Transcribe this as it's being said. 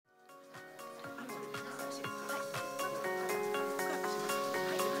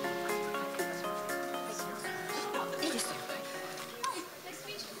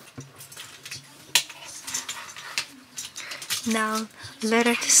Now, let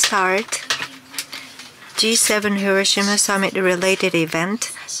us start G7 Hiroshima Summit related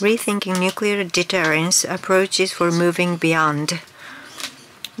event, Rethinking Nuclear Deterrence, Approaches for Moving Beyond.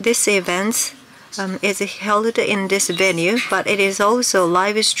 This event is held in this venue, but it is also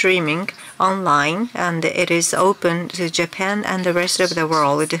live streaming online, and it is open to Japan and the rest of the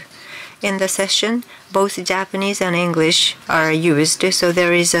world. In the session, both Japanese and English are used, so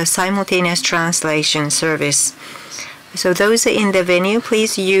there is a simultaneous translation service. So those in the venue,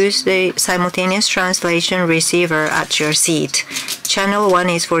 please use the simultaneous translation receiver at your seat. Channel 1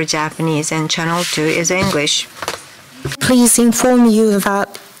 is for Japanese and Channel 2 is English. Please inform you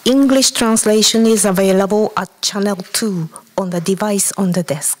that English translation is available at Channel 2 on the device on the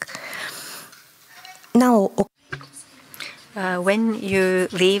desk. Now, when you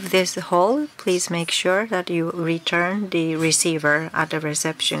leave this hall, please make sure that you return the receiver at the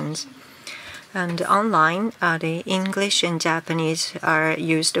receptions. And online, the English and Japanese are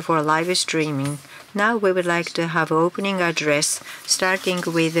used for live streaming. Now we would like to have opening address, starting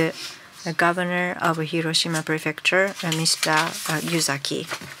with the Governor of Hiroshima Prefecture, Mr. Yuzaki.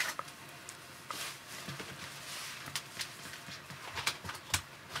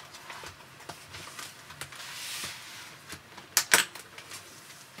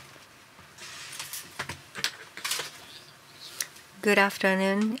 Good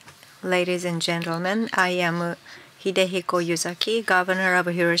afternoon, ladies and gentlemen. I am Hidehiko Yuzaki, Governor of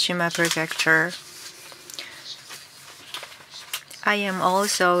Hiroshima Prefecture. I am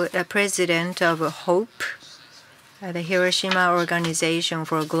also the President of HOPE, the Hiroshima Organization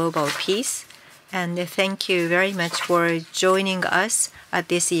for Global Peace, and thank you very much for joining us at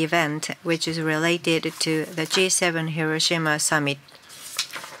this event, which is related to the G7 Hiroshima Summit.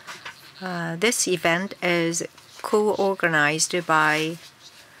 This event is co-organized by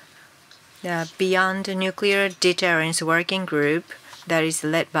the Beyond Nuclear Deterrence Working Group that is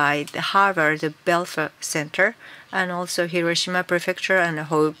led by the Harvard Belfer Center and also Hiroshima Prefecture and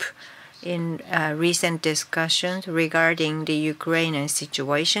HOPE. In recent discussions regarding the Ukrainian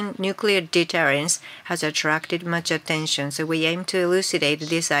situation, nuclear deterrence has attracted much attention, so we aim to elucidate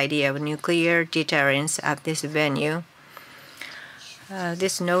this idea of nuclear deterrence at this venue.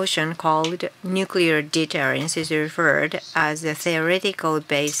 This notion called nuclear deterrence is referred as a theoretical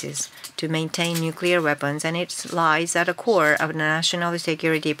basis to maintain nuclear weapons, and it lies at the core of national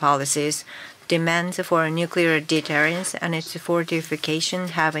security policies. Demands for nuclear deterrence and its fortification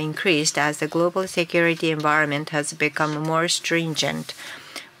have increased as the global security environment has become more stringent.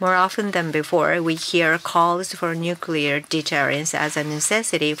 More often than before, we hear calls for nuclear deterrence as a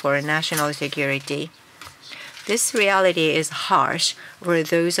necessity for national security. This reality is harsh for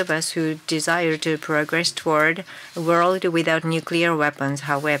those of us who desire to progress toward a world without nuclear weapons.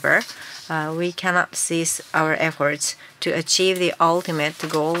 However, we cannot cease our efforts to achieve the ultimate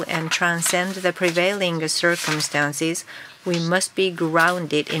goal and transcend the prevailing circumstances. We must be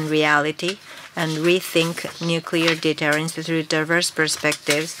grounded in reality and rethink nuclear deterrence through diverse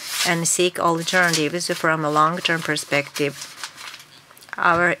perspectives and seek alternatives from a long-term perspective.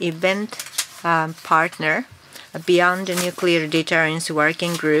 Our event partner, Beyond the Nuclear Deterrence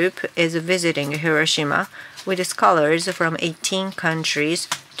Working Group, is visiting Hiroshima with scholars from 18 countries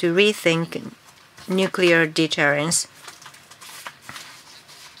to rethink nuclear deterrence.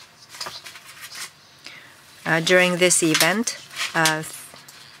 During this event,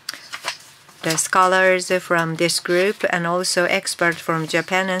 the scholars from this group and also experts from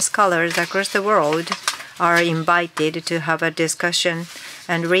Japan and scholars across the world are invited to have a discussion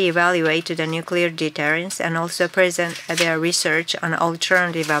and reevaluate the nuclear deterrence and also present their research on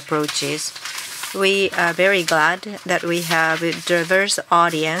alternative approaches. We are very glad that we have a diverse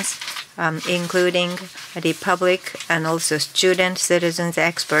audience, including the public and also students, citizens,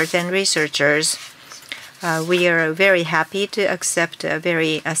 experts, and researchers. We are very happy to accept a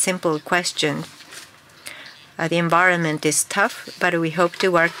very simple question. The environment is tough, but we hope to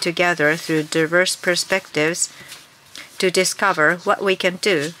work together through diverse perspectives to discover what we can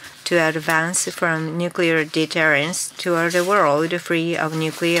do to advance from nuclear deterrence toward a world free of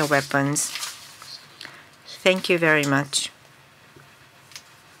nuclear weapons. Thank you very much.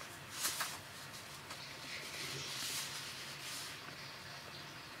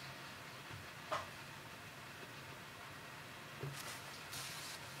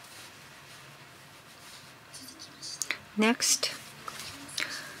 Next,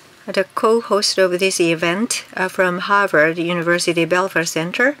 the co-host of this event from Harvard University Belfer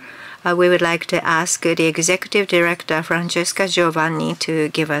Center, we would like to ask the Executive Director Francesca Giovanni to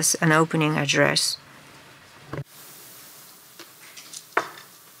give us an opening address.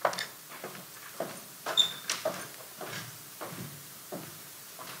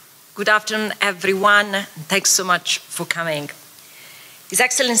 Good afternoon, everyone. Thanks so much for coming. His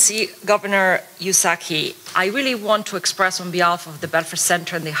Excellency Governor Yusaki, I really want to express on behalf of the Belfer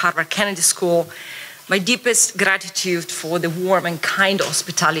Center and the Harvard Kennedy School my deepest gratitude for the warm and kind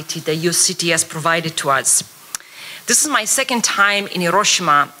hospitality that your city has provided to us. This is my second time in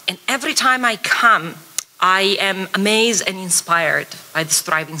Hiroshima, and every time I come, I am amazed and inspired by this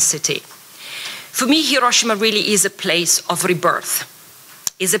thriving city. For me, Hiroshima really is a place of rebirth,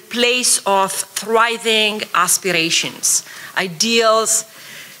 is a place of thriving aspirations, ideals,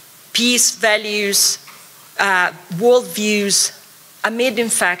 peace values, worldviews, amid, in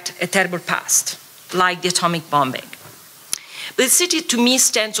fact, a terrible past, like the atomic bombing. But the city, to me,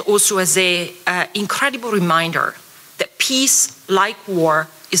 stands also as an incredible reminder that peace, like war,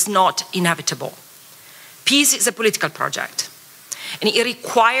 is not inevitable. Peace is a political project, and it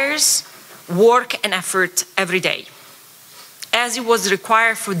requires work and effort every day, as it was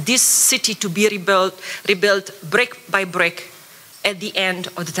required for this city to be rebuilt brick by brick at the end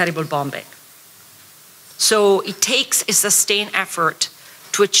of the terrible bombing. So it takes a sustained effort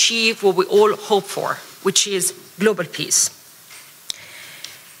to achieve what we all hope for, which is global peace.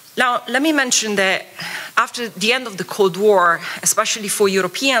 Now, let me mention that after the end of the Cold War, especially for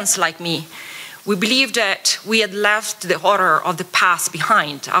Europeans like me, we believed that we had left the horror of the past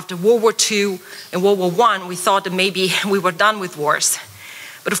behind. After World War II and World War I, we thought that maybe we were done with wars.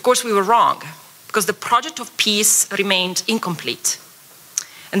 But of course we were wrong, because the project of peace remained incomplete.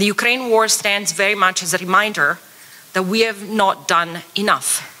 And the Ukraine war stands very much as a reminder that we have not done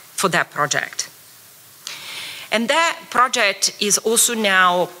enough for that project. And that project is also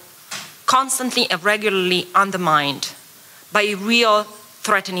now constantly and regularly undermined by real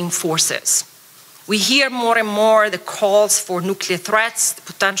threatening forces. We hear more and more the calls for nuclear threats, the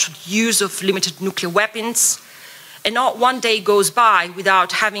potential use of limited nuclear weapons, and not one day goes by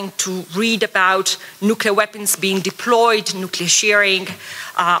without having to read about nuclear weapons being deployed, nuclear sharing,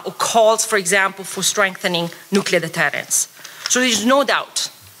 or calls, for example, for strengthening nuclear deterrence. So there is no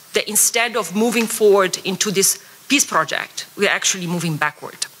doubt that instead of moving forward into this peace project, we are actually moving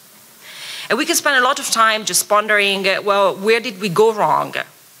backward. And we can spend a lot of time just pondering, well, where did we go wrong?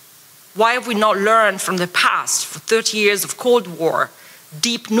 Why have we not learned from the past for 30 years of Cold War,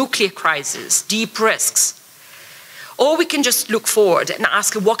 deep nuclear crisis, deep risks? Or we can just look forward and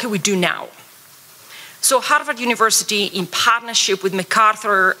ask, what can we do now? So Harvard University, in partnership with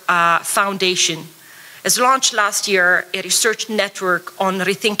MacArthur Foundation, has launched last year a research network on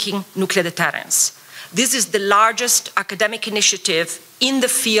rethinking nuclear deterrence. This is the largest academic initiative in the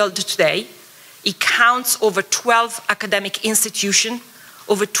field today. It counts over 12 academic institutions,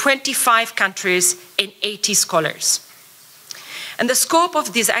 over 25 countries, and 80 scholars. And the scope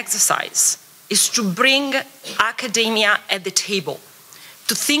of this exercise is to bring academia at the table,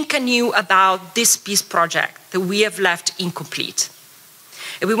 to think anew about this peace project that we have left incomplete.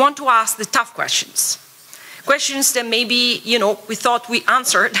 And we want to ask the tough questions, questions that maybe, we thought we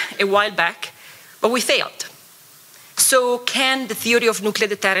answered a while back, but we failed. So can the theory of nuclear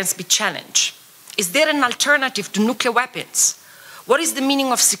deterrence be challenged? Is there an alternative to nuclear weapons? What is the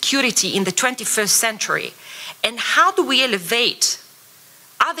meaning of security in the 21st century? And how do we elevate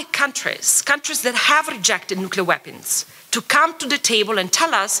other countries that have rejected nuclear weapons, to come to the table and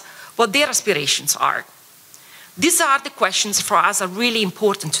tell us what their aspirations are? These are the questions for us are really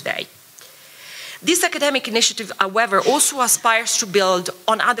important today. This academic initiative, however, also aspires to build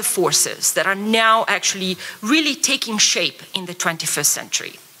on other forces that are now actually really taking shape in the 21st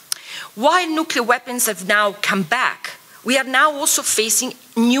century. While nuclear weapons have now come back, we are now also facing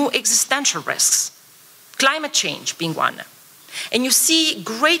new existential risks, climate change being one. And you see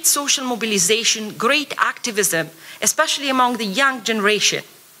great social mobilization, great activism, especially among the young generation,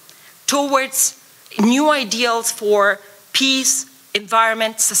 towards new ideals for peace,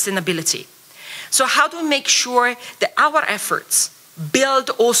 environment, sustainability. So how do we make sure that our efforts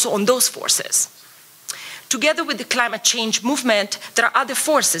build also on those forces? Together with the climate change movement, there are other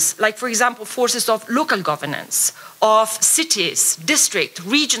forces, like, for example, forces of local governance, of cities, districts,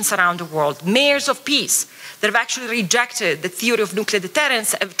 regions around the world, mayors of peace, that have actually rejected the theory of nuclear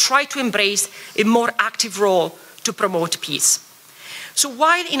deterrence and have tried to embrace a more active role to promote peace. So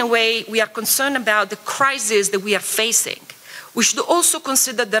while, in a way, we are concerned about the crisis that we are facing, we should also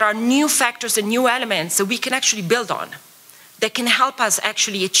consider there are new factors and new elements that we can actually build on, that can help us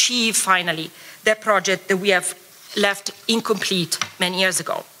actually achieve, finally, that project that we have left incomplete many years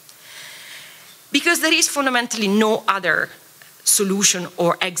ago. Because there is fundamentally no other solution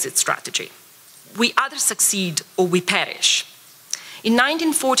or exit strategy. We either succeed or we perish. In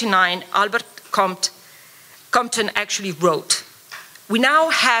 1949, Albert Compton actually wrote, we now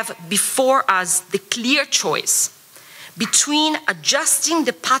have before us the clear choice between adjusting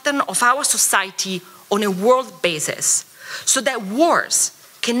the pattern of our society on a world basis so that wars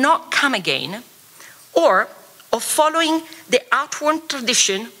cannot come again, or of following the outworn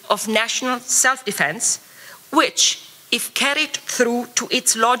tradition of national self-defense, which, if carried through to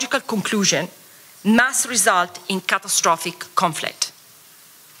its logical conclusion, must result in catastrophic conflict.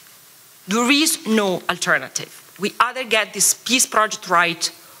 There is no alternative. We either get this peace project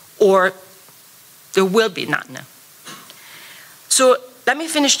right, or there will be none. So let me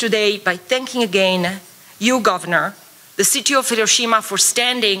finish today by thanking again you, Governor, the city of Hiroshima, for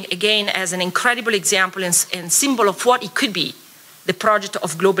standing again as an incredible example and symbol of what it could be, the project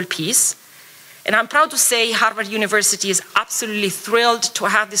of global peace. And I'm proud to say Harvard University is absolutely thrilled to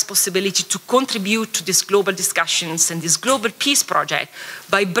have this possibility to contribute to these global discussions and this global peace project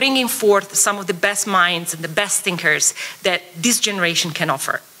by bringing forth some of the best minds and the best thinkers that this generation can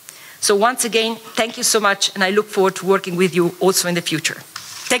offer. So once again, thank you so much, and I look forward to working with you also in the future.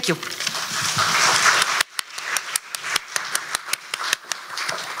 Thank you.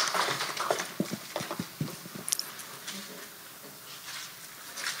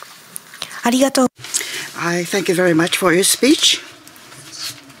 ありがとう。 I thank you very much for your speech.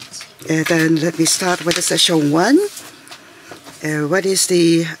 Then let me start with the session 1. What is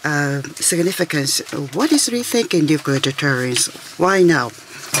the significance? What is rethinking nuclear deterrence? Why now?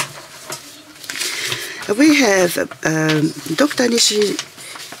 We have Dr. Michiru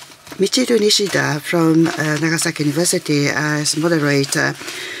Nishida from Nagasaki University as moderator,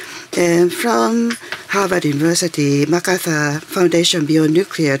 and from Harvard University-MacArthur Foundation Beyond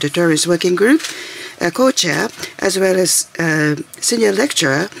Nuclear Deterrence Working Group, co-chair, as well as senior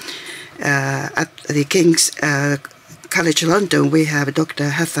lecturer at the King's College London. We have Dr.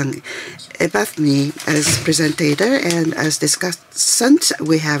 Hathan Ebathni as presenter, and as discussant,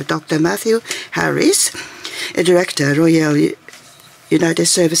 we have Dr. Matthew Harris, a director, Royal United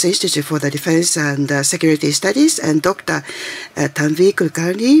Service Institute for the Defense and Security Studies, and Dr. Tanvi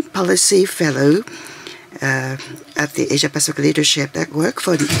Kulkarni, Policy Fellow at the Asia-Pacific Leadership Network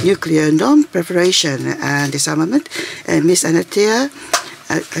for Nuclear Non-Proliferation and Disarmament, and Ms. Anatia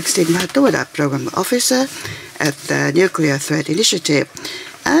Mahatwada, Program Officer at the Nuclear Threat Initiative.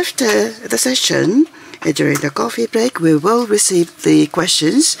 After the session, during the coffee break, we will receive the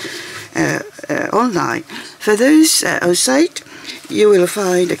questions online. For those on site, you will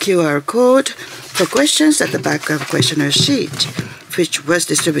find a QR code for questions at the back of the questionnaire sheet, which was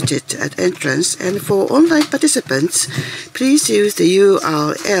distributed at entrance. And for online participants, please use the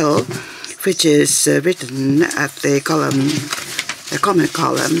URL, which is written at the comment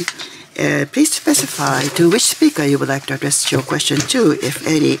column. Please specify to which speaker you would like to address your question to, if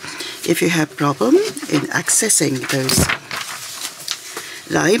any. If you have problem in accessing those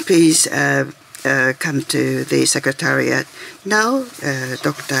lines, please come to the Secretariat. Now,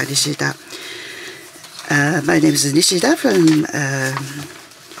 Dr. Nishida. My name is Nishida from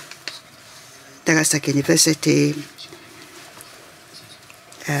Nagasaki University.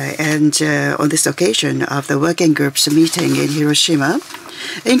 And on this occasion of the working groups meeting in Hiroshima,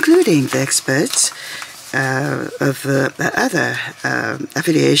 including the experts of other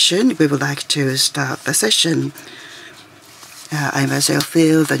affiliation, we would like to start the session. I myself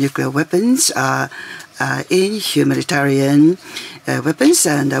feel the nuclear weapons are inhumanitarian weapons,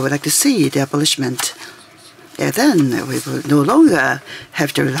 and I would like to see the abolishment. Then we will no longer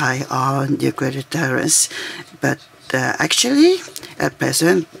have to rely on nuclear deterrence. But actually, at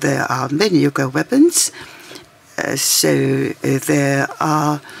present, there are many nuclear weapons. So there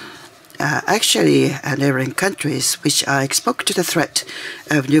are actually neighboring countries which are exposed to the threat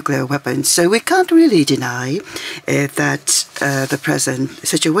of nuclear weapons. So we can't really deny that the present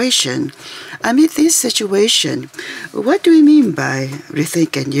situation. Amid this situation, what do we mean by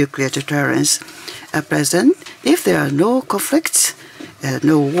rethinking nuclear deterrence? At present, if there are no conflicts,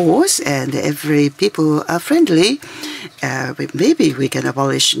 no wars, and every people are friendly, maybe we can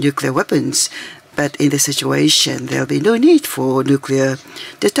abolish nuclear weapons. But in this situation, there will be no need for nuclear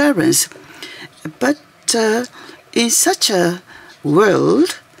deterrence. But in such a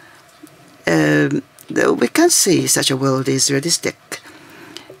world, we can't see such a world is realistic.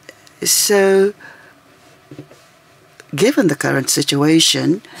 So, given the current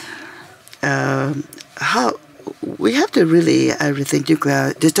situation, how we have to really rethink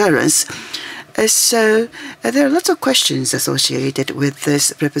nuclear deterrence. So, there are lots of questions associated with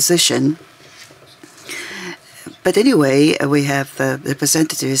this proposition. But anyway, we have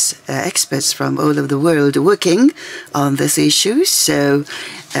representatives, experts from all over the world working on this issue. So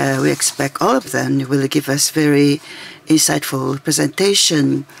we expect all of them will give us very insightful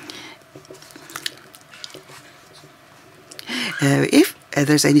presentation. If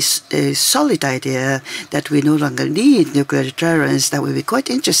there's any solid idea that we no longer need nuclear deterrence, that would be quite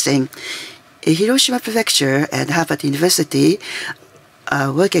interesting. Hiroshima Prefecture and Harvard University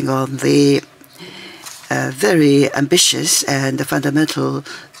are working on the very ambitious and fundamental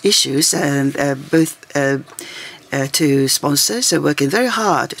issues, and both two sponsors are working very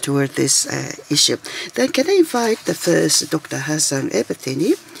hard toward this issue. Then can I invite the first Dr. Hassan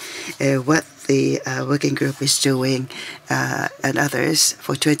Elbertini, what the working group is doing, and others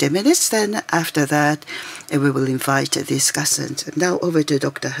for 20 minutes. Then after that, we will invite the discussant. Now over to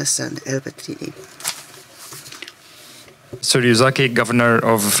Dr. Hassan Elbertini. Ryuzaki, Governor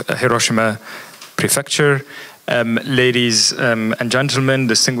of Hiroshima Prefecture. Ladies and gentlemen,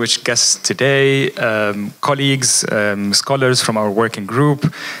 distinguished guests today, colleagues, scholars from our working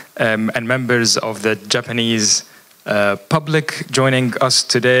group, and members of the Japanese public joining us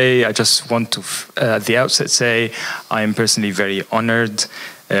today. I just want to, at the outset, say I am personally very honored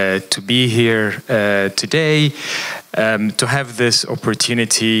to be here today, to have this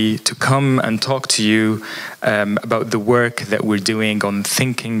opportunity to come and talk to you about the work that we're doing on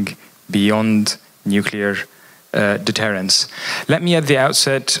thinking beyond nuclear deterrence. Let me at the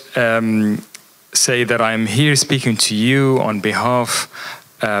outset say that I'm here speaking to you on behalf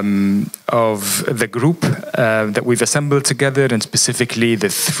of the group that we've assembled together, and specifically the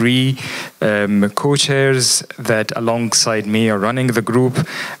three co-chairs that alongside me are running the group,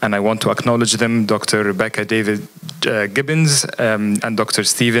 and I want to acknowledge them: Dr. Rebecca David Gibbons and Dr.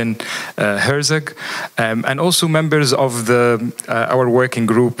 Stephen Herzog, and also members of our working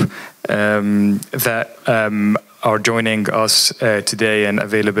group that are joining us today and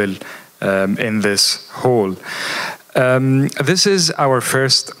available in this hall. This is our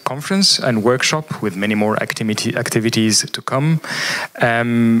first conference and workshop with many more activities to come.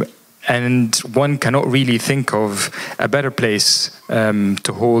 And one cannot really think of a better place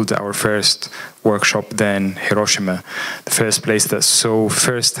to hold our first workshop than Hiroshima, the first place that saw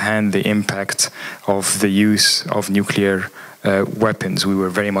firsthand the impact of the use of nuclear weapons. We were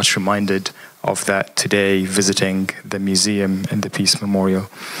very much reminded of that today visiting the museum and the Peace Memorial.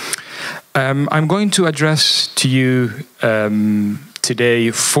 I'm going to address to you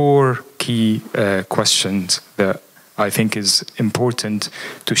today 4 key questions that I think is important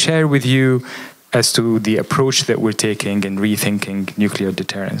to share with you as to the approach that we're taking in rethinking nuclear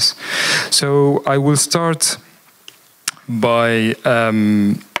deterrence. So I will start by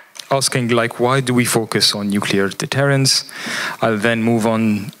asking, why do we focus on nuclear deterrence? I'll then move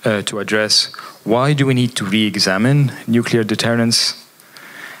on to address why do we need to re-examine nuclear deterrence?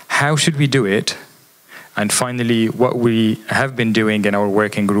 How should we do it? And finally, what we have been doing in our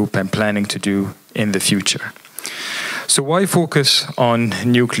working group and planning to do in the future. So why focus on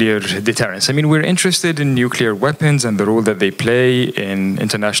nuclear deterrence? I mean, we're interested in nuclear weapons and the role that they play in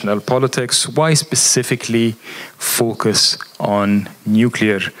international politics. Why specifically focus on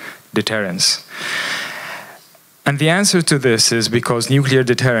nuclear deterrence? And the answer to this is because nuclear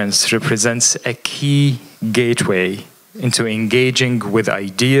deterrence represents a key gateway into engaging with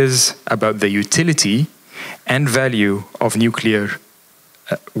ideas about the utility and value of nuclear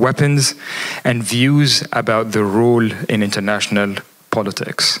weapons and views about the role in international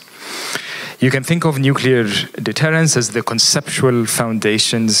politics. You can think of nuclear deterrence as the conceptual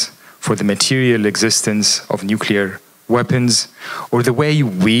foundations for the material existence of nuclear weapons, or the way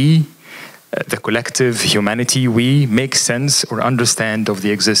we, the collective humanity, we make sense or understand of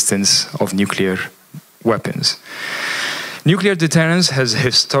the existence of nuclear weapons. Nuclear deterrence has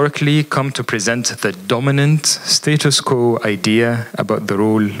historically come to present the dominant status quo idea about the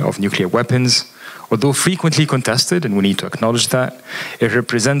role of nuclear weapons. Although frequently contested, and we need to acknowledge that, it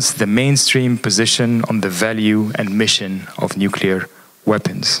represents the mainstream position on the value and mission of nuclear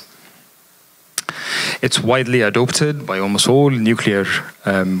weapons. It's widely adopted by almost all nuclear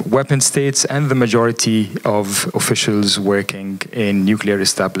weapon states and the majority of officials working in nuclear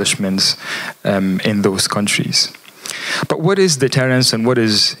establishments in those countries. But what is deterrence and what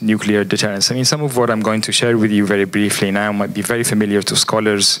is nuclear deterrence? I mean, some of what I'm going to share with you very briefly now might be very familiar to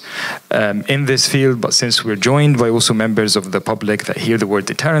scholars in this field, but since we're joined by also members of the public that hear the word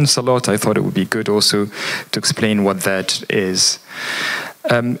deterrence a lot, I thought it would be good also to explain what that is.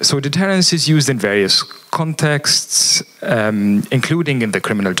 So deterrence is used in various contexts, including in the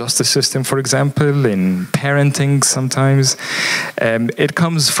criminal justice system, for example, in parenting sometimes. It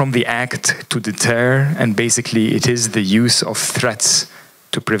comes from the act to deter, and basically it is the use of threats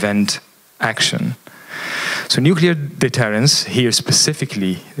to prevent action. So nuclear deterrence, here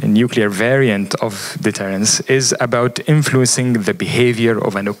specifically, a nuclear variant of deterrence, is about influencing the behavior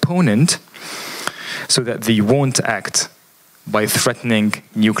of an opponent so that they won't act by threatening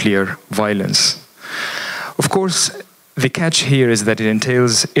nuclear violence. Of course, the catch here is that it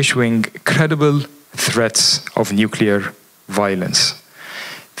entails issuing credible threats of nuclear violence.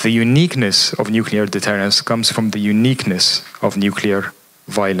 The uniqueness of nuclear deterrence comes from the uniqueness of nuclear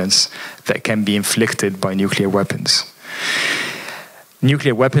violence that can be inflicted by nuclear weapons.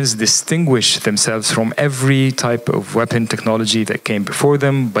 Nuclear weapons distinguish themselves from every type of weapon technology that came before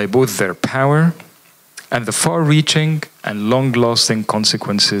them by both their power and the far-reaching and long-lasting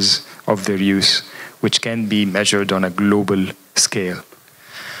consequences of their use, which can be measured on a global scale.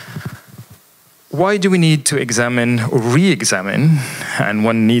 Why do we need to examine or re-examine, and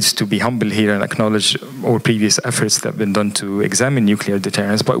one needs to be humble here and acknowledge our previous efforts that have been done to examine nuclear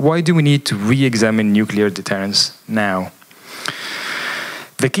deterrence, but why do we need to re-examine nuclear deterrence now?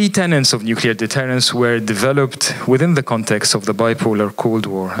 The key tenets of nuclear deterrence were developed within the context of the bipolar Cold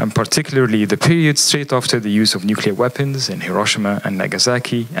War, and particularly the period straight after the use of nuclear weapons in Hiroshima and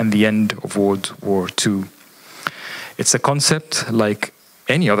Nagasaki and the end of World War II. It's a concept like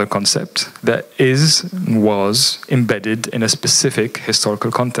any other concept that was embedded in a specific historical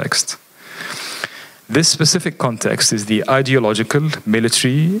context. This specific context is the ideological,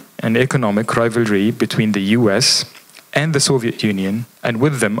 military, and economic rivalry between the US and the Soviet Union, and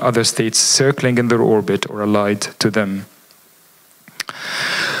with them other states circling in their orbit or allied to them.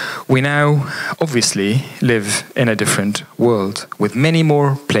 We now obviously live in a different world, with many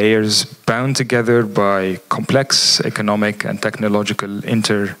more players bound together by complex economic and technological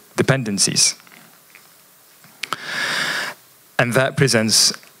interdependencies. And that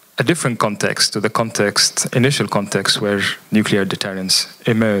presents a different context to the initial context where nuclear deterrence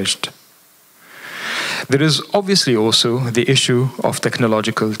emerged. There is obviously also the issue of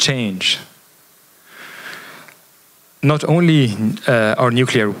technological change. Not only are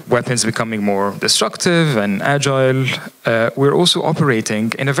nuclear weapons becoming more destructive and agile, we're also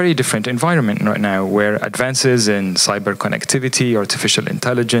operating in a very different environment right now, where advances in cyber connectivity, artificial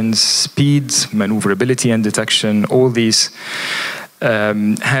intelligence, speeds, maneuverability and detection, all these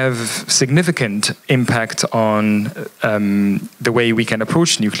have significant impact on the way we can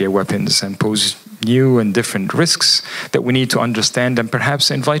approach nuclear weapons and pose new and different risks that we need to understand and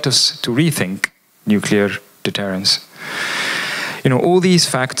perhaps invite us to rethink nuclear deterrence. You know, all these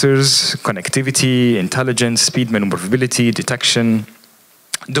factors, connectivity, intelligence, speed, maneuverability, detection,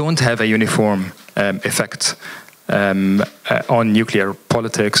 don't have a uniform effect on nuclear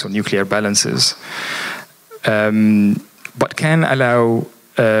politics or nuclear balances, but can allow,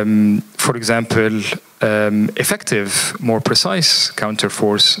 for example, effective, more precise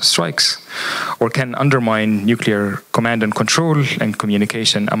counter-force strikes, or can undermine nuclear command and control and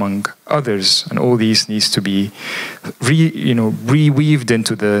communication, among others. And all these needs to be reweaved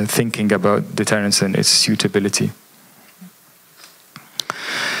into the thinking about deterrence and its suitability.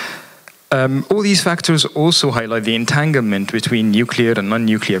 All these factors also highlight the entanglement between nuclear and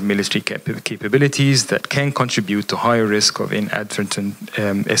non-nuclear military capabilities that can contribute to higher risk of inadvertent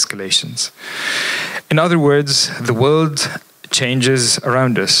escalations. In other words, the world changes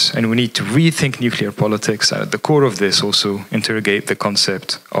around us, and we need to rethink nuclear politics, and at the core of this also interrogate the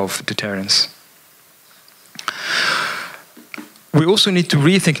concept of deterrence. We also need to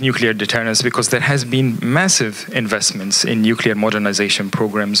rethink nuclear deterrence because there has been massive investments in nuclear modernization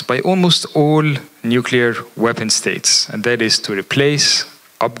programs by almost all nuclear weapon states, and that is to replace,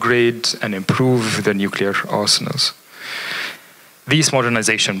 upgrade, and improve their nuclear arsenals. These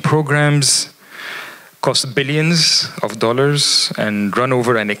modernization programs cost billions of dollars and run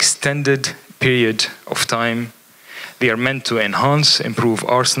over an extended period of time. They are meant to enhance, improve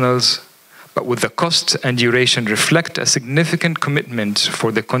arsenals, but with the cost and duration reflect a significant commitment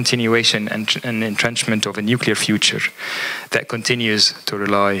for the continuation and entrenchment of a nuclear future that continues to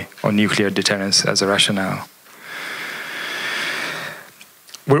rely on nuclear deterrence as a rationale.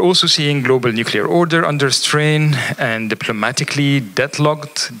 We're also seeing global nuclear order under strain and diplomatically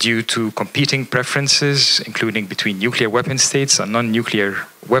deadlocked due to competing preferences, including between nuclear weapon states and non-nuclear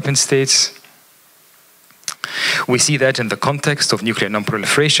weapon states. We see that in the context of nuclear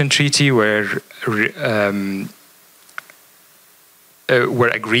non-proliferation treaty, where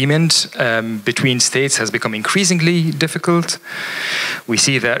agreement between states has become increasingly difficult. We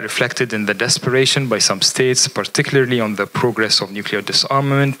see that reflected in the desperation by some states, particularly on the progress of nuclear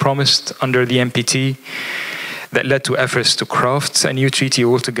disarmament promised under the NPT, that led to efforts to craft a new treaty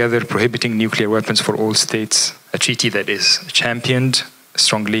altogether prohibiting nuclear weapons for all states, a treaty that is championed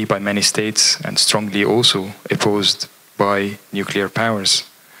strongly by many states and strongly also opposed by nuclear powers.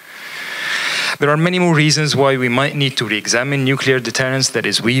 There are many more reasons why we might need to re-examine nuclear deterrence that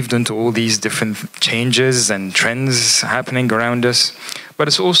is weaved into all these different changes and trends happening around us. But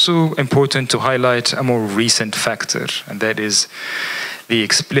it's also important to highlight a more recent factor, and that is the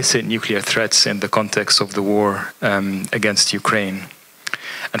explicit nuclear threats in the context of the war against Ukraine.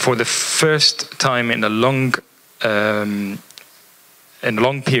 And for the first time in a long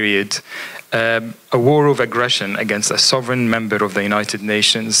period, a war of aggression against a sovereign member of the United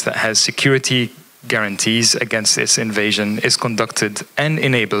Nations that has security guarantees against its invasion is conducted and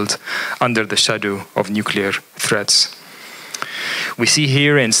enabled under the shadow of nuclear threats. We see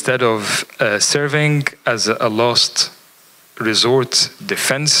here, instead of serving as a last resort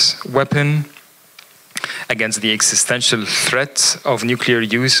defense weapon against the existential threat of nuclear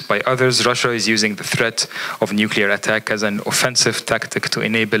use by others, Russia is using the threat of nuclear attack as an offensive tactic to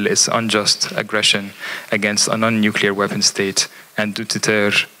enable its unjust aggression against a non-nuclear weapon state and to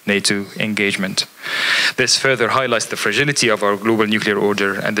deter NATO engagement. This further highlights the fragility of our global nuclear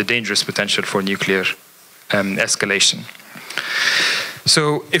order and the dangerous potential for nuclear escalation.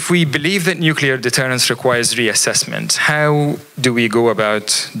 So, if we believe that nuclear deterrence requires reassessment, how do we go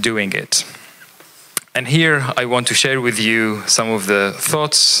about doing it? And here I want to share with you some of the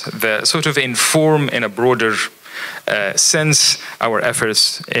thoughts that sort of inform, in a broader sense, our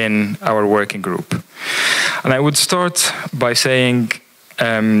efforts in our working group. And I would start by saying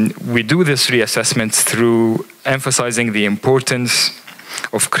we do this reassessment through emphasizing the importance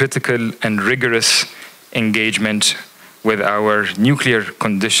of critical and rigorous engagement with our nuclear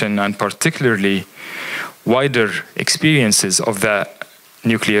condition, and particularly wider experiences of that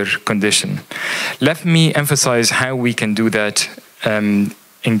nuclear condition. Let me emphasize how we can do that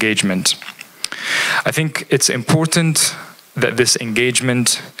engagement. I think it's important that this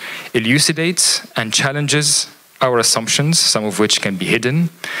engagement elucidates and challenges our assumptions, some of which can be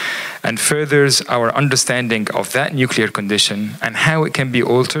hidden, and furthers our understanding of that nuclear condition and how it can be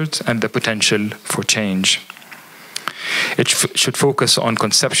altered and the potential for change. It should focus on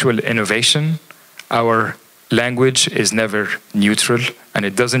conceptual innovation. Our language is never neutral, and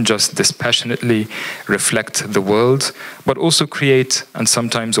it doesn't just dispassionately reflect the world, but also create and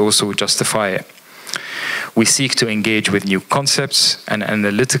sometimes also justify it. We seek to engage with new concepts and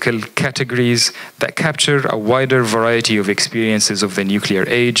analytical categories that capture a wider variety of experiences of the nuclear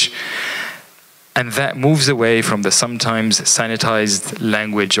age, and that moves away from the sometimes sanitized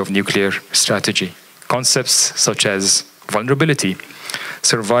language of nuclear strategy. Concepts such as vulnerability,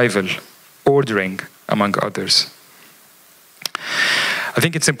 survival, ordering, among others. I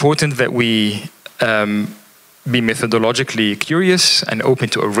think it's important that we be methodologically curious and open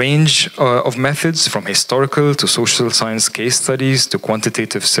to a range of methods, from historical to social science case studies to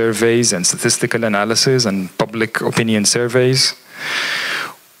quantitative surveys and statistical analysis and public opinion surveys.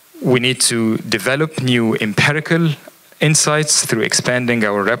 We need to develop new empirical insights through expanding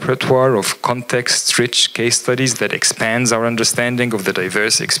our repertoire of context-rich case studies that expands our understanding of the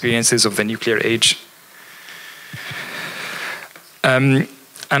diverse experiences of the nuclear age. And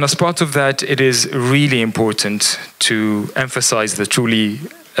as part of that, it is really important to emphasize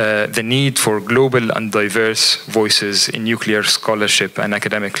the need for global and diverse voices in nuclear scholarship and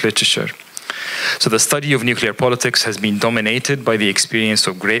academic literature. So the study of nuclear politics has been dominated by the experience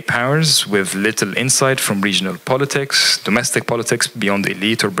of great powers with little insight from regional politics, domestic politics beyond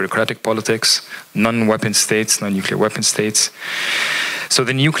elite or bureaucratic politics, non-weapon states, non-nuclear weapon states. So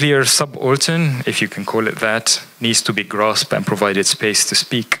the nuclear subaltern, if you can call it that, needs to be grasped and provided space to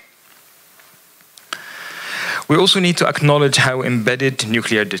speak. We also need to acknowledge how embedded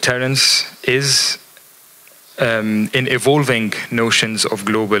nuclear deterrence is in evolving notions of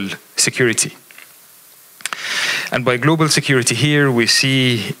global security. And by global security here, we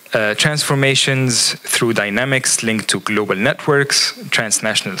see transformations through dynamics linked to global networks,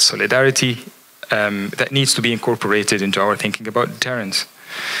 transnational solidarity, that needs to be incorporated into our thinking about deterrence.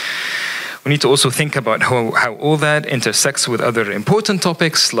 We need to also think about how all that intersects with other important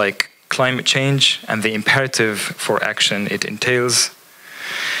topics like climate change and the imperative for action it entails,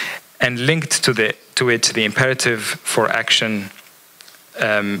 and linked to it the imperative for action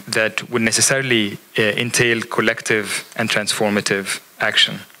that would necessarily entail collective and transformative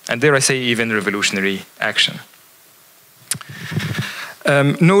action, and dare I say even revolutionary action.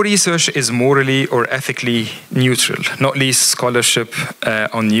 No research is morally or ethically neutral, not least scholarship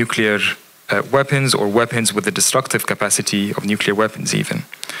on nuclear weapons or weapons with the destructive capacity of nuclear weapons even.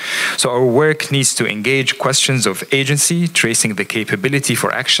 So our work needs to engage questions of agency, tracing the capability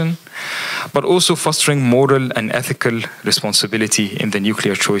for action, but also fostering moral and ethical responsibility in the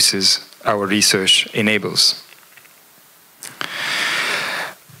nuclear choices our research enables.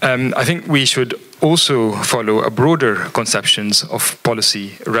 I think we should also follow a broader conceptions of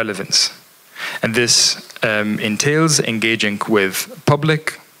policy relevance. And this entails engaging with the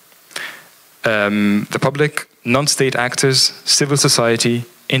public, non-state actors, civil society,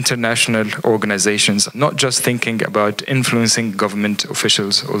 international organizations, not just thinking about influencing government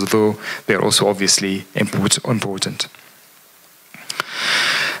officials, although they are also obviously important.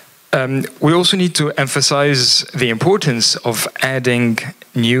 We also need to emphasize the importance of adding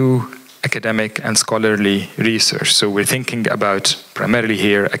new academic and scholarly research. So we're thinking about primarily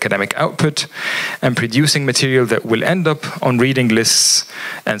here academic output and producing material that will end up on reading lists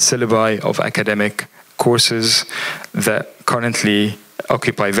and syllabi of academic courses that currently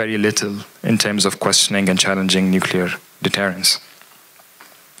occupy very little in terms of questioning and challenging nuclear deterrence.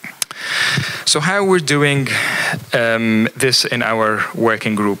 So how we're doing this in our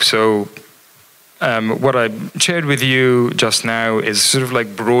working group. So what I shared with you just now is sort of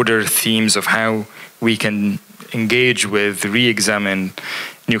like broader themes of how we can engage with, re-examine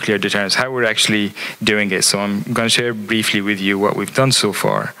nuclear deterrence, how we're actually doing it. So I'm going to share briefly with you what we've done so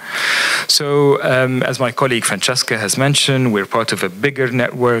far. So as my colleague Francesca has mentioned, we're part of a bigger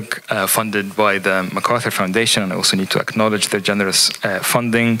network funded by the MacArthur Foundation, and I also need to acknowledge their generous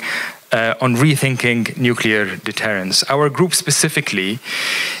funding on rethinking nuclear deterrence. Our group specifically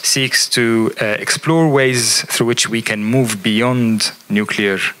seeks to explore ways through which we can move beyond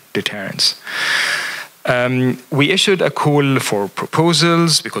nuclear deterrence. We issued a call for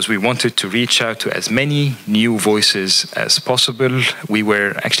proposals because we wanted to reach out to as many new voices as possible. We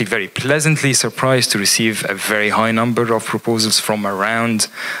were actually very pleasantly surprised to receive a very high number of proposals from around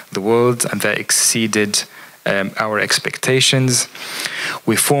the world, and that exceeded our expectations.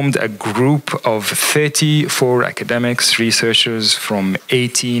 We formed a group of 34 academics, researchers from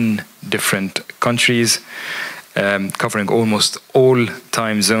 18 different countries, covering almost all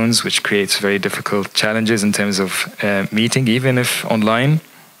time zones, which creates very difficult challenges in terms of meeting, even if online.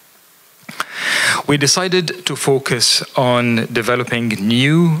 We decided to focus on developing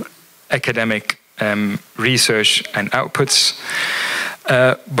new academic research and outputs,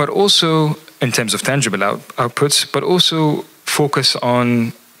 but also in terms of tangible outputs, but also focus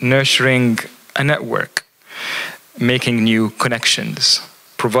on nurturing a network, making new connections,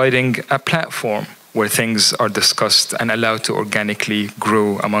 providing a platform where things are discussed and allowed to organically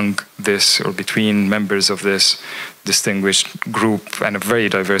grow among this or between members of this distinguished group and a very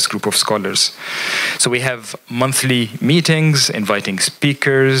diverse group of scholars. So we have monthly meetings, inviting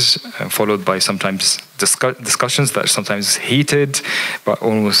speakers, followed by sometimes discussions that are sometimes heated, but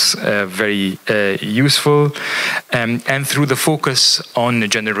almost very useful. And through the focus on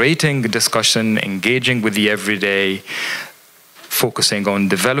generating discussion, engaging with the everyday, focusing on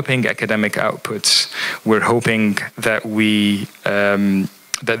developing academic outputs, we're hoping that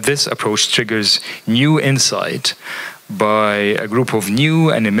that this approach triggers new insight by a group of new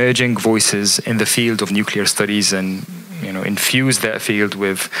and emerging voices in the field of nuclear studies, and infuse that field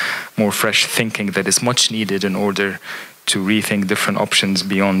with more fresh thinking that is much needed in order to rethink different options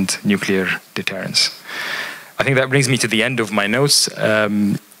beyond nuclear deterrence. I think that brings me to the end of my notes.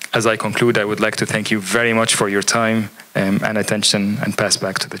 As I conclude, I would like to thank you very much for your time and attention, and pass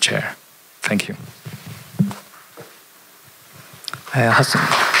back to the chair. Thank you. Hassan.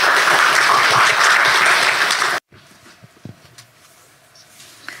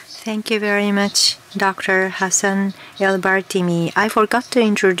 Thank you very much, Dr. Hassan El-Bartimi. I forgot to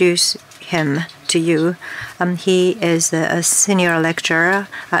introduce him to you. He is a senior lecturer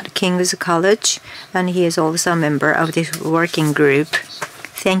at King's College, and he is also a member of this working group.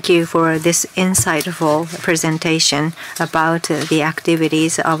 Thank you for this insightful presentation about the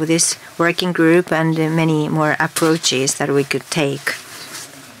activities of this working group and many more approaches that we could take.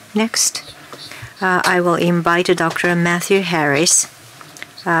 Next, I will invite Dr. Matthew Harris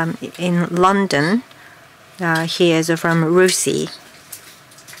in London. He is from RUSI.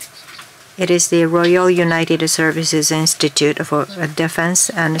 It is the Royal United Services Institute for Defense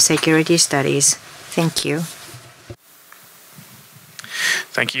and Security Studies. Thank you.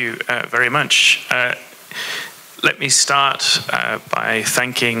 Thank you very much. Let me start by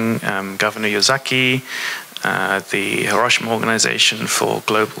thanking Governor Yozaki, the Hiroshima Organization for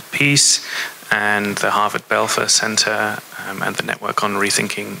Global Peace, and the Harvard Belfer Center, and the Network on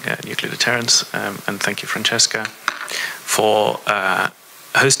Rethinking Nuclear Deterrence. And thank you, Francesca, for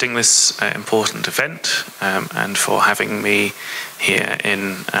hosting this important event and for having me here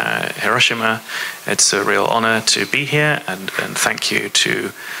in Hiroshima. It's a real honor to be here, and thank you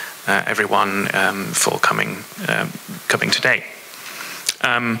to everyone for coming today.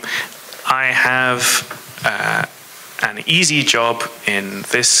 I have an easy job in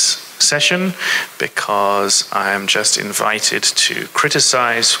this session because I am just invited to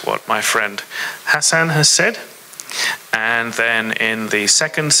criticize what my friend Hassan has said. And then in the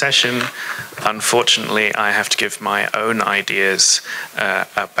second session, unfortunately, I have to give my own ideas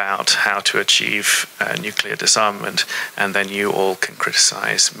about how to achieve nuclear disarmament, and then you all can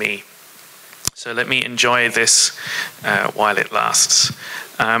criticize me. So let me enjoy this while it lasts.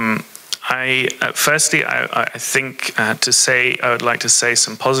 Firstly, I think I would like to say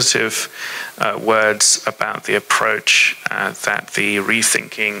some positive words about the approach that the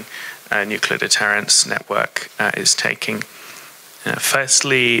Rethinking Nuclear Deterrence Network is taking.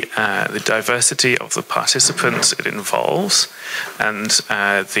 Firstly, the diversity of the participants it involves, and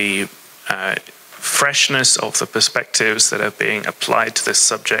the freshness of the perspectives that are being applied to this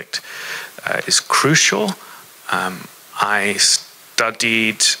subject is crucial. I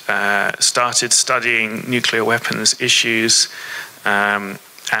started studying nuclear weapons issues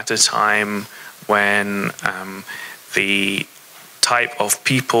at a time when the type of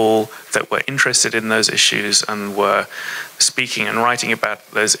people that were interested in those issues and were speaking and writing about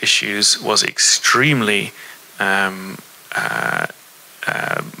those issues was extremely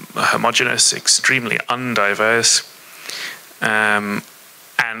homogeneous, extremely undiverse,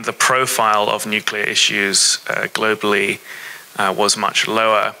 and the profile of nuclear issues globally was much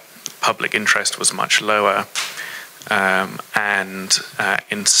lower, public interest was much lower, and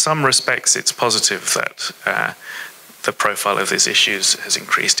in some respects it's positive that the profile of these issues has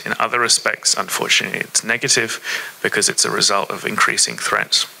increased. In other respects, unfortunately, it's negative because it's a result of increasing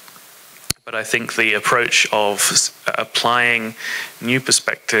threats. But I think the approach of applying new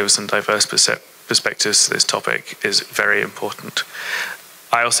perspectives and diverse perspectives to this topic is very important.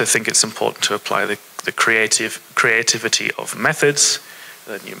 I also think it's important to apply the creativity of methods,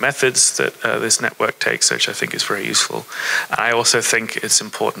 the new methods that this network takes, which I think is very useful. I also think it's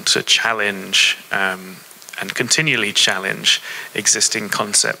important to challenge and continually challenge existing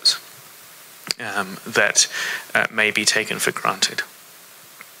concepts that may be taken for granted.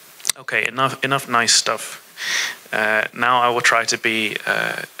 Okay, enough nice stuff. Now I will try to be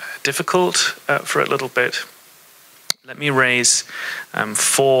difficult for a little bit. Let me raise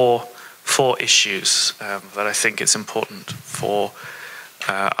four issues that I think it's important for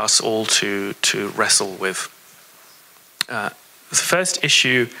us all to wrestle with. The first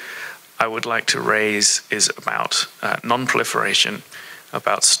issue I would like to raise is about non-proliferation,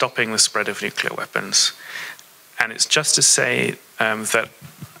 about stopping the spread of nuclear weapons. And it's just to say that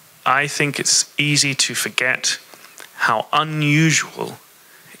I think it's easy to forget how unusual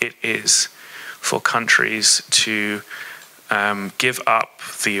it is for countries to give up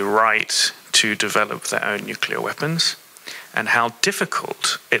the right to develop their own nuclear weapons, and how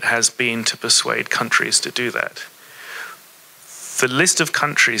difficult it has been to persuade countries to do that. The list of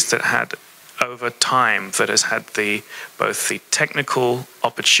countries that had, over time, that has had both the technical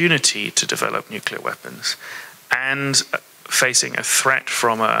opportunity to develop nuclear weapons and facing a threat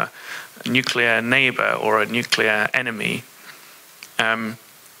from a nuclear neighbor or a nuclear enemy,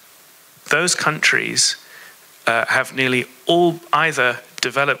 those countries have nearly all either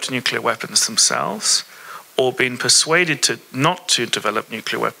developed nuclear weapons themselves or been persuaded not to develop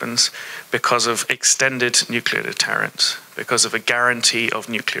nuclear weapons because of extended nuclear deterrence, because of a guarantee of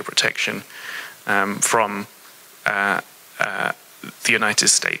nuclear protection from the United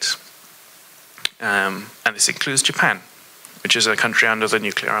States. And this includes Japan, which is a country under the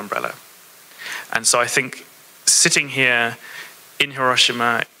nuclear umbrella. And so I think sitting here in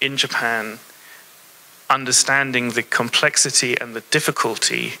Hiroshima, in Japan, understanding the complexity and the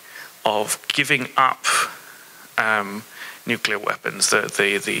difficulty of giving up nuclear weapons,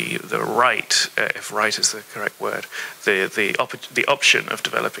 the right, if right is the correct word, the option of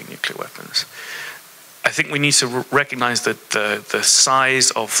developing nuclear weapons. I think we need to recognize that the size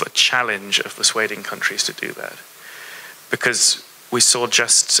of the challenge of persuading countries to do that, because we saw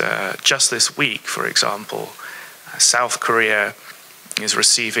just this week, for example, South Korea is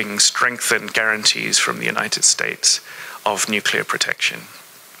receiving strengthened guarantees from the United States of nuclear protection.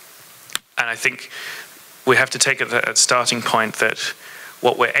 And I think we have to take at a starting point that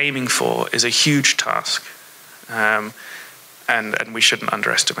what we're aiming for is a huge task, and we shouldn't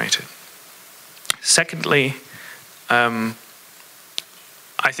underestimate it. Secondly, I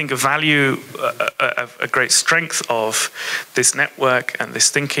I think a great strength of this network and this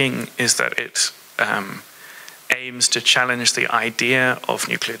thinking is that it aims to challenge the idea of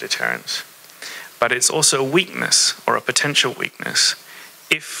nuclear deterrence. But it's also a weakness, or a potential weakness,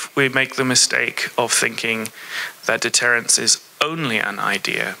 if we make the mistake of thinking that deterrence is only an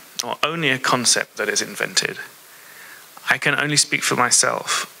idea or only a concept that is invented. I can only speak for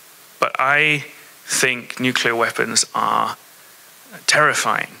myself, but I think nuclear weapons are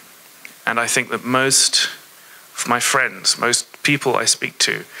terrifying. And I think that most of my friends, most people I speak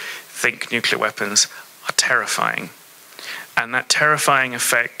to, think nuclear weapons are terrifying. And that terrifying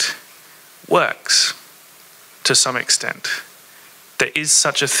effect works to some extent. There is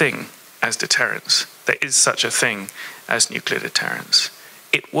such a thing as deterrence. There is such a thing as nuclear deterrence.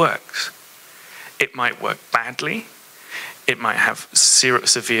 It works. It might work badly. It might have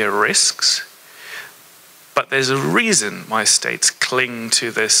severe risks. But there's a reason why states cling to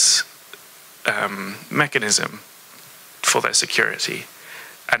this mechanism for their security.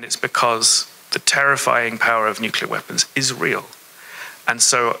 And it's because the terrifying power of nuclear weapons is real. And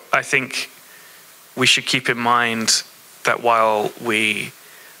so I think we should keep in mind that while we,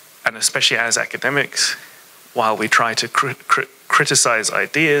 and especially as academics, while we try to criticize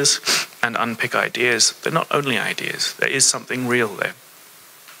ideas and unpick ideas, they're not only ideas. There is something real there.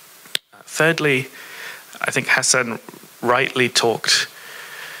 Thirdly, I think Hassan rightly talked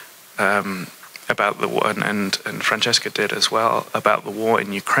about the war, and Francesca did as well, about the war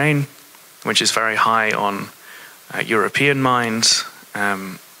in Ukraine, which is very high on European minds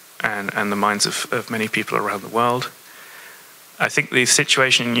and the minds of many people around the world. I think the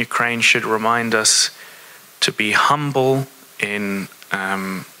situation in Ukraine should remind us to be humble in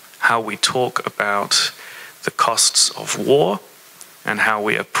how we talk about the costs of war and how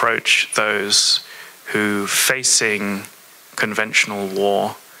we approach those who, facing conventional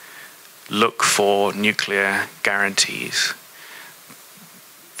war, look for nuclear guarantees.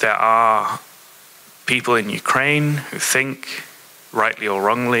 There are people in Ukraine who think, rightly or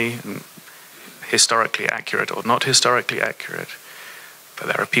wrongly, historically accurate or not historically accurate, but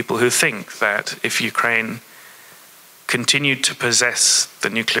there are people who think that if Ukraine continued to possess the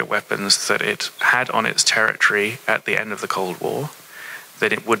nuclear weapons that it had on its territory at the end of the Cold War,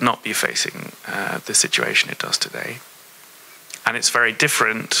 then it would not be facing the situation it does today. And it's very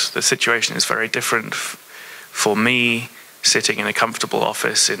different, the situation is very different for me sitting in a comfortable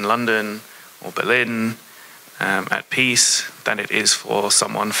office in London or Berlin at peace than it is for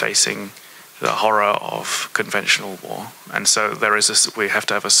someone facing the horror of conventional war. And so we have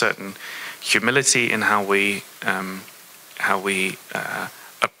to have a certain humility in how we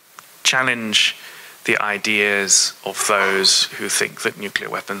challenge the ideas of those who think that nuclear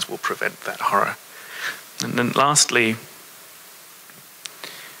weapons will prevent that horror. And then lastly,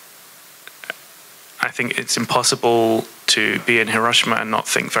 I think it's impossible to be in Hiroshima and not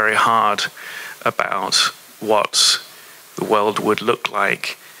think very hard about what the world would look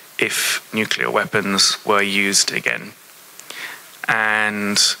like if nuclear weapons were used again.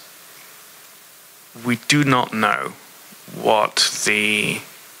 And we do not know what the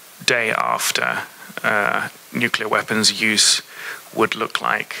day after nuclear weapons use would look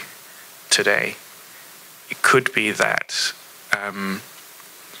like today. It could be that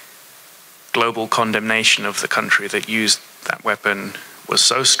global condemnation of the country that used that weapon was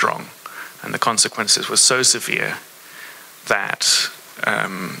so strong and the consequences were so severe that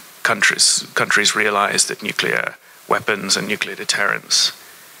countries realize that nuclear weapons and nuclear deterrence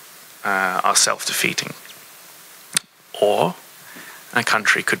are self-defeating. Or a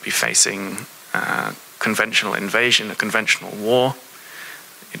country could be facing conventional invasion, a conventional war.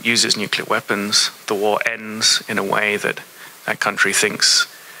 It uses nuclear weapons. The war ends in a way that that country thinks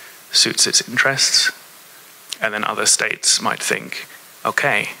suits its interests. And then other states might think,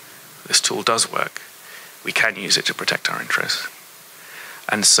 okay, this tool does work. We can use it to protect our interests.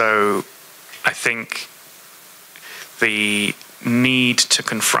 And so I think the need to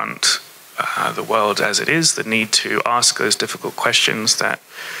confront the world as it is, the need to ask those difficult questions that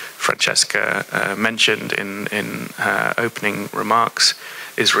Francesca mentioned in her opening remarks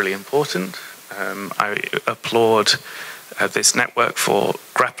is really important. I applaud this network for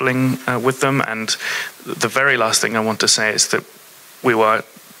grappling with them. And the very last thing I want to say is that we were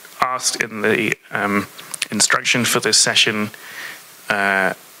asked in the instruction for this session,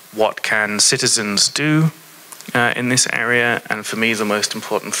 what can citizens do in this area? And for me, the most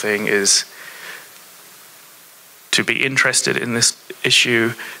important thing is to be interested in this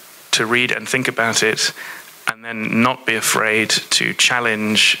issue, to read and think about it, and then not be afraid to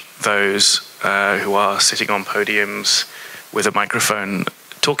challenge those who are sitting on podiums with a microphone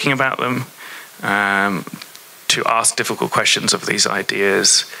talking about them, to ask difficult questions of these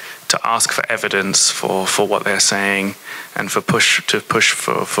ideas, to ask for evidence for what they're saying, and to push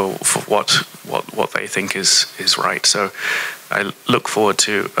for what they think is right. So I look forward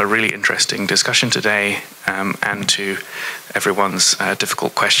to a really interesting discussion today, and to everyone's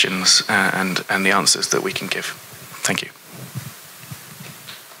difficult questions and the answers that we can give. Thank you.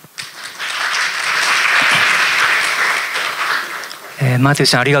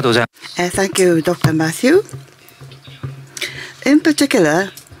 Thank you, Dr. Matthew. In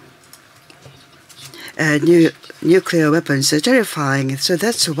particular, nuclear weapons are terrifying, so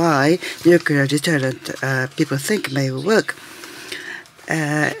that's why nuclear deterrent people think may work.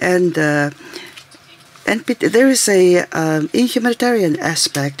 And there is a humanitarian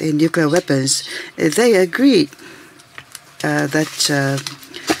aspect in nuclear weapons. They agree that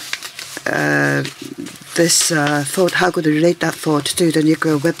this thought, how could we relate that thought to the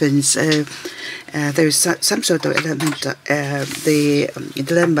nuclear weapons? There is some sort of element, the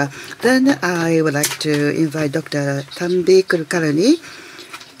dilemma. Then I would like to invite Dr. Tambi Kulkarni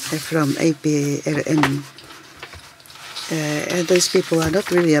from APLN. And those people are not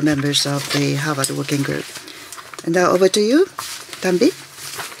really members of the Harvard Working Group. And now over to you, Tambi.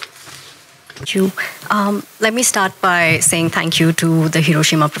 Thank you. Let me start by saying thank you to the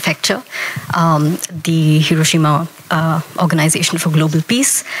Hiroshima Prefecture, the Hiroshima Organization for Global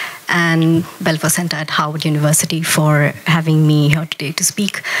Peace, and Belfer Center at Harvard University for having me here today to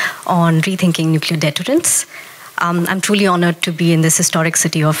speak on rethinking nuclear deterrence. I'm truly honored to be in this historic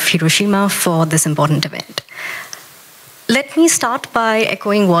city of Hiroshima for this important event. Let me start by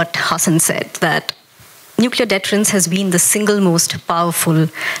echoing what Hassan said, that nuclear deterrence has been the single most powerful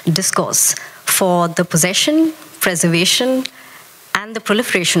discourse for the possession, preservation, and the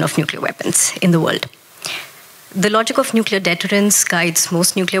proliferation of nuclear weapons in the world. The logic of nuclear deterrence guides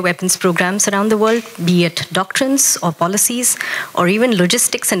most nuclear weapons programs around the world, be it doctrines or policies, or even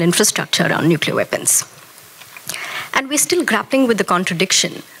logistics and infrastructure around nuclear weapons. And we're still grappling with the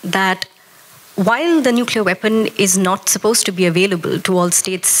contradiction that while the nuclear weapon is not supposed to be available to all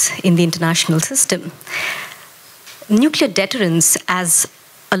states in the international system, nuclear deterrence as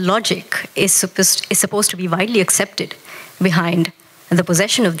a logic is supposed to be widely accepted behind the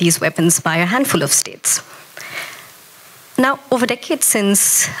possession of these weapons by a handful of states. Now, over decades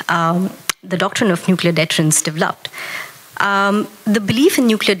since the doctrine of nuclear deterrence developed, the belief in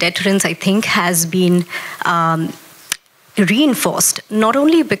nuclear deterrence, I think, has been reinforced, not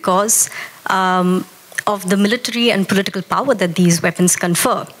only because of the military and political power that these weapons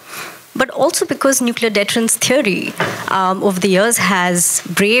confer, but also because nuclear deterrence theory over the years has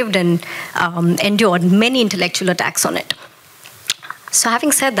braved and endured many intellectual attacks on it. So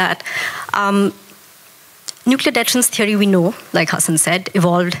having said that, nuclear deterrence theory, we know, like Hassan said,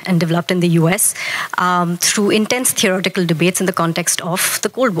 evolved and developed in the US through intense theoretical debates in the context of the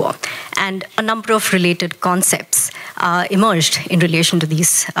Cold War. And a number of related concepts emerged in relation to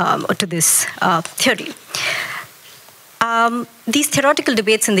this theory. These theoretical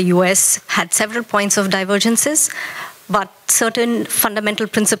debates in the US had several points of divergences, but certain fundamental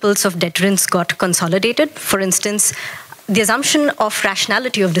principles of deterrence got consolidated. For instance, the assumption of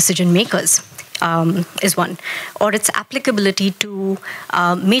rationality of decision makers is one, or its applicability to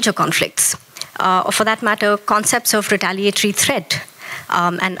major conflicts. Or for that matter, concepts of retaliatory threat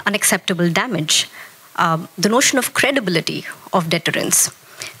and unacceptable damage. The notion of credibility of deterrence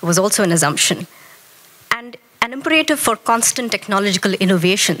was also an assumption. And an imperative for constant technological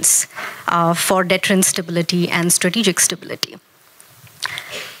innovations for deterrence stability and strategic stability.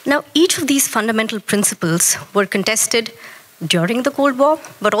 Now, each of these fundamental principles were contested during the Cold War,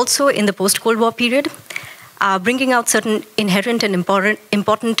 but also in the post-Cold War period, bringing out certain inherent and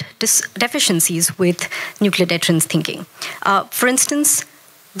important deficiencies with nuclear deterrence thinking. For instance,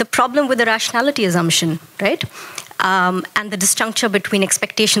 the problem with the rationality assumption, right? And the disjuncture between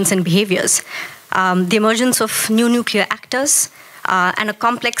expectations and behaviors. The emergence of new nuclear actors and a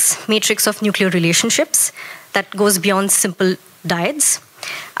complex matrix of nuclear relationships that goes beyond simple dyads,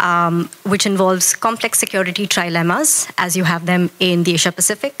 which involves complex security trilemmas, as you have them in the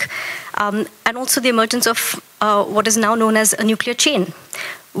Asia-Pacific, and also the emergence of what is now known as a nuclear chain,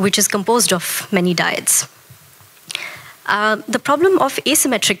 which is composed of many dyads. The problem of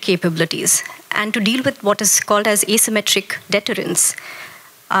asymmetric capabilities, and to deal with what is called as asymmetric deterrence.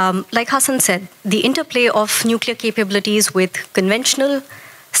 Like Hassan said, the interplay of nuclear capabilities with conventional,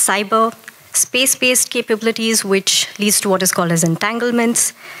 cyber, space-based capabilities, which leads to what is called as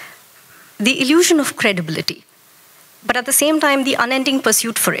entanglements, the illusion of credibility, but at the same time, the unending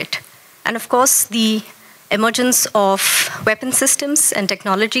pursuit for it, and of course, the emergence of weapon systems and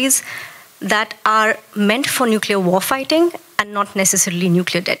technologies that are meant for nuclear warfighting and not necessarily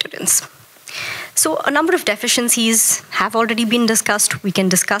nuclear deterrence. So a number of deficiencies have already been discussed. We can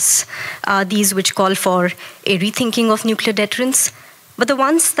discuss these which call for a rethinking of nuclear deterrence. But the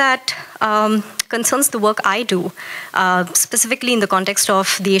ones that concerns the work I do, specifically in the context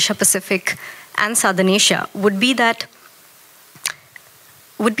of the Asia-Pacific and Southern Asia, would be the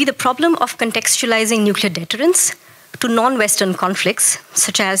problem of contextualizing nuclear deterrence to non-Western conflicts,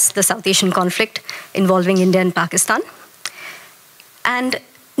 such as the South Asian conflict involving India and Pakistan, and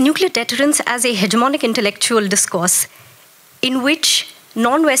nuclear deterrence as a hegemonic intellectual discourse in which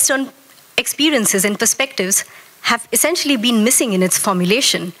non-Western experiences and perspectives have essentially been missing in its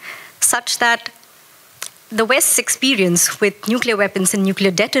formulation, such that the West's experience with nuclear weapons and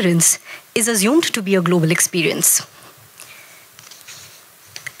nuclear deterrence is assumed to be a global experience.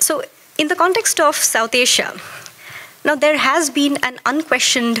 So in the context of South Asia, now there has been an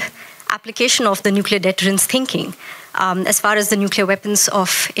unquestioned application of the nuclear deterrence thinking as far as the nuclear weapons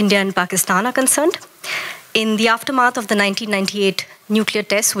of India and Pakistan are concerned. In the aftermath of the 1998 nuclear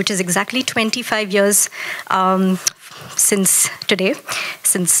test, which is exactly 25 years since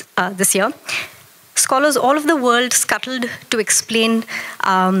this year, scholars all over the world scuttled to explain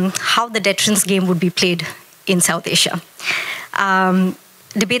how the deterrence game would be played in South Asia.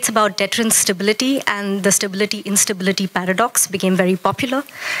 Debates about deterrence stability and the stability-instability paradox became very popular,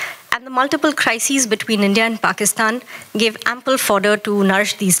 and the multiple crises between India and Pakistan gave ample fodder to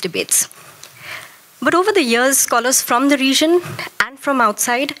nourish these debates. But over the years, scholars from the region and from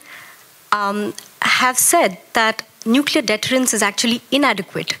outside have said that nuclear deterrence is actually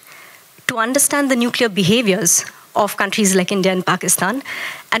inadequate to understand the nuclear behaviors of countries like India and Pakistan,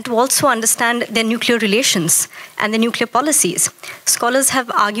 and to also understand their nuclear relations and their nuclear policies. Scholars have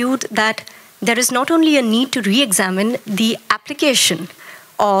argued that there is not only a need to re-examine the application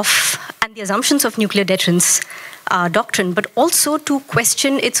of and the assumptions of nuclear deterrence doctrine, but also to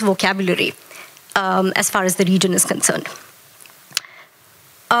question its vocabulary as far as the region is concerned.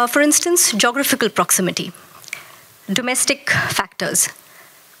 For instance, geographical proximity, domestic factors,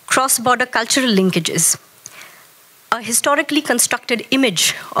 cross-border cultural linkages, a historically constructed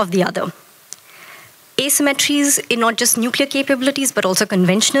image of the other, asymmetries in not just nuclear capabilities, but also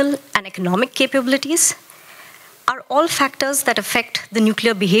conventional and economic capabilities, are all factors that affect the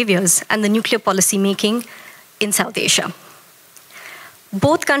nuclear behaviors and the nuclear policy making in South Asia.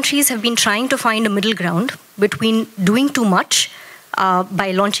 Both countries have been trying to find a middle ground between doing too much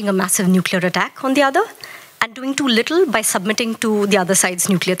by launching a massive nuclear attack on the other, and doing too little by submitting to the other side's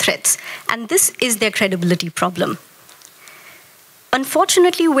nuclear threats. And this is their credibility problem.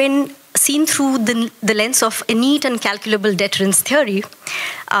 Unfortunately, when seen through the lens of a neat and calculable deterrence theory,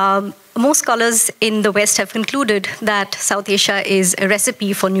 most scholars in the West have concluded that South Asia is a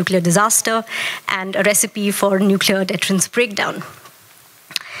recipe for nuclear disaster and a recipe for nuclear deterrence breakdown.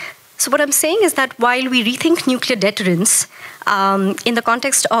 So what I'm saying is that while we rethink nuclear deterrence in the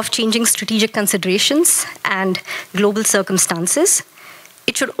context of changing strategic considerations and global circumstances,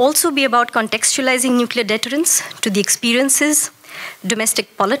 it should also be about contextualizing nuclear deterrence to the experiences,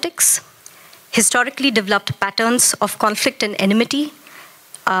 domestic politics, historically developed patterns of conflict and enmity,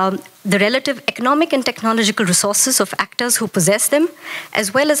 the relative economic and technological resources of actors who possess them,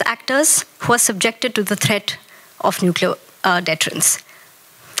 as well as actors who are subjected to the threat of nuclear deterrence.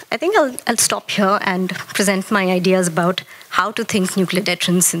 I think I'll stop here and present my ideas about how to think nuclear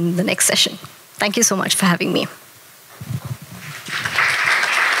deterrence in the next session. Thank you so much for having me.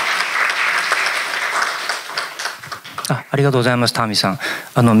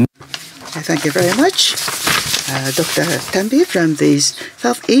 Thank you very much, Dr. Tambi. From this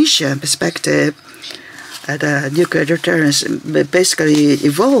South Asian perspective, the nuclear deterrence basically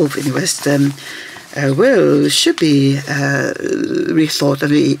evolved in Western world should be rethought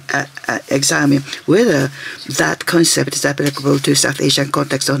and examined whether that concept is applicable to South Asian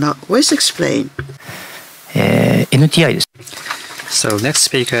context or not. Let's explain. So next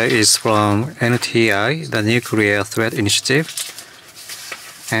speaker is from NTI, the Nuclear Threat Initiative.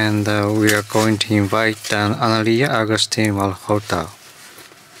 And we are going to invite Analia Agustin Malhotra.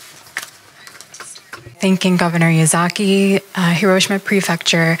 Thanking Governor Yazaki, Hiroshima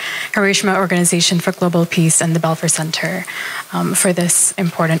Prefecture, Hiroshima Organization for Global Peace, and the Belfer Center for this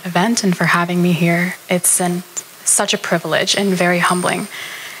important event and for having me here. It's such a privilege and very humbling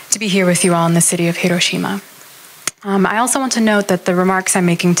to be here with you all in the city of Hiroshima. I also want to note that the remarks I'm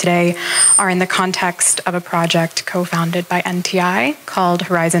making today are in the context of a project co-founded by NTI called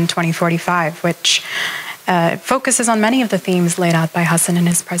Horizon 2045, which focuses on many of the themes laid out by Hassan in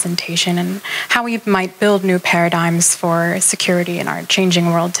his presentation and how we might build new paradigms for security in our changing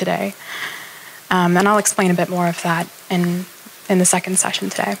world today. And I'll explain a bit more of that in the second session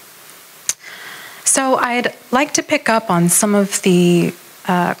today. So I'd like to pick up on some of the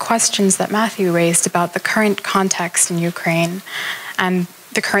questions that Matthew raised about the current context in Ukraine and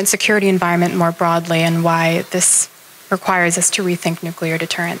the current security environment more broadly and why this requires us to rethink nuclear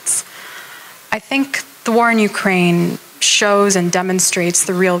deterrence. I think the war in Ukraine shows and demonstrates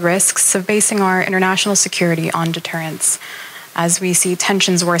the real risks of basing our international security on deterrence, as we see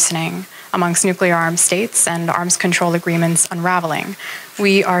tensions worsening amongst nuclear armed states and arms control agreements unraveling.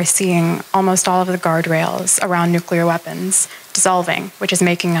 We are seeing almost all of the guardrails around nuclear weapons dissolving, which is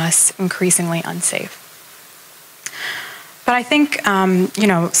making us increasingly unsafe. But I think,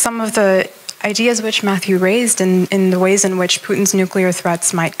 some of the ideas which Matthew raised in the ways in which Putin's nuclear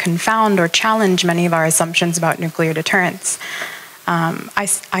threats might confound or challenge many of our assumptions about nuclear deterrence.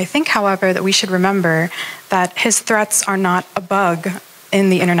 I think, however, that we should remember that his threats are not a bug in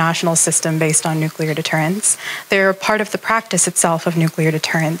the international system based on nuclear deterrence. They're part of the practice itself of nuclear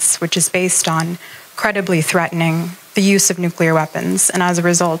deterrence, which is based on credibly threatening the use of nuclear weapons, and as a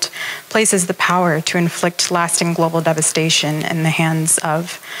result, places the power to inflict lasting global devastation in the hands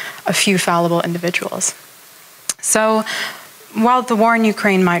of a few fallible individuals. So, while the war in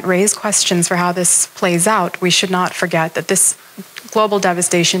Ukraine might raise questions for how this plays out, we should not forget that this global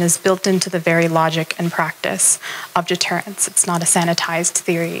devastation is built into the very logic and practice of deterrence. It's not a sanitized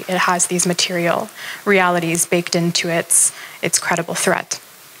theory. It has these material realities baked into its credible threat.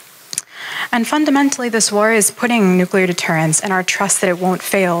 And fundamentally, this war is putting nuclear deterrence and our trust that it won't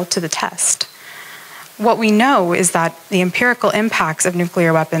fail to the test. What we know is that the empirical impacts of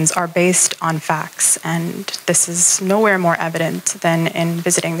nuclear weapons are based on facts, and this is nowhere more evident than in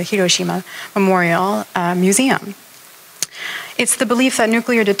visiting the Hiroshima Memorial Museum. It's the belief that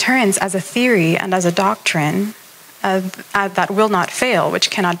nuclear deterrence as a theory and as a doctrine that will not fail,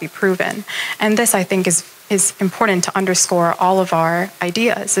 which cannot be proven. And this, I think, is important to underscore all of our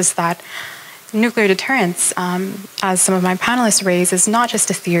ideas, is that nuclear deterrence, as some of my panelists raise, is not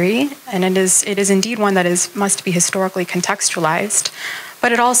just a theory, and it is indeed one that must be historically contextualized,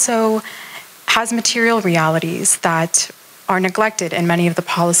 but it also has material realities that are neglected in many of the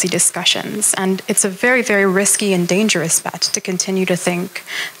policy discussions. And it's a very, very risky and dangerous bet to continue to think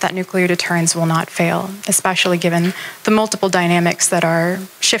that nuclear deterrence will not fail, especially given the multiple dynamics that are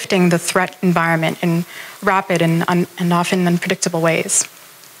shifting the threat environment in rapid and often unpredictable ways.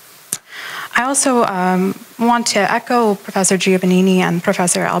 I also want to echo Professor Giovannini and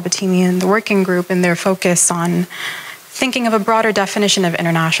Professor Albertini in the working group in their focus on thinking of a broader definition of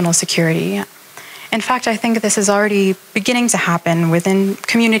international security. In fact, I think this is already beginning to happen within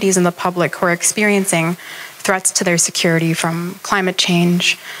communities in the public who are experiencing threats to their security from climate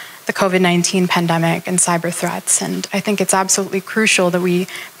change, the COVID-19 pandemic, and cyber threats. And I think it's absolutely crucial that we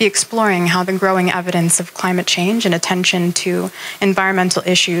be exploring how the growing evidence of climate change and attention to environmental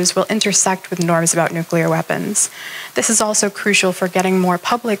issues will intersect with norms about nuclear weapons. This is also crucial for getting more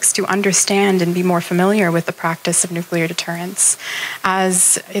publics to understand and be more familiar with the practice of nuclear deterrence,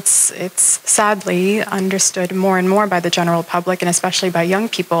 as it's sadly understood more and more by the general public, and especially by young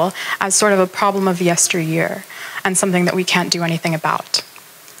people, as sort of a problem of yesteryear and something that we can't do anything about.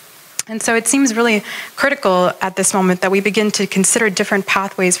 And so it seems really critical at this moment that we begin to consider different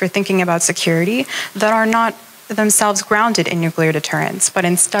pathways for thinking about security that are not themselves grounded in nuclear deterrence, but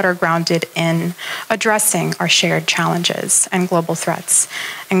instead are grounded in addressing our shared challenges and global threats,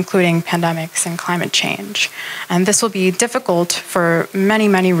 including pandemics and climate change. And this will be difficult for many,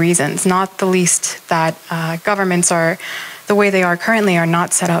 many reasons, not the least that governments are, the way they are currently, are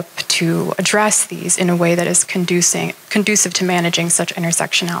not set up to address these in a way that is conducive to managing such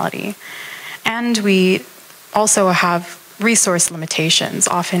intersectionality. And we also have resource limitations.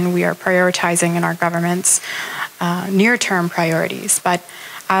 Often we are prioritizing in our governments near-term priorities, but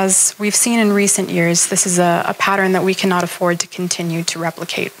as we've seen in recent years, this is a pattern that we cannot afford to continue to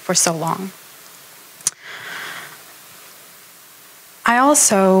replicate for so long. I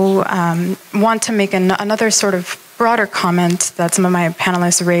also want to make another sort of broader comment that some of my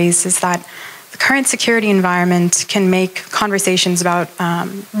panelists raised, is that the current security environment can make conversations about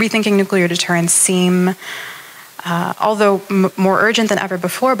rethinking nuclear deterrence seem, although more urgent than ever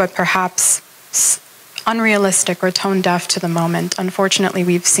before, but perhaps unrealistic or tone deaf to the moment. Unfortunately,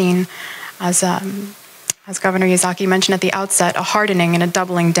 we've seen, as Governor Yazaki mentioned at the outset, a hardening and a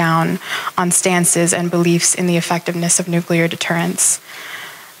doubling down on stances and beliefs in the effectiveness of nuclear deterrence.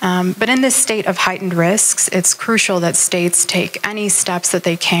 But in this state of heightened risks, it's crucial that states take any steps that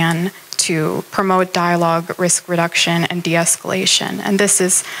they can to promote dialogue, risk reduction, and de-escalation. And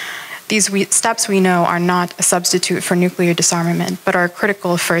these steps we know are not a substitute for nuclear disarmament, but are a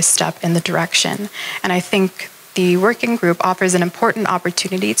critical first step in the direction. And I think the working group offers an important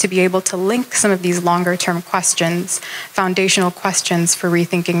opportunity to be able to link some of these longer-term questions, foundational questions for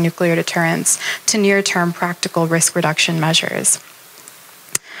rethinking nuclear deterrence, to near-term practical risk reduction measures.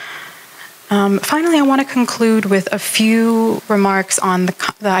 Finally, I want to conclude with a few remarks on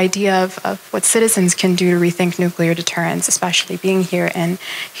the idea of what citizens can do to rethink nuclear deterrence, especially being here in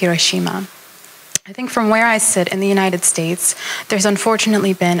Hiroshima. I think from where I sit in the United States, there's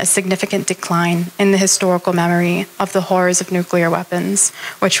unfortunately been a significant decline in the historical memory of the horrors of nuclear weapons,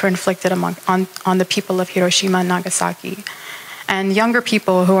 which were inflicted on the people of Hiroshima and Nagasaki. And younger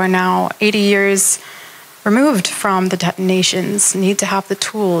people who are now 80 years removed from the detonations need to have the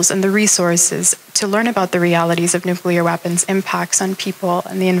tools and the resources to learn about the realities of nuclear weapons' impacts on people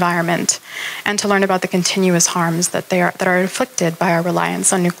and the environment, and to learn about the continuous harms that are inflicted by our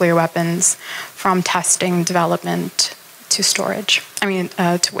reliance on nuclear weapons, from testing, development, to storage,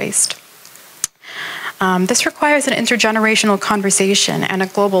 to waste. This requires an intergenerational conversation and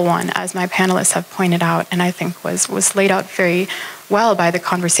a global one, as my panelists have pointed out, and I think was laid out very well by the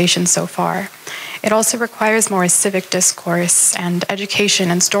conversation so far. It also requires more civic discourse and education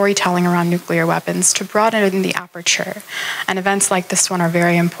and storytelling around nuclear weapons to broaden the aperture. And events like this one are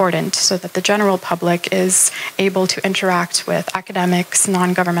very important so that the general public is able to interact with academics,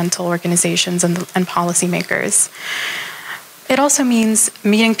 non-governmental organizations, and policymakers. It also means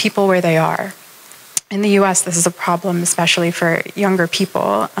meeting people where they are. In the US, this is a problem, especially for younger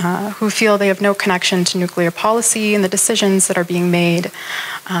people who feel they have no connection to nuclear policy and the decisions that are being made.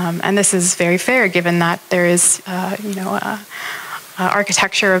 And this is very fair, given that there is,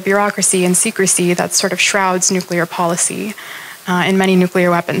 architecture of bureaucracy and secrecy that sort of shrouds nuclear policy in many nuclear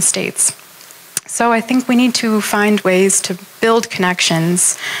weapon states. So I think we need to find ways to build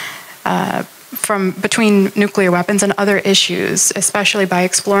connections between nuclear weapons and other issues, especially by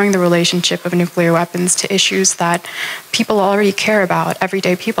exploring the relationship of nuclear weapons to issues that people already care about,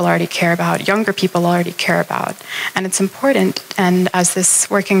 everyday people already care about, younger people already care about. And it's important, and as this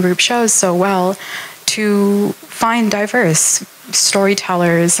working group shows so well, to find diverse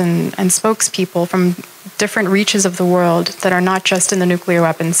storytellers and spokespeople from different reaches of the world that are not just in the nuclear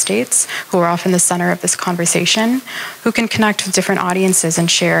weapon states, who are often the center of this conversation, who can connect with different audiences and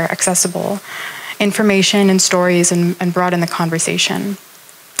share accessible information and stories and broaden the conversation.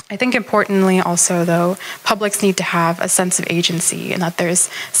 I think importantly also, though, publics need to have a sense of agency and that there's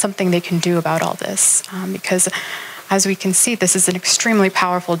something they can do about all this, because as we can see, this is an extremely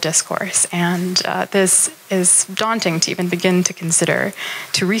powerful discourse, and this is daunting to even begin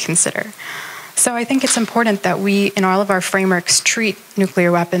to reconsider. So I think it's important that we, in all of our frameworks, treat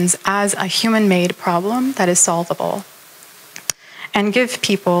nuclear weapons as a human-made problem that is solvable, and give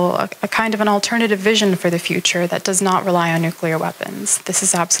people a kind of an alternative vision for the future that does not rely on nuclear weapons. This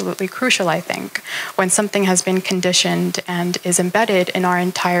is absolutely crucial, I think, when something has been conditioned and is embedded in our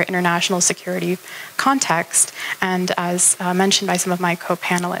entire international security context, and as mentioned by some of my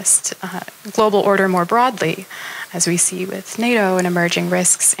co-panelists, global order more broadly, as we see with NATO and emerging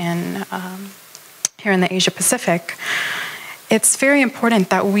risks here in the Asia-Pacific. It's very important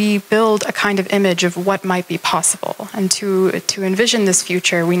that we build a kind of image of what might be possible. And to envision this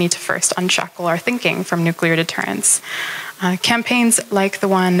future, we need to first unshackle our thinking from nuclear deterrence. Campaigns like the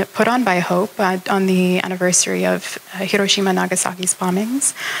one put on by HOPE on the anniversary of Hiroshima and Nagasaki's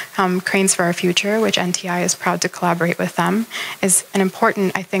bombings, Cranes for Our Future, which NTI is proud to collaborate with them, is an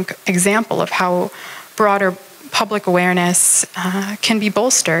important, I think, example of how broader public awareness can be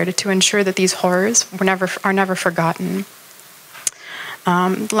bolstered to ensure that these horrors are never forgotten.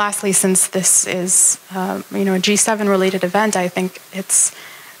 Lastly, since this is a G7-related event, I think it's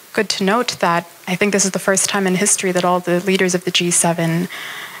good to note that I think this is the first time in history that all the leaders of the G7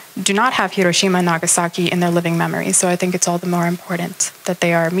 do not have Hiroshima and Nagasaki in their living memory. So I think it's all the more important that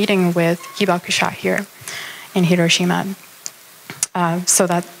they are meeting with Hibakusha here in Hiroshima, so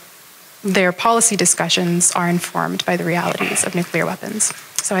that their policy discussions are informed by the realities of nuclear weapons.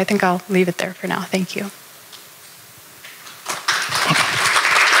 So I think I'll leave it there for now. Thank you.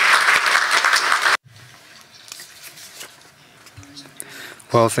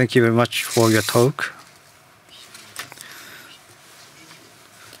 Well, thank you very much for your talk.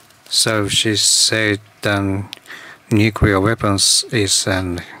 So she said nuclear weapons is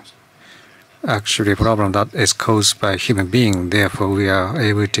actually a problem that is caused by human beings. Therefore, we are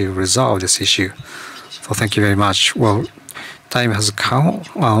able to resolve this issue. So thank you very much. Well, time has come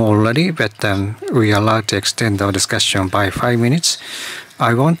already, but we are allowed to extend our discussion by 5 minutes.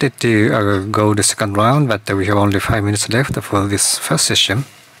 I wanted to go the second round, but we have only 5 minutes left for this first session.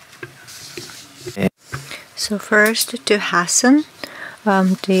 So first to Hassan.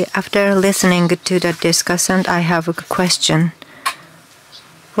 After listening to the discussion, I have a question.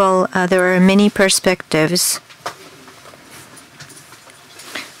 Well, there are many perspectives.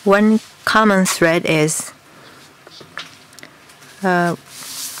 One common thread is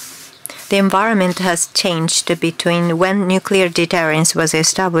the environment has changed between when nuclear deterrence was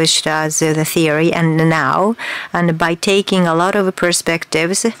established as the theory and now. And by taking a lot of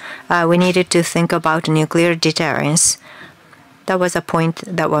perspectives, we needed to think about nuclear deterrence. That was a point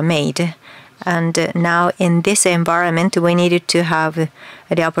that was made. And now in this environment, we needed to have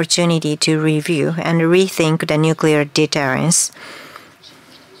the opportunity to review and rethink the nuclear deterrence.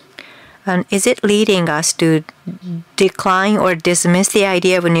 And is it leading us to decline or dismiss the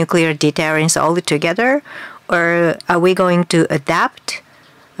idea of nuclear deterrence altogether? Or are we going to adapt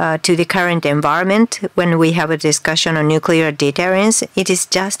to the current environment when we have a discussion on nuclear deterrence? It is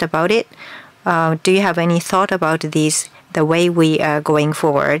just about it. Do you have any thought about these, the way we are going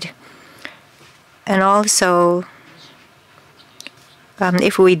forward? And also,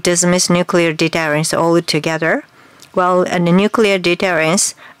 if we dismiss nuclear deterrence altogether, well, in the nuclear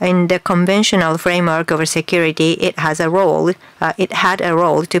deterrence, in the conventional framework of security, it has a role. It had a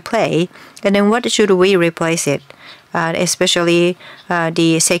role to play. And then what should we replace it? Especially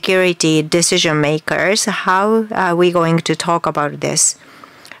the security decision makers. How are we going to talk about this?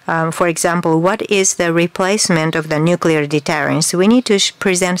 For example, what is the replacement of the nuclear deterrence? We need to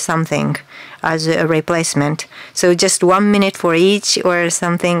present something as a replacement. So just 1 minute for each or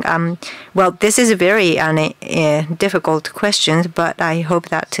something. Well, this is a very difficult questions, but I hope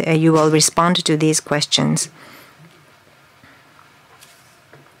that you will respond to these questions.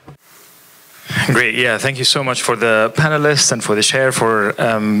 Great. Yeah, thank you so much for the panelists and for the chair for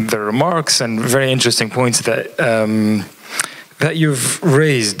the remarks and very interesting points that that you've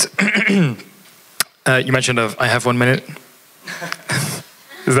raised. You mentioned I have 1 minute.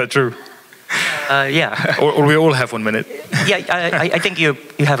 Is that true? Yeah. Or we all have 1 minute. Yeah, I think you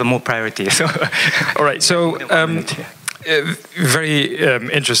have a more priority. So. All right. So very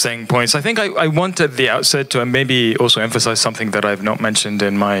interesting points. I think I want at the outset to maybe also emphasize something that I've not mentioned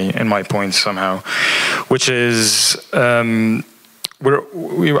in my points somehow, which is.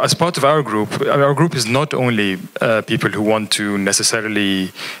 We, as part of our group is not only people who want to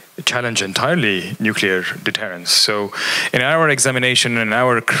necessarily challenge entirely nuclear deterrence. So in our examination, in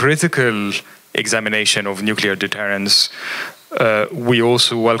our critical examination of nuclear deterrence, we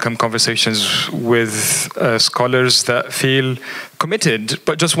also welcome conversations with scholars that feel committed,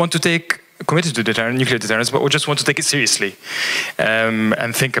 but just want to committed to nuclear deterrence, but we just want to take it seriously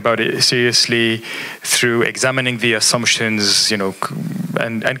and think about it seriously through examining the assumptions,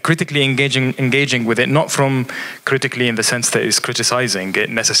 and critically engaging with it, not from critically in the sense that is criticizing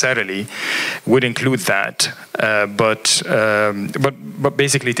it necessarily, would include that, but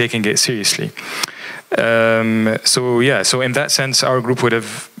basically taking it seriously. So in that sense, our group would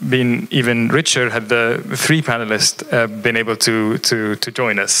have been even richer had the 3 panelists been able to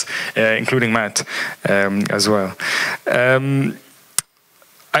join us, including Matt as well.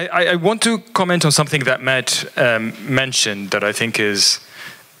 I want to comment on something that Matt mentioned that I think is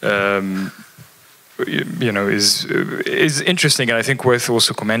interesting and I think worth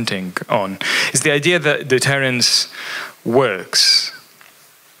also commenting on. Is the idea that deterrence works.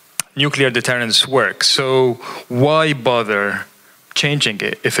 Nuclear deterrence works, so why bother changing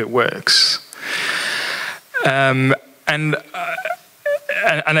it if it works? And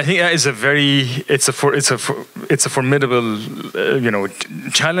I think that is it's a formidable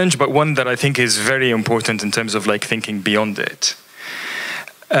challenge, but one that I think is very important in terms of thinking beyond it.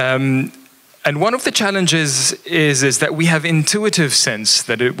 And one of the challenges is that we have intuitive sense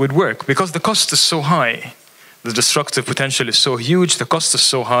that it would work because the cost is so high. The destructive potential is so huge, the cost is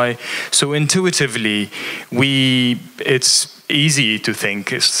so high, so intuitively it's easy to think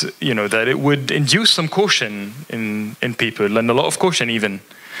that it would induce some caution in people, and a lot of caution even.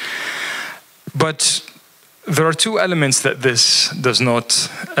 But there are 2 elements that this does not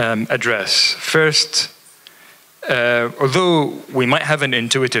address. First, although we might have an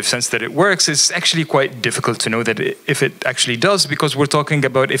intuitive sense that it works, it's actually quite difficult to know that if it actually does, because we're talking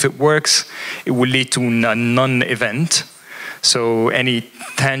about if it works, it will lead to a non-event. So any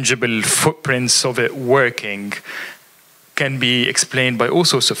tangible footprints of it working can be explained by all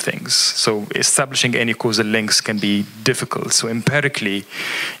sorts of things. So establishing any causal links can be difficult. So empirically,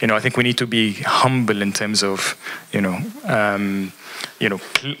 I think we need to be humble in terms of,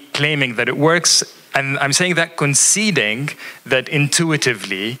 claiming that it works. And I'm saying that conceding that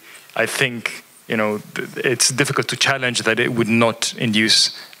intuitively, I think, it's difficult to challenge that it would not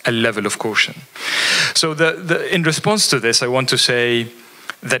induce a level of caution. So in response to this, I want to say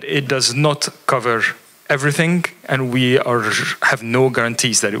that it does not cover everything, and we have no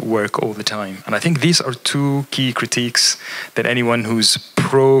guarantees that it work all the time. And I think these are two key critiques that anyone who's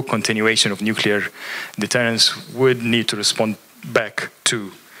pro-continuation of nuclear deterrence would need to respond back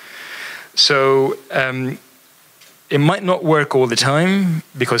to. So it might not work all the time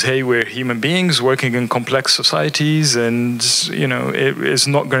because, hey, we're human beings working in complex societies, and it is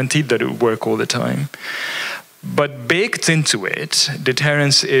not guaranteed that it will work all the time. But baked into it,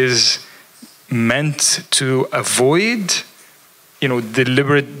 deterrence is meant to avoid,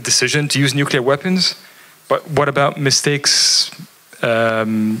 deliberate decision to use nuclear weapons. But what about mistakes,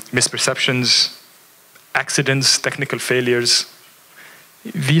 misperceptions, accidents, technical failures?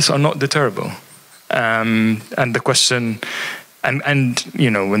 These are not deterrable. And the question, when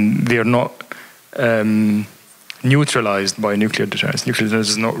they are not neutralized by nuclear deterrence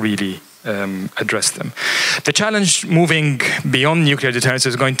does not really address them. The challenge moving beyond nuclear deterrence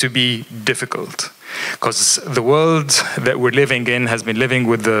is going to be difficult, because the world that we're living in has been living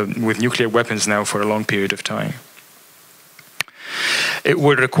with nuclear weapons now for a long period of time. It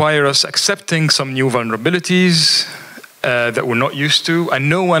will require us accepting some new vulnerabilities that we're not used to, and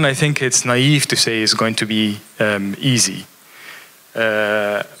no one, I think it's naive to say, is going to be easy.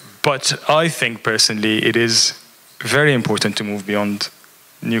 But I think personally it is very important to move beyond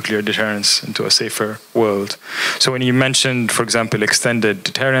nuclear deterrence into a safer world. So when you mentioned, for example, extended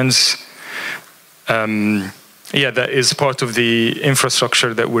deterrence, that is part of the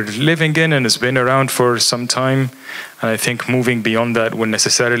infrastructure that we're living in and has been around for some time. And I think moving beyond that will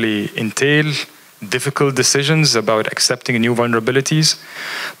necessarily entail difficult decisions about accepting new vulnerabilities.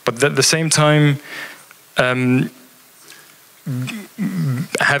 But at the same time,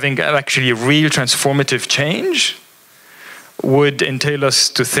 having actually real transformative change would entail us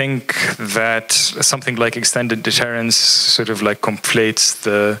to think that something like extended deterrence sort of like conflates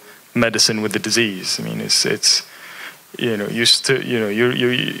the medicine with the disease. I mean,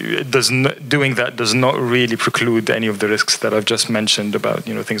 doing that does not really preclude any of the risks that I've just mentioned about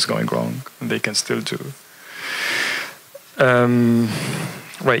things going wrong. They can still do.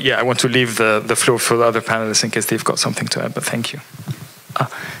 Right. Yeah. I want to leave the floor for the other panelists in case they've got something to add. But thank you.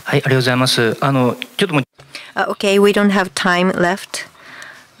 はい、ありがとうございます。ちょっともう Okay, we don't have time left.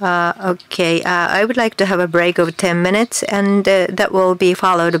 Okay, I would like to have a break of 10 minutes, and that will be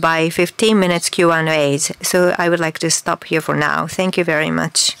followed by 15 minutes Q&As. So I would like to stop here for now. Thank you very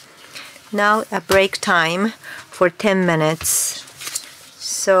much. Now a break time for 10 minutes.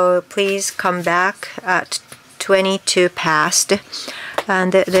 So please come back at 22 past.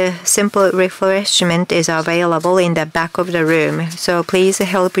 And the simple refreshment is available in the back of the room. So please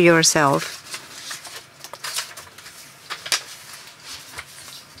help yourself.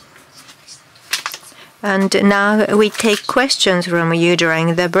 And now we take questions from you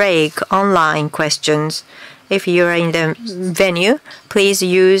during the break, online questions. If you're in the venue, please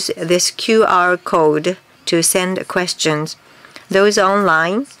use this QR code to send questions. Those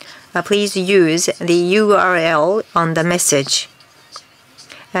online, please use the URL on the message.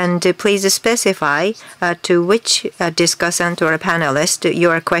 And please specify to which discussant or panelist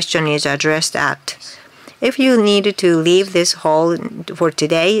your question is addressed at. If you need to leave this hall for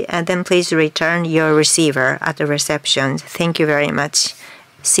today, then please return your receiver at the reception. Thank you very much.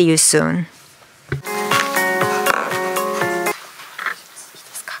 See you soon.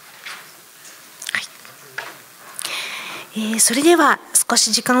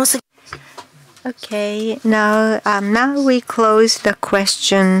 Okay, now we close the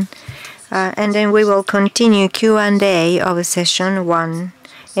question, and then we will continue Q&A of session 1.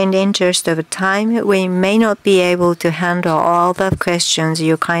 In the interest of time, we may not be able to handle all the questions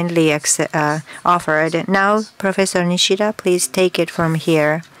you kindly offered. Now, Professor Nishida, please take it from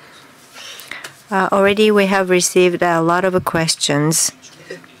here. Already we have received a lot of questions.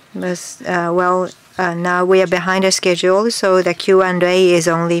 Now we are behind the schedule, so the Q&A is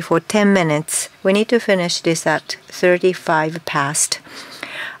only for 10 minutes. We need to finish this at 35 past.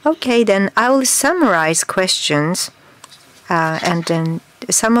 Okay, then I will summarize questions, and then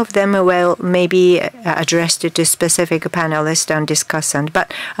some of them will maybe addressed to specific panelists and discussant,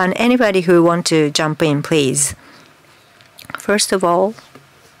 but anybody who want to jump in, please. First of all,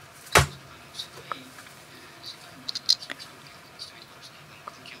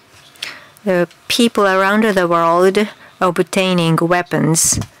 the people around the world obtaining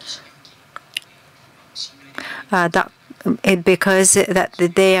weapons, because that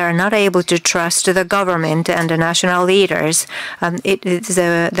they are not able to trust the government and the national leaders.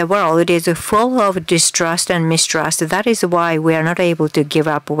 The world is full of distrust and mistrust. That is why we are not able to give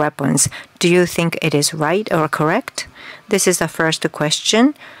up weapons. Do you think it is right or correct? This is the first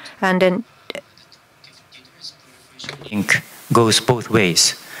question. And then I think goes both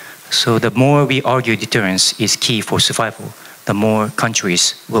ways. So the more we argue deterrence is key for survival, the more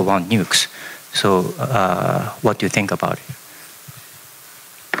countries will want nukes. So what do you think about it?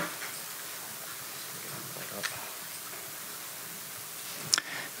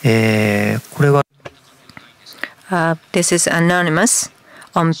 This is anonymous.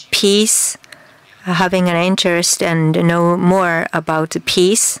 On peace, having an interest and know more about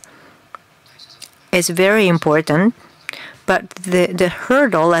peace is very important. But the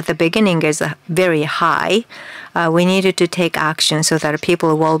hurdle at the beginning is very high. We needed to take action so that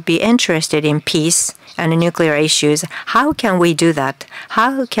people will be interested in peace and nuclear issues. How can we do that?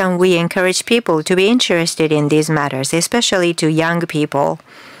 How can we encourage people to be interested in these matters, especially to young people?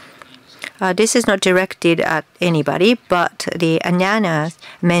 This is not directed at anybody, but the Anyana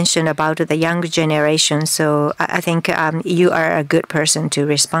mentioned about the young generation. So I think you are a good person to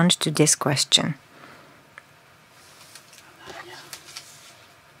respond to this question.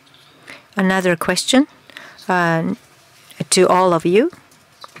 Another question to all of you.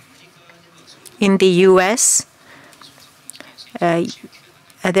 In the US,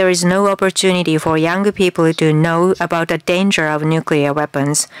 there is no opportunity for young people to know about the danger of nuclear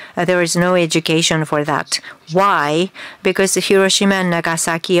weapons. There is no education for that. Why? Because Hiroshima and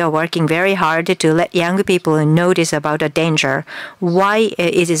Nagasaki are working very hard to let young people notice about the danger. Why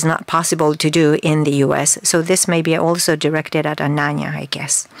it is not possible to do in the US? So this may be also directed at Ananya, I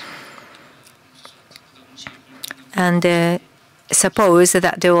guess. And suppose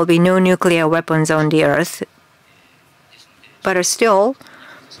that there will be no nuclear weapons on the Earth, but still,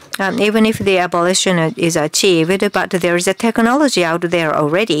 even if the abolition is achieved, but there is a technology out there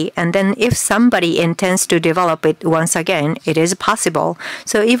already, and then if somebody intends to develop it once again, it is possible.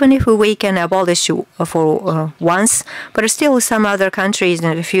 So even if we can abolish for once, but still some other countries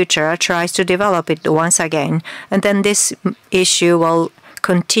in the future tries to develop it once again, and then this issue will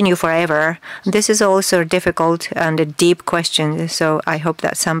continue forever. This is also a difficult and a deep question, so I hope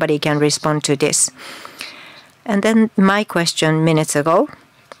that somebody can respond to this. And then my question minutes ago,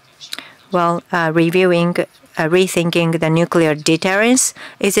 well, rethinking the nuclear deterrence,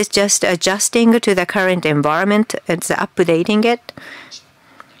 is it just adjusting to the current environment? It's updating it?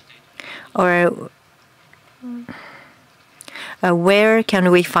 Or where can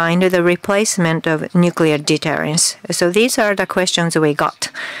we find the replacement of nuclear deterrence? So these are the questions we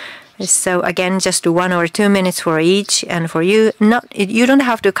got. So again, just 1 or 2 minutes for each, and for you, you don't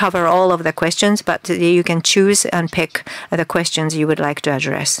have to cover all of the questions, but you can choose and pick the questions you would like to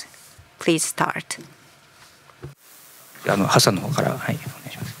address. Please start.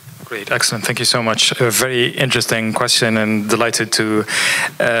 Great, excellent. Thank you so much. A very interesting question, and delighted to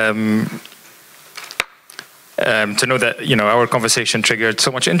know that our conversation triggered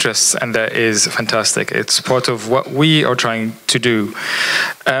so much interest, and that is fantastic. It's part of what we are trying to do.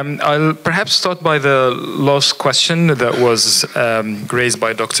 I'll perhaps start by the last question that was raised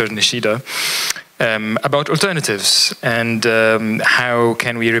by Dr. Nishida about alternatives and how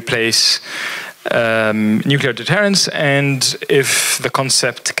can we replace nuclear deterrence, and if the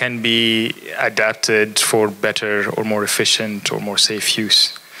concept can be adapted for better or more efficient or more safe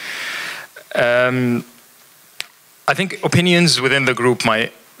use. I think opinions within the group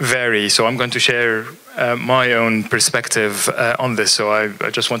might vary, so I'm going to share my own perspective on this. So I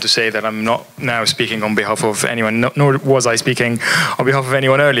just want to say that I'm not now speaking on behalf of anyone, nor was I speaking on behalf of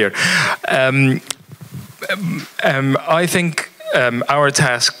anyone earlier. I think our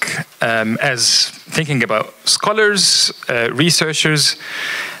task as thinking about scholars, researchers,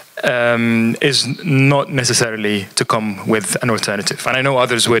 is not necessarily to come with an alternative. And I know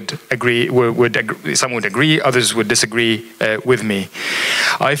others would agree, some would agree, others would disagree with me.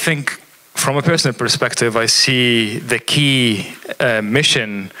 I think from a personal perspective, I see the key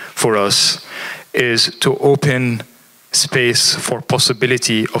mission for us is to open space for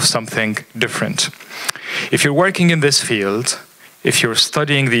possibility of something different. If you're working in this field, if you're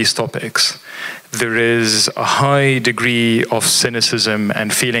studying these topics, there is a high degree of cynicism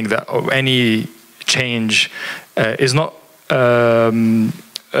and feeling that any change is not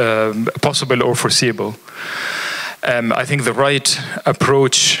possible or foreseeable. I think the right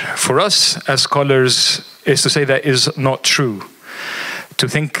approach for us as scholars is to say that is not true. to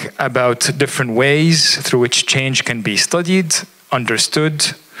think about different ways through which change can be studied, understood,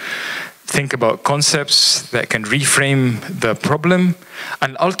 think about concepts that can reframe the problem,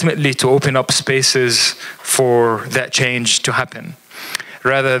 and ultimately to open up spaces for that change to happen,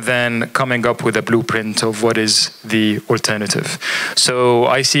 rather than coming up with a blueprint of what is the alternative. So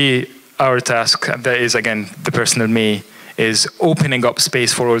I see our task, that is again the personal me, is opening up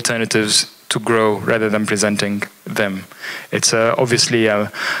space for alternatives to grow rather than presenting them. It's obviously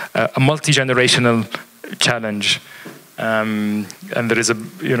a multi-generational challenge. And there is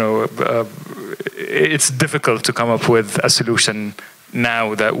it's difficult to come up with a solution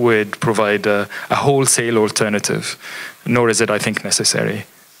now that would provide a wholesale alternative, nor is it, I think, necessary,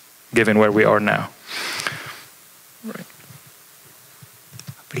 given where we are now. Right.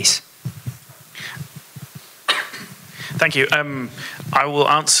 Please. Thank you. I will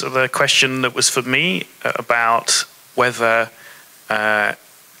answer the question that was for me about whether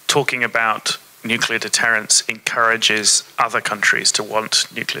talking about nuclear deterrence encourages other countries to want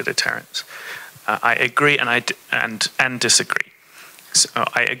nuclear deterrence. I agree and disagree. So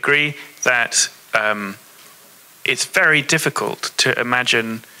I agree that it's very difficult to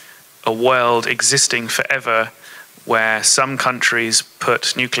imagine a world existing forever where some countries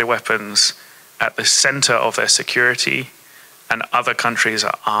put nuclear weapons at the center of their security and other countries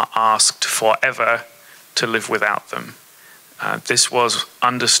are asked forever to live without them. This was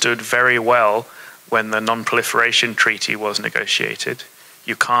understood very well when the Non-Proliferation Treaty was negotiated.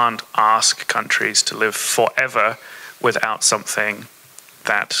 You can't ask countries to live forever without something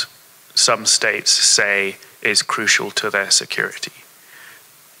that some states say is crucial to their security.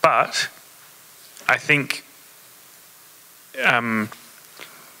 But I think,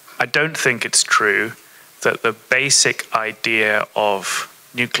 I don't think it's true that the basic idea of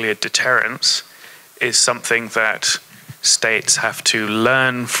nuclear deterrence is something that states have to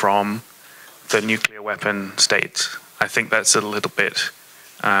learn from the nuclear weapon states. I think that's a little bit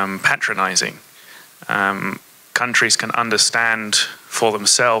patronizing. Countries can understand for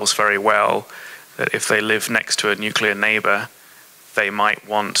themselves very well that if they live next to a nuclear neighbor, they might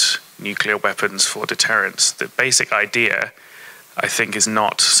want nuclear weapons for deterrence. The basic idea, I think, is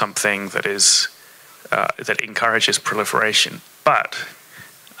not something that is that encourages proliferation. But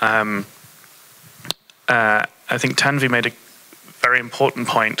I think Tanvi made a very important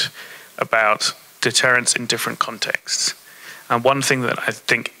point about deterrence in different contexts. And one thing that I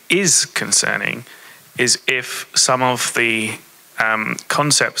think is concerning is if some of the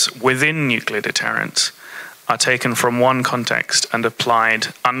concepts within nuclear deterrence are taken from one context and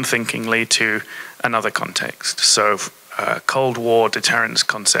applied unthinkingly to another context. So Cold War deterrence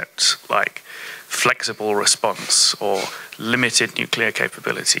concepts like flexible response or limited nuclear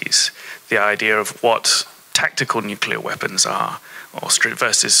capabilities, the idea of what tactical nuclear weapons are or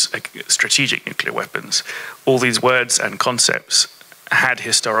versus strategic nuclear weapons. All these words and concepts had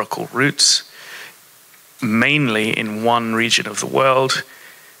historical roots, mainly in one region of the world.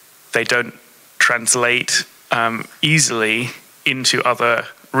 They don't translate easily into other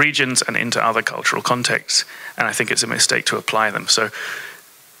regions and into other cultural contexts, and I think it's a mistake to apply them. So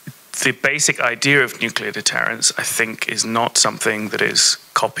the basic idea of nuclear deterrence, I think, is not something that is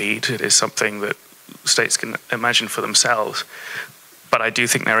copied. It is something that states can imagine for themselves. But I do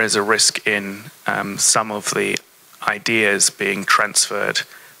think there is a risk in some of the ideas being transferred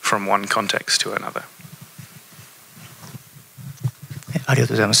from one context to another. ありが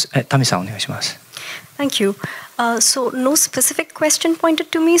とうございます。タミさんお願いします。Thank you. So no specific question pointed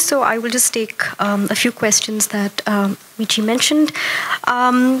to me, so I will just take a few questions that Michi mentioned.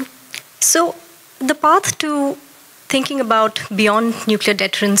 So the path to thinking about beyond nuclear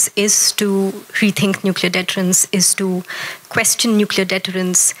deterrence is to rethink nuclear deterrence, is to question nuclear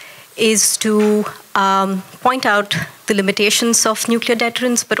deterrence, is to point out the limitations of nuclear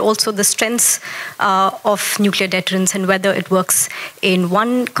deterrence, but also the strengths of nuclear deterrence and whether it works in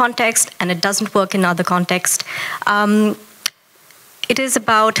one context and it doesn't work in another context. It is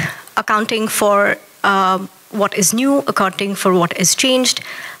about accounting for what is new, accounting for what is changed,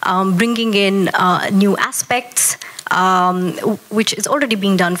 bringing in new aspects, which is already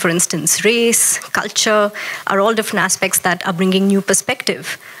being done. For instance, race, culture are all different aspects that are bringing new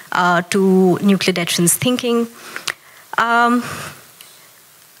perspective to nuclear deterrence thinking. And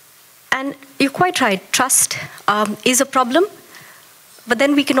you're quite right, trust is a problem, but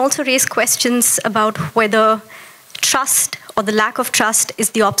then we can also raise questions about whether trust or the lack of trust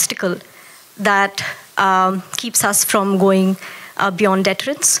is the obstacle that keeps us from going beyond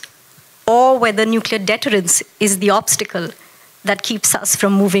deterrence, or whether nuclear deterrence is the obstacle that keeps us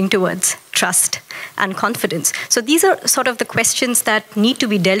from moving towards trust. trust and confidence. So these are sort of the questions that need to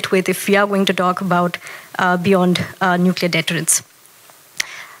be dealt with if we are going to talk about beyond nuclear deterrence.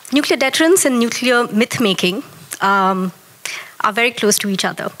 Nuclear deterrence and nuclear myth-making are very close to each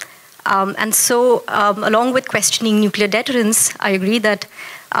other. And so along with questioning nuclear deterrence, I agree that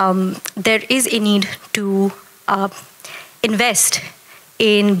there is a need to invest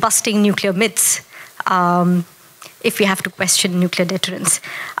in busting nuclear myths if we have to question nuclear deterrence.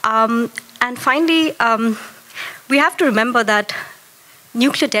 And finally, we have to remember that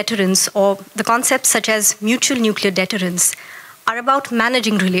nuclear deterrence, or the concepts such as mutual nuclear deterrence, are about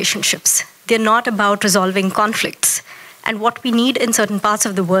managing relationships. They're not about resolving conflicts. And what we need in certain parts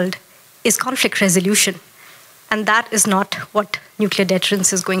of the world is conflict resolution. And that is not what nuclear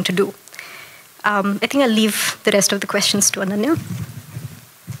deterrence is going to do. I think I'll leave the rest of the questions to Ananya.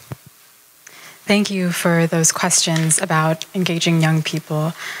 Thank you for those questions about engaging young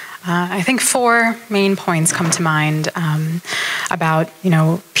people. I think 4 main points come to mind about,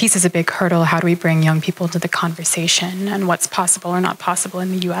 peace is a big hurdle. How do we bring young people to the conversation and what's possible or not possible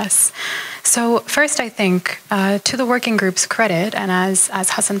in the US? So first, I think, to the working group's credit, and as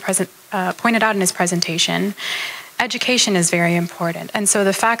Hassan pointed out in his presentation, education is very important. And so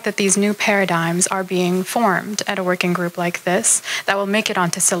the fact that these new paradigms are being formed at a working group like this, that will make it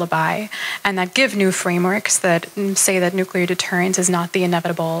onto syllabi, and that give new frameworks that say that nuclear deterrence is not the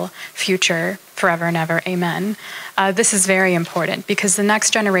inevitable future forever and ever, amen. This is very important because the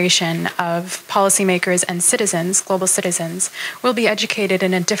next generation of policymakers and citizens, global citizens, will be educated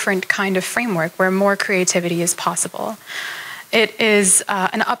in a different kind of framework where more creativity is possible. It is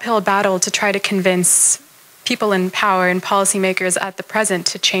an uphill battle to try to convince people in power and policymakers at the present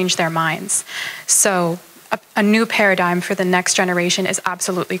to change their minds. So a new paradigm for the next generation is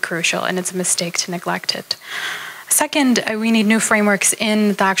absolutely crucial, and it's a mistake to neglect it. Second, we need new frameworks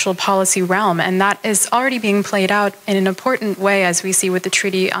in the actual policy realm, and that is already being played out in an important way, as we see with the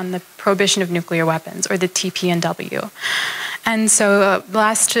Treaty on the Prohibition of Nuclear Weapons, or the TPNW. And so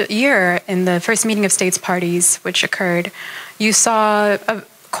last year, in the first meeting of states parties, which occurred, you saw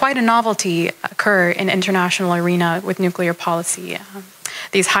quite a novelty occur in international arena with nuclear policy.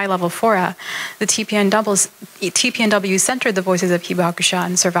 These high-level fora, the TPNW centered the voices of hibakusha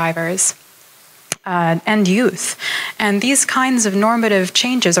and survivors and youth. And these kinds of normative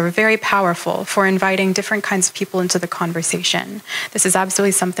changes are very powerful for inviting different kinds of people into the conversation. This is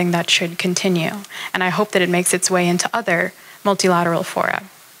absolutely something that should continue. And I hope that it makes its way into other multilateral fora.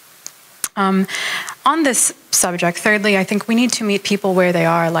 On this subject, thirdly, I think we need to meet people where they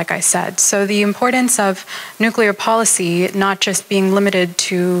are, like I said. So the importance of nuclear policy not just being limited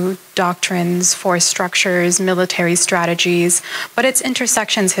to doctrines, force structures, military strategies, but its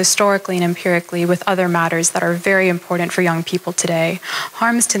intersections historically and empirically with other matters that are very important for young people today.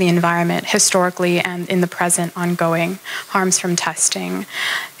 Harms to the environment, historically and in the present, ongoing. Harms from testing,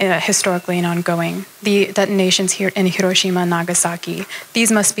 historically and ongoing. The detonations here in Hiroshima and Nagasaki, these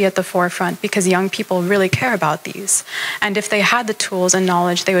must be at the forefront because young people really care about these. And if they had the tools and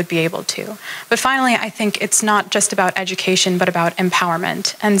knowledge, they would be able to. But finally, I think it's not just about education, but about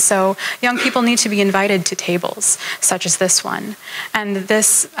empowerment. And so young people need to be invited to tables, such as this one. And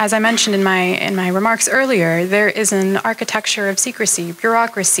this, as I mentioned in my remarks earlier, there is an architecture of secrecy,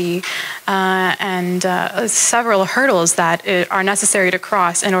 bureaucracy, and several hurdles that are necessary to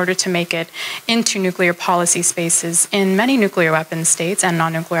cross in order to make it into nuclear policy spaces in many nuclear weapon states and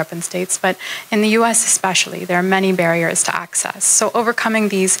non-nuclear weapon states, but in the US especially, there are many barriers to access. So overcoming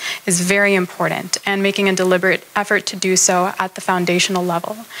these is very important, and making a deliberate effort to do so at the foundational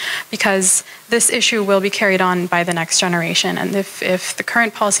level, because this issue will be carried on by the next generation. And if the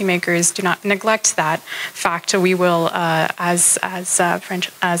current policymakers do not neglect that fact, we will, as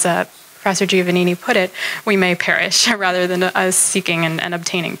Professor Giovannini put it, we may perish rather than us seeking and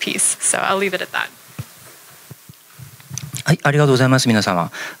obtaining peace. So I'll leave it at that. はい、ありがとうございます、皆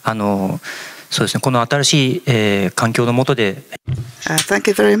様。そうですね、この新しい、環境の下で。Thank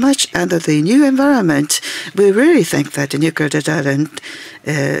you very much. Under the new environment, we really think that the nuclear deterrent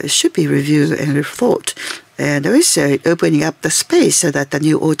should be reviewed and rethought, and also opening up the space so that the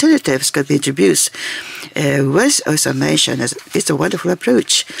new alternatives could be introduced was also mentioned as it's a wonderful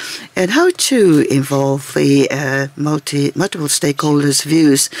approach. And how to involve the multiple stakeholders'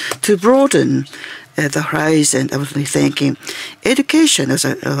 views to broaden the horizon of thinking. Education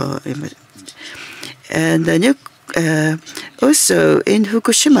also, and also in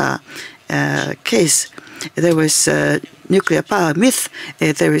Fukushima case, there was nuclear power myth,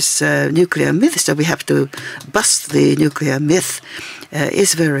 there is nuclear myth, so we have to bust the nuclear myth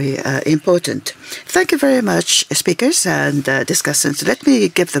is very important. Thank you very much, speakers and discussants. Let me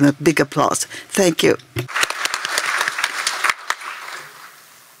give them a big applause. Thank you.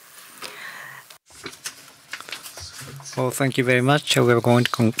 Well, thank you very much. We're going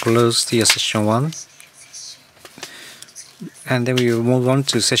to close the session 1. And then we will move on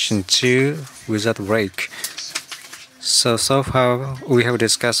to session 2 without break. So far we have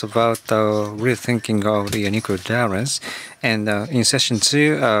discussed about rethinking of the nuclear deterrence. And in session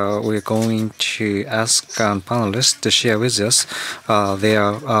 2, we're going to ask panelists to share with us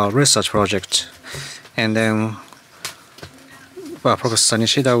their research project. And then Professor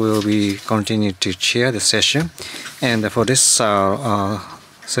Nishida will be continuing to chair the session. And for this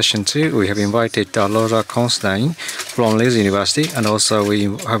session 2, we have invited Laura Constantine from Leeds University, and also we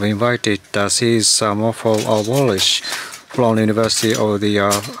have invited Cis Morpho-Wallish from the University of the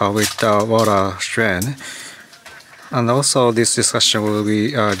Witwatersrand. And also this discussion will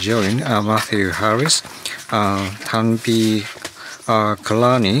be joined Matthew Harris, Tanvi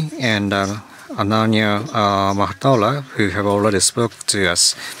Kalani, and Ananya Mahtola, who have already spoke to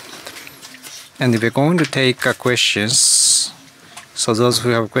us. And we're going to take questions. So those who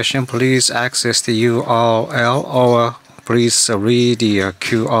have a question, please access the URL or please read the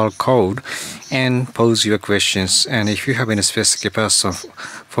QR code and pose your questions. And if you have any specific person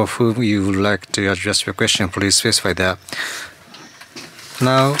for whom you would like to address your question, please specify that.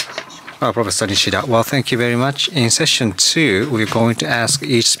 Now, Professor Nishida, well, thank you very much. In session 2, we're going to ask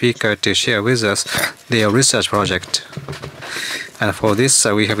each speaker to share with us their research project. And for this,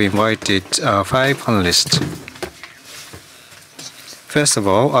 we have invited 5 panelists. First of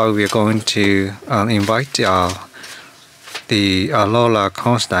all, we are going to invite the Laura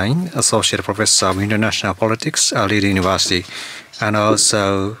Constantine, Associate Professor of International Politics at Leeds University, and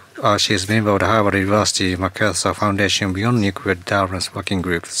also she is a member of the Harvard University-MacArthur Foundation Beyond Nuclear Deterrence Working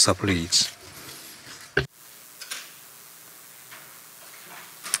Group. So please.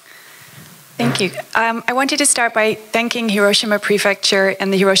 Thank you. I wanted to start by thanking Hiroshima Prefecture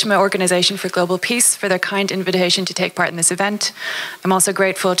and the Hiroshima Organization for Global Peace for their kind invitation to take part in this event. I'm also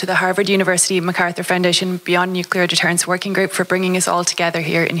grateful to the Harvard University-MacArthur Foundation Beyond Nuclear Deterrence Working Group for bringing us all together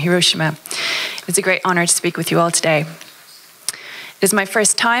here in Hiroshima. It's a great honor to speak with you all today. It is my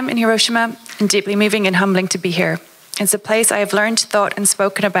first time in Hiroshima and deeply moving and humbling to be here. It's a place I have learned, thought, and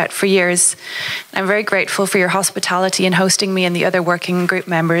spoken about for years. I'm very grateful for your hospitality in hosting me and the other working group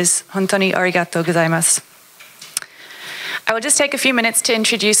members. Hontoni arigatou gozaimasu. I will just take a few minutes to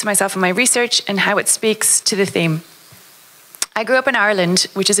introduce myself and my research and how it speaks to the theme. I grew up in Ireland,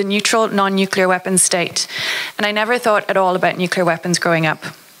 which is a neutral, non-nuclear weapons state, and I never thought at all about nuclear weapons growing up.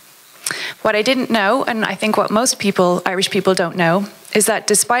 What I didn't know, and I think what most people, Irish people, don't know, is that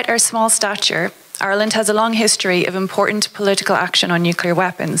despite our small stature, Ireland has a long history of important political action on nuclear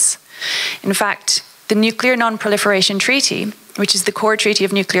weapons. In fact, the Nuclear Non-Proliferation Treaty, which is the core treaty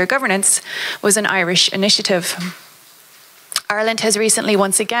of nuclear governance, was an Irish initiative. Ireland has recently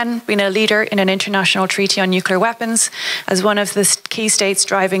once again been a leader in an international treaty on nuclear weapons as one of the key states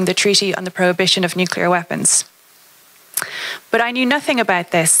driving the Treaty on the Prohibition of Nuclear Weapons. But I knew nothing about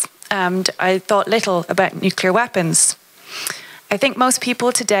this, and I thought little about nuclear weapons. I think most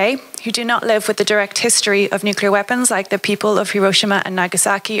people today who do not live with the direct history of nuclear weapons, like the people of Hiroshima and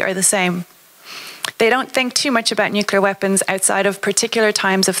Nagasaki, are the same. They don't think too much about nuclear weapons outside of particular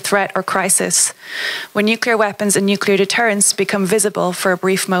times of threat or crisis, when nuclear weapons and nuclear deterrence become visible for a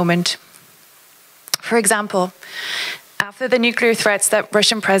brief moment. For example, after the nuclear threats that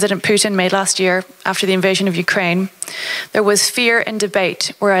Russian President Putin made last year after the invasion of Ukraine, there was fear and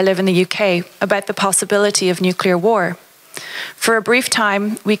debate where I live in the UK about the possibility of nuclear war. For a brief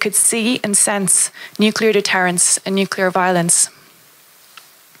time, we could see and sense nuclear deterrence and nuclear violence.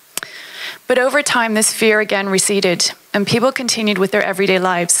 But over time, this fear again receded, and people continued with their everyday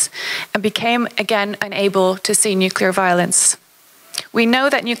lives and became again unable to see nuclear violence. We know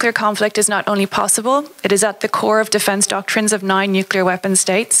that nuclear conflict is not only possible, it is at the core of defense doctrines of 9 nuclear weapon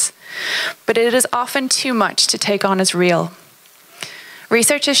states, but it is often too much to take on as real.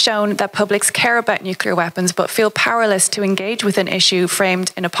 Research has shown that publics care about nuclear weapons but feel powerless to engage with an issue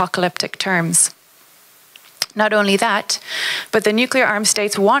framed in apocalyptic terms. Not only that, but the nuclear armed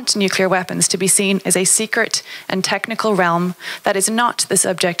states want nuclear weapons to be seen as a secret and technical realm that is not the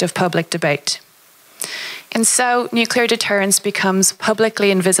subject of public debate. And so nuclear deterrence becomes publicly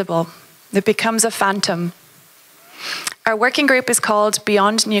invisible. It becomes a phantom. Our working group is called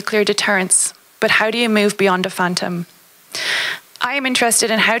Beyond Nuclear Deterrence, but how do you move beyond a phantom? I am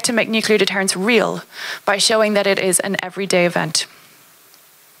interested in how to make nuclear deterrence real by showing that it is an everyday event.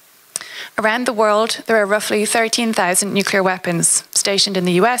 Around the world, there are roughly 13,000 nuclear weapons stationed in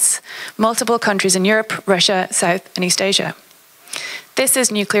the US, multiple countries in Europe, Russia, South and East Asia. This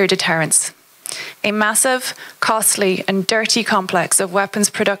is nuclear deterrence, a massive, costly and dirty complex of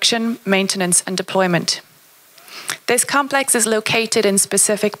weapons production, maintenance and deployment. This complex is located in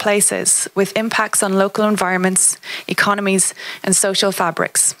specific places with impacts on local environments, economies and social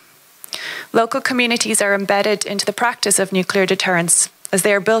fabrics. Local communities are embedded into the practice of nuclear deterrence as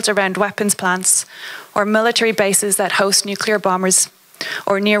they are built around weapons plants or military bases that host nuclear bombers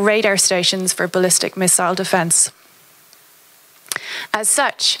or near radar stations for ballistic missile defense. As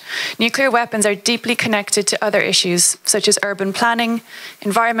such, nuclear weapons are deeply connected to other issues such as urban planning,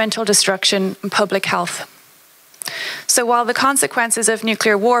 environmental destruction and public health. So while the consequences of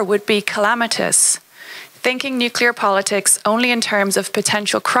nuclear war would be calamitous, thinking nuclear politics only in terms of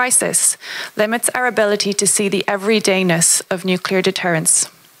potential crisis limits our ability to see the everydayness of nuclear deterrence.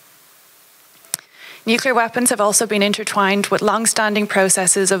 Nuclear weapons have also been intertwined with long-standing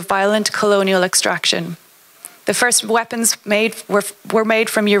processes of violent colonial extraction. The first weapons were made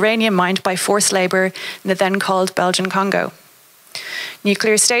from uranium mined by forced labor in the then called Belgian Congo.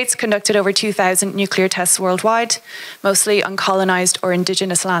 Nuclear states conducted over 2,000 nuclear tests worldwide, mostly on colonized or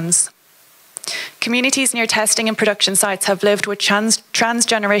indigenous lands. Communities near testing and production sites have lived with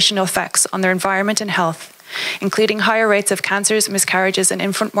transgenerational effects on their environment and health, including higher rates of cancers, miscarriages and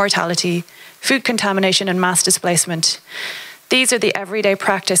infant mortality, food contamination and mass displacement. These are the everyday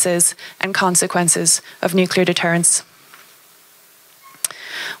practices and consequences of nuclear deterrence.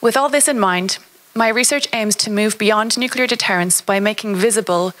 With all this in mind, my research aims to move beyond nuclear deterrence by making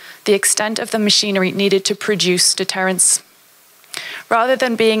visible the extent of the machinery needed to produce deterrence. Rather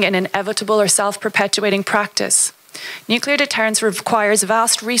than being an inevitable or self-perpetuating practice, nuclear deterrence requires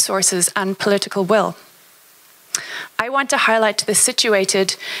vast resources and political will. I want to highlight the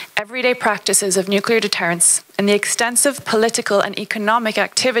situated, everyday practices of nuclear deterrence and the extensive political and economic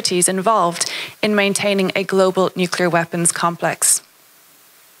activities involved in maintaining a global nuclear weapons complex.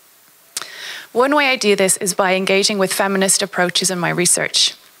 One way I do this is by engaging with feminist approaches in my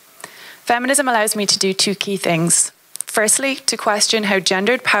research. Feminism allows me to do two key things. Firstly, to question how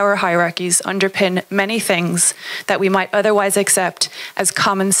gendered power hierarchies underpin many things that we might otherwise accept as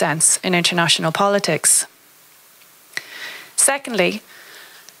common sense in international politics. Secondly,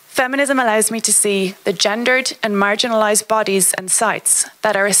 feminism allows me to see the gendered and marginalized bodies and sites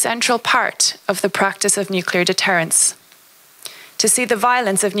that are a central part of the practice of nuclear deterrence. To see the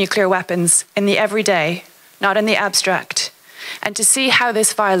violence of nuclear weapons in the everyday, not in the abstract, and to see how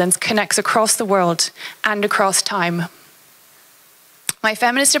this violence connects across the world and across time. My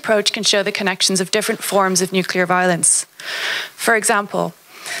feminist approach can show the connections of different forms of nuclear violence. For example,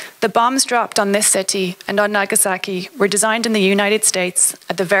 the bombs dropped on this city and on Nagasaki were designed in the United States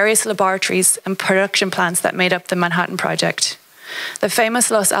at the various laboratories and production plants that made up the Manhattan Project. The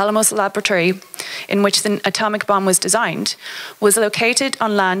famous Los Alamos laboratory, in which the atomic bomb was designed, was located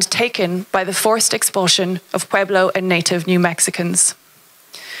on land taken by the forced expulsion of Pueblo and native New Mexicans.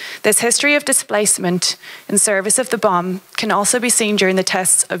 This history of displacement in service of the bomb can also be seen during the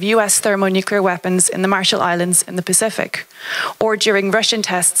tests of US thermonuclear weapons in the Marshall Islands in the Pacific, or during Russian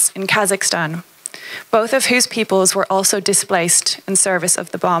tests in Kazakhstan, both of whose peoples were also displaced in service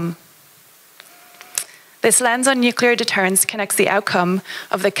of the bomb. This lens on nuclear deterrence connects the outcome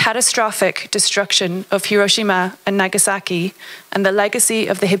of the catastrophic destruction of Hiroshima and Nagasaki and the legacy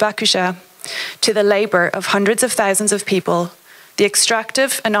of the Hibakusha to the labor of hundreds of thousands of people, the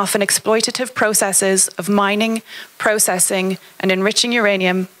extractive and often exploitative processes of mining, processing, and enriching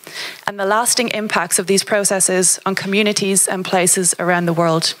uranium, and the lasting impacts of these processes on communities and places around the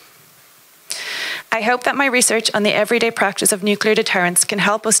world. I hope that my research on the everyday practice of nuclear deterrence can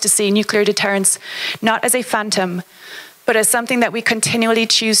help us to see nuclear deterrence not as a phantom, but as something that we continually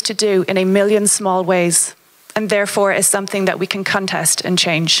choose to do in a million small ways, and therefore as something that we can contest and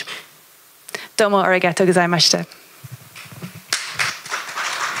change. Domo arigatou gozaimashita.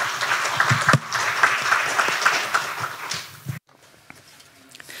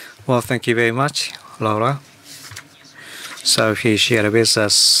 Well, thank you very much, Laura. So he shared with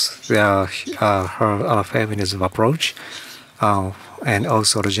us her feminism approach and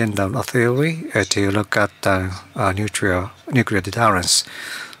also the gender theory to look at nuclear deterrence.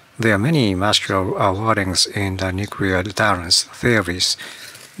 There are many master wordings in the nuclear deterrence theories.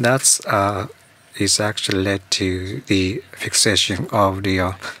 That is actually led to the fixation of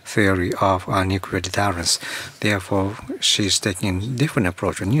the theory of nuclear deterrence. Therefore, she's taking a different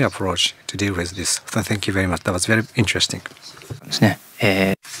approach, a new approach to deal with this. So thank you very much. That was very interesting.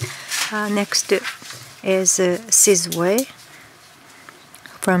 Next is Sizwe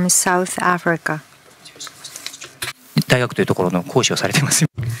from South Africa. 大学というところの講師をされています。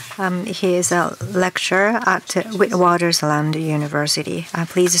He is a lecturer at Witwatersrand University.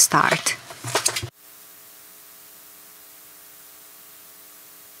 Please start.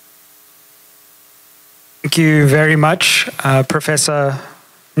 Thank you very much, Professor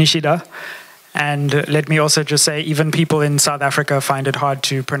Nishida. And let me also just say, even people in South Africa find it hard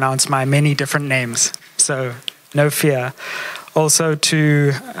to pronounce my many different names. So no fear. Also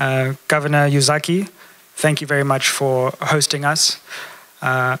to Governor Yuzaki, thank you very much for hosting us.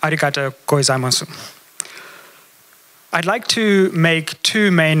 Arigatou gozaimasu. I'd like to make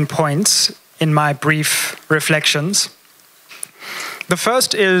two main points in my brief reflections. The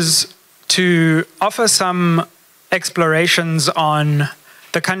first is to offer some explorations on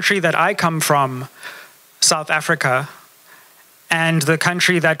the country that I come from, South Africa, and the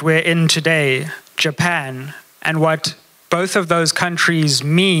country that we're in today, Japan, and what both of those countries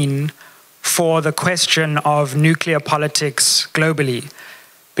mean for the question of nuclear politics globally.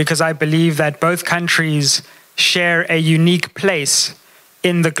 Because I believe that both countries share a unique place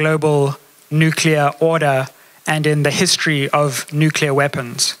in the global nuclear order and in the history of nuclear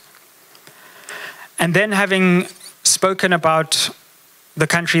weapons. And then, having spoken about the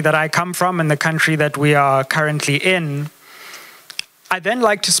country that I come from and the country that we are currently in, I then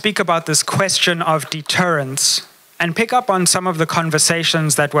like to speak about this question of deterrence and pick up on some of the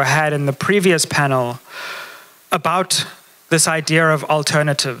conversations that were had in the previous panel about this idea of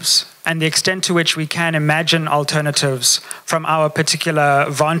alternatives and the extent to which we can imagine alternatives from our particular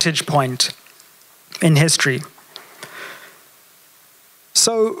vantage point in history.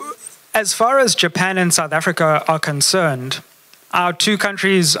 So, as far as Japan and South Africa are concerned, our two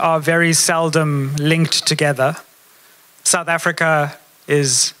countries are very seldom linked together. South Africa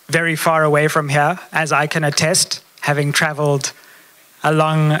is very far away from here, as I can attest, having traveled a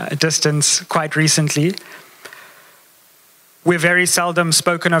long distance quite recently. We're very seldom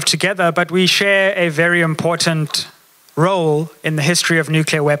spoken of together, but we share a very important role in the history of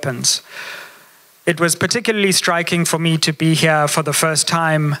nuclear weapons. It was particularly striking for me to be here for the first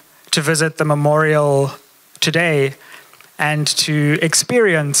time to visit the memorial today and to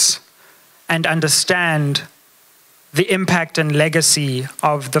experience and understand the impact and legacy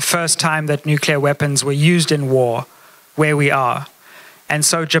of the first time that nuclear weapons were used in war, where we are. And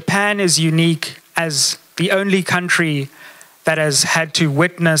so Japan is unique as the only country that has had to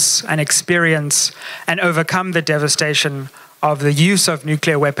witness and experience and overcome the devastation of the use of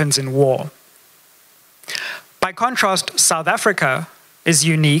nuclear weapons in war. By contrast, South Africa is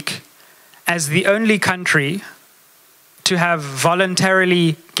unique as the only country to have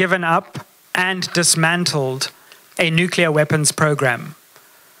voluntarily given up and dismantled a nuclear weapons program.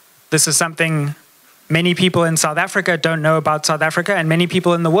 This is something many people in South Africa don't know about South Africa, and many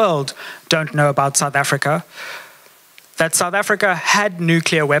people in the world don't know about South Africa. That South Africa had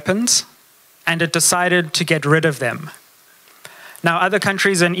nuclear weapons and it decided to get rid of them. Now, other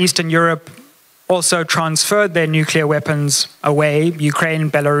countries in Eastern Europe also transferred their nuclear weapons away, Ukraine,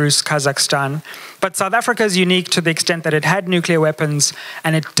 Belarus, Kazakhstan. But South Africa is unique to the extent that it had nuclear weapons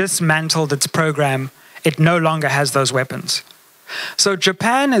and it dismantled its program. It no longer has those weapons. So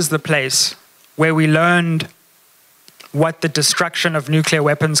Japan is the place where we learned what the destruction of nuclear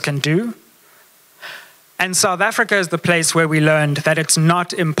weapons can do. And South Africa is the place where we learned that it's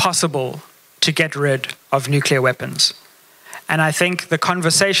not impossible to get rid of nuclear weapons. And I think the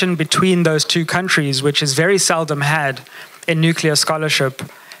conversation between those two countries, which is very seldom had in nuclear scholarship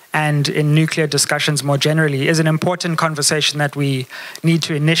and in nuclear discussions more generally, is an important conversation that we need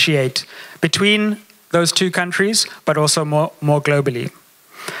to initiate between those two countries, but also more globally.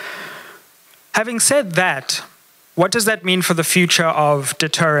 Having said that, what does that mean for the future of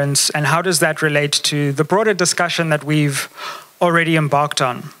deterrence, and how does that relate to the broader discussion that we've already embarked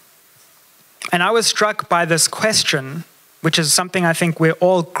on? And I was struck by this question, which is something I think we're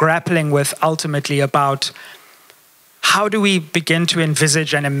all grappling with ultimately, about how do we begin to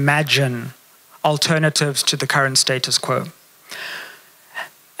envisage and imagine alternatives to the current status quo?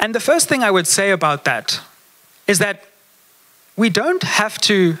 And the first thing I would say about that is that we don't have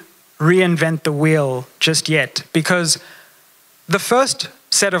to reinvent the wheel just yet, because the first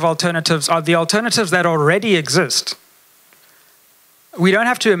set of alternatives are the alternatives that already exist. We don't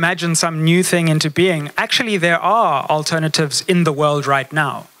have to imagine some new thing into being. Actually, there are alternatives in the world right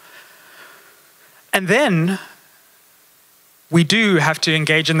now. And then we do have to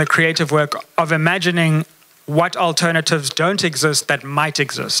engage in the creative work of imagining what alternatives don't exist that might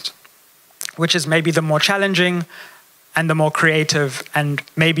exist, which is maybe the more challenging, and the more creative and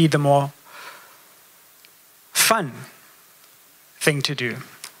maybe the more fun thing to do.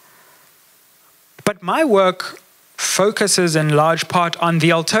 But my work focuses in large part on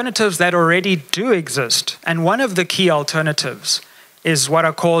the alternatives that already do exist. And one of the key alternatives is what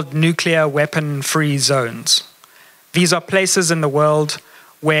are called nuclear weapon-free zones. These are places in the world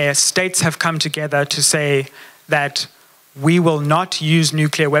where states have come together to say that we will not use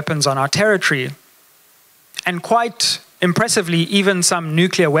nuclear weapons on our territory. And quite impressively, even some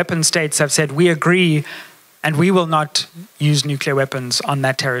nuclear weapon states have said, we agree and we will not use nuclear weapons on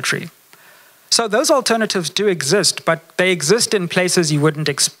that territory. So those alternatives do exist, but they exist in places you wouldn't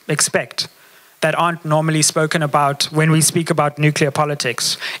expect, that aren't normally spoken about when we speak about nuclear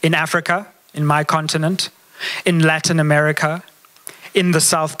politics. In Africa, in my continent, in Latin America, in the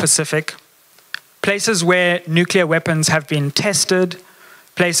South Pacific, places where nuclear weapons have been tested,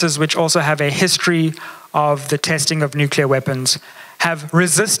 places which also have a history of the testing of nuclear weapons, have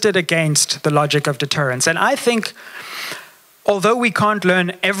resisted against the logic of deterrence. And I think, although we can't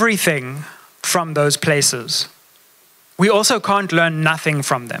learn everything from those places, we also can't learn nothing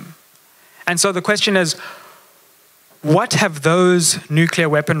from them. And so the question is, what have those nuclear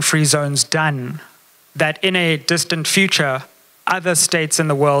weapon-free zones done that in a distant future, other states in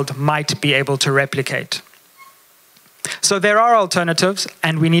the world might be able to replicate? So there are alternatives,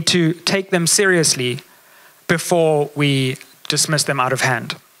 and we need to take them seriously before we dismiss them out of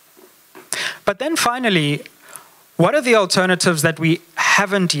hand. But then finally, what are the alternatives that we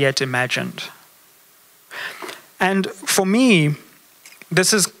haven't yet imagined? And for me,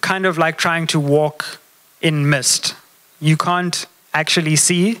 this is kind of like trying to walk in mist. You can't actually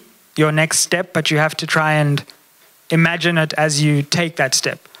see your next step, but you have to try and imagine it as you take that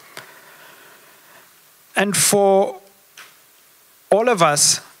step. And for all of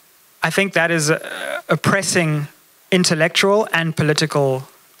us, I think that is a pressing intellectual and political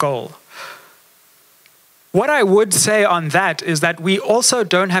goal. What I would say on that is that we also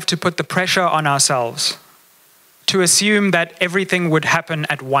don't have to put the pressure on ourselves to assume that everything would happen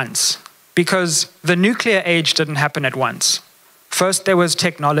at once, because the nuclear age didn't happen at once. First there was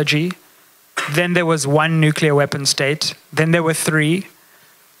technology, then there was one nuclear weapon state, then there were 3,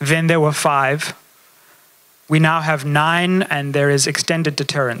 then there were 5. We now have 9, and there is extended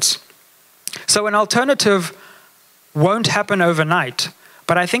deterrence. So an alternative won't happen overnight,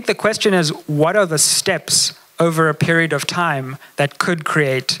 but I think the question is, what are the steps over a period of time that could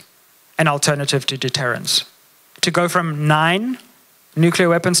create an alternative to deterrence? To go from 9 nuclear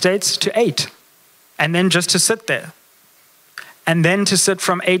weapon states to 8, and then just to sit there, and then to sit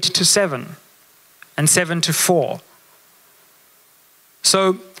from 8 to 7, and 7 to 4.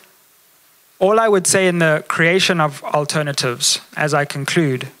 So all I would say in the creation of alternatives, as I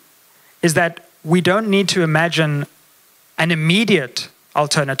conclude, is that we don't need to imagine an immediate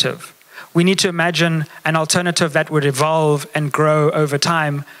alternative. We need to imagine an alternative that would evolve and grow over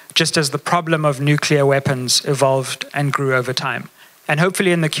time, just as the problem of nuclear weapons evolved and grew over time. And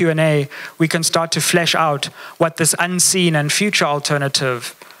hopefully in the Q&A, we can start to flesh out what this unseen and future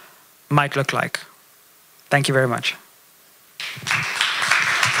alternative might look like. Thank you very much.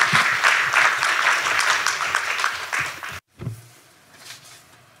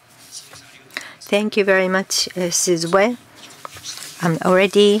 Thank you very much, Sizue.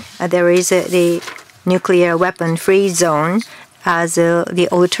 Already there is the nuclear weapon-free zone as the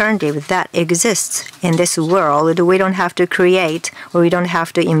alternative that exists in this world. We don't have to create, or we don't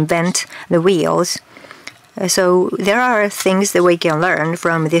have to invent the wheels. So there are things that we can learn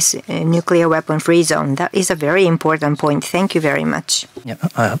from this nuclear weapon-free zone. That is a very important point. Thank you very much. Yeah,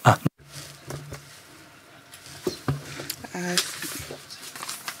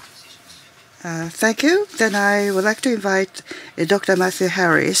 Thank you. Then I would like to invite Dr. Matthew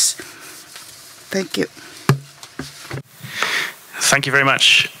Harris. Thank you. Thank you very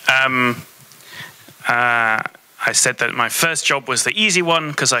much. I said that my first job was the easy one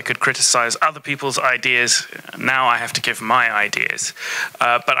because I could criticize other people's ideas. Now I have to give my ideas.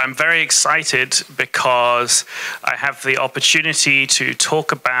 But I'm very excited because I have the opportunity to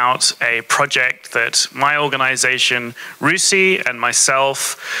talk about a project that my organization, RUSI, and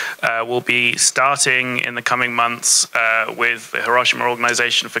myself will be starting in the coming months with the Hiroshima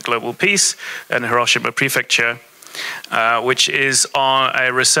Organization for Global Peace and Hiroshima Prefecture, which is on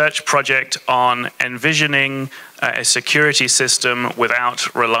a research project on envisioning a security system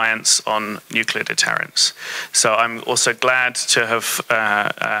without reliance on nuclear deterrence. So I'm also glad to have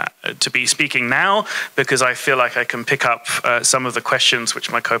to be speaking now, because I feel like I can pick up some of the questions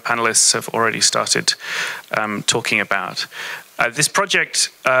which my co-panelists have already started talking about. This project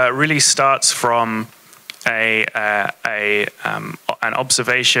really starts from an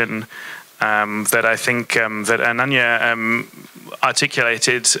observation that I think that Ananya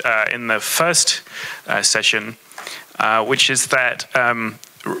articulated in the first session, which is that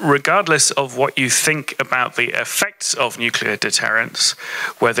regardless of what you think about the effects of nuclear deterrence,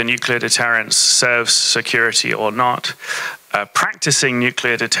 whether nuclear deterrence serves security or not, practicing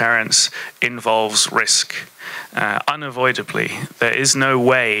nuclear deterrence involves risk. Unavoidably, there is no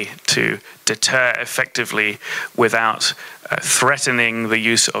way to deter effectively without threatening the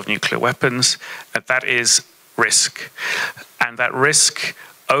use of nuclear weapons. That is risk. And that risk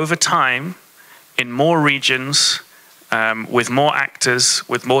over time, in more regions, with more actors,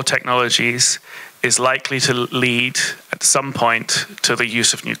 with more technologies, is likely to lead at some point to the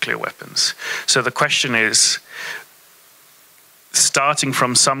use of nuclear weapons. So the question is, starting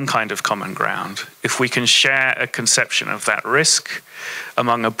from some kind of common ground, if we can share a conception of that risk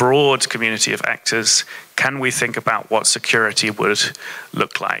among a broad community of actors, can we think about what security would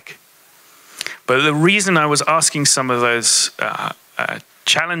look like? But the reason I was asking some of those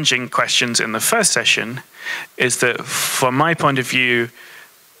challenging questions in the first session is that, from my point of view,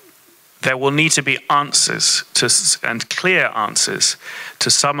 there will need to be answers and clear answers to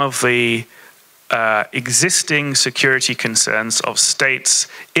some of the existing security concerns of states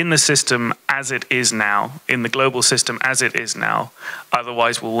in the system as it is now, in the global system as it is now.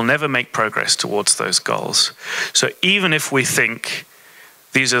 Otherwise, we will never make progress towards those goals. So even if we think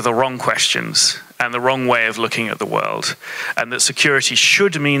these are the wrong questions and the wrong way of looking at the world, and that security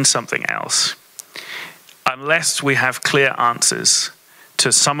should mean something else, unless we have clear answers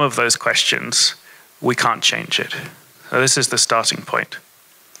to some of those questions, we can't change it. So this is the starting point.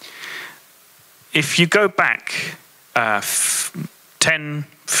 If you go back 10,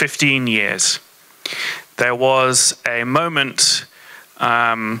 15 years, there was a moment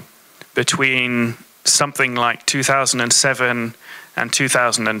between something like 2007 and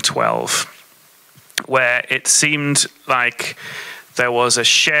 2012, where it seemed like there was a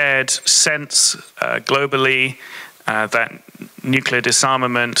shared sense globally that nuclear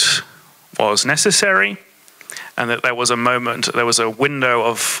disarmament was necessary, and that there was a moment, there was a window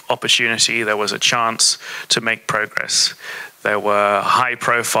of opportunity, there was a chance to make progress. There were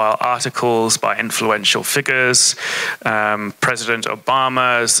high-profile articles by influential figures. President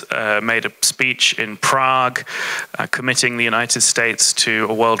Obama made a speech in Prague committing the United States to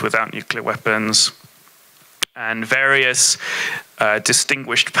a world without nuclear weapons. And various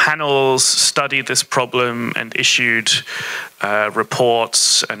distinguished panels studied this problem and issued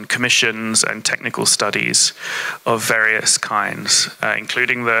reports and commissions and technical studies of various kinds,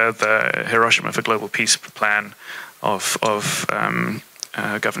 including the Hiroshima for Global Peace plan of Governor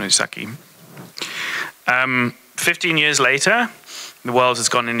Yuzaki. 15 years later, the world has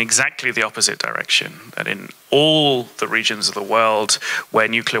gone in exactly the opposite direction, that in all the regions of the world where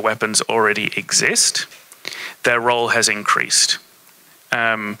nuclear weapons already exist, their role has increased.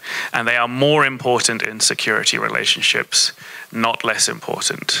 And they are more important in security relationships, not less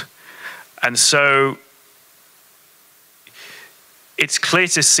important. And so it's clear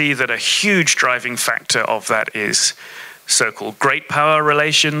to see that a huge driving factor of that is so-called great power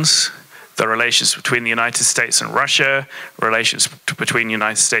relations, the relations between the United States and Russia, relations between the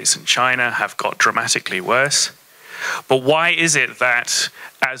United States and China have got dramatically worse. But why is it that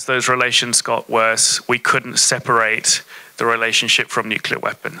as those relations got worse, we couldn't separate the relationship from nuclear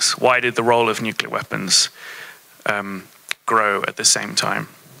weapons? Why did the role of nuclear weapons grow at the same time?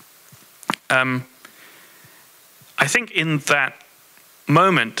 I think in that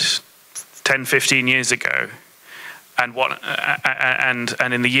moment, 10, 15 years ago, and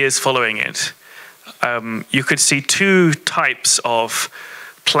in the years following it, you could see two types of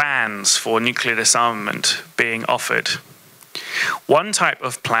plans for nuclear disarmament being offered. One type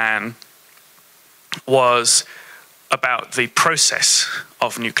of plan was about the process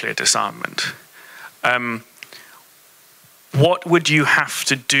of nuclear disarmament. What would you have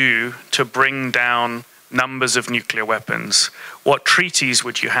to do to bring down numbers of nuclear weapons? What treaties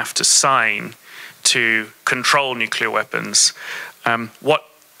would you have to sign to control nuclear weapons? What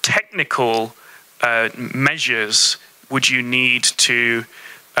technical measures would you need to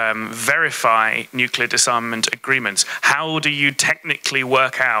verify nuclear disarmament agreements? How do you technically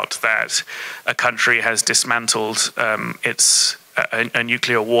work out that a country has dismantled a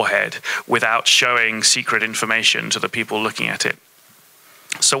nuclear warhead without showing secret information to the people looking at it?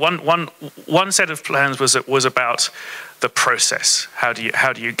 So one set of plans was about the process. How do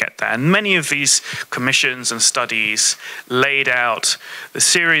you get there? And many of these commissions and studies laid out the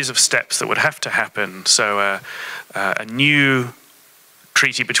series of steps that would have to happen. So a new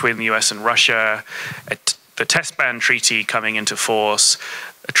treaty between the US and Russia, the test ban treaty coming into force,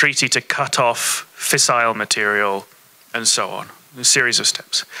 a treaty to cut off fissile material, and so on. A series of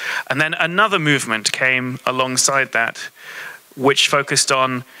steps. And then another movement came alongside that, which focused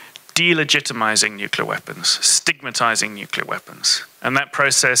on delegitimizing nuclear weapons, stigmatizing nuclear weapons. And that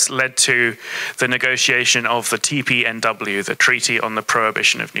process led to the negotiation of the TPNW, the Treaty on the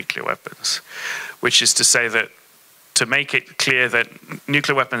Prohibition of Nuclear Weapons, which is to say that to make it clear that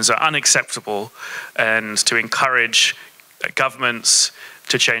nuclear weapons are unacceptable and to encourage governments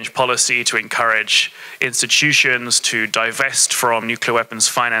to change policy, to encourage institutions to divest from nuclear weapons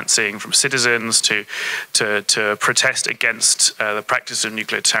financing, from citizens to protest against the practice of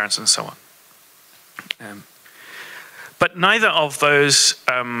nuclear deterrence and so on. But neither of those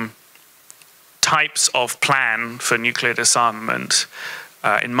types of plan for nuclear disarmament,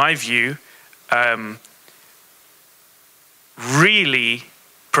 in my view, really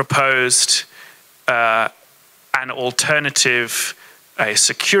proposed an alternative, a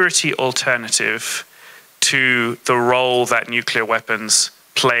security alternative to the role that nuclear weapons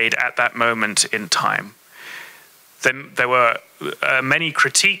played at that moment in time. Then there were many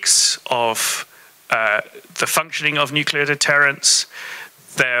critiques of the functioning of nuclear deterrence.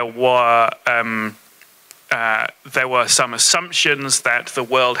 There were some assumptions that the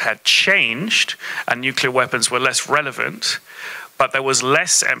world had changed and nuclear weapons were less relevant, but there was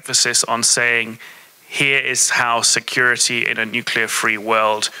less emphasis on saying, here is how security in a nuclear-free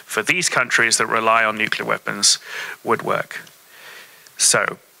world for these countries that rely on nuclear weapons would work.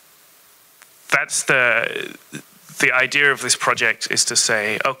 So that's the idea of this project, is to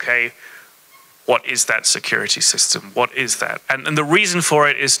say, okay, what is that security system? What is that? And the reason for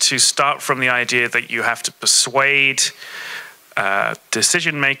it is to start from the idea that you have to persuade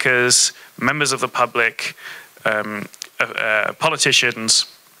decision makers, members of the public, politicians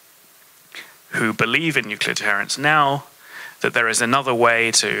who believe in nuclear deterrence now, that there is another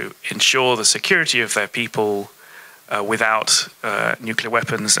way to ensure the security of their people without nuclear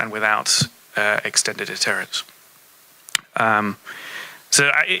weapons and without extended deterrence. So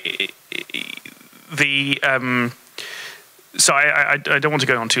I don't want to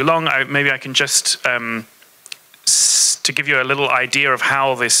go on too long. Maybe I can just, to give you a little idea of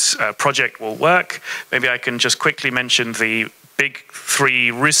how this project will work, maybe I can just quickly mention the big 3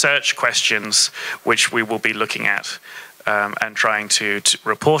 research questions which we will be looking at and trying to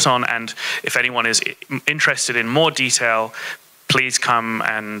report on. And if anyone is interested in more detail, please come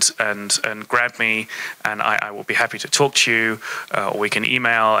and grab me, and I will be happy to talk to you, or we can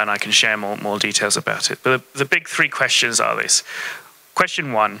email and I can share more details about it. But the big 3 questions are this.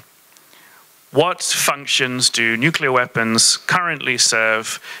 Question 1, what functions do nuclear weapons currently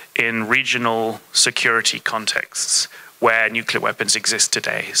serve in regional security contexts where nuclear weapons exist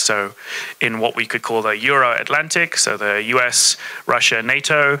today? So in what we could call the Euro-Atlantic, so the US, Russia,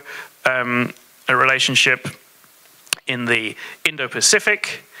 NATO relationship, in the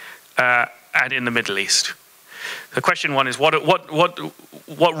Indo-Pacific, and in the Middle East. The question 1 is, what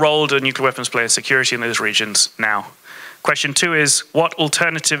role do nuclear weapons play in security in those regions now? Question 2 is, what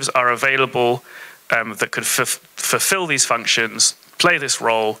alternatives are available that could fulfill these functions, play this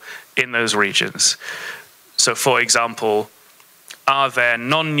role in those regions? So, for example, are there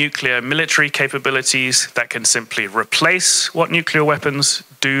non-nuclear military capabilities that can simply replace what nuclear weapons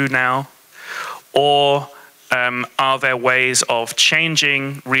do now? Or are there ways of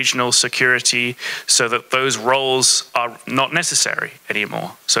changing regional security so that those roles are not necessary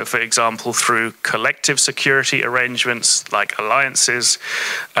anymore? So, for example, through collective security arrangements like alliances,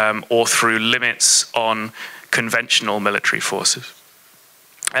 or through limits on conventional military forces.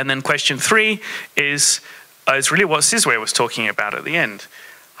 And then question 3 is really what Sizwe was talking about at the end.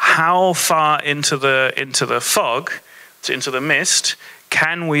 How far into the fog, into the mist,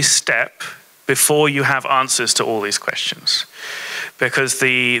 can we step before you have answers to all these questions? Because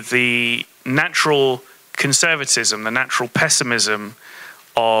the natural conservatism, the natural pessimism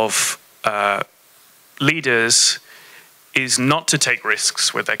of leaders is not to take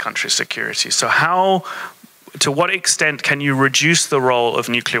risks with their country's security. So to what extent can you reduce the role of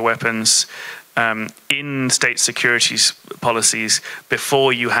nuclear weapons in state security policies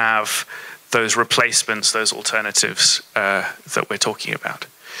before you have those replacements, those alternatives that we're talking about?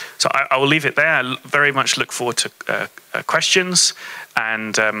 So I will leave it there. I very much look forward to questions,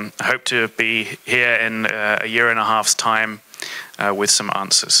 and I hope to be here in a year and a half's time with some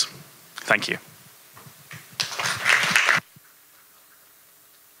answers. Thank you.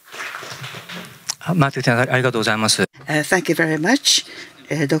 Thank you very much,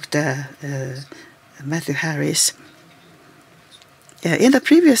 Dr. Matthew Harris. in the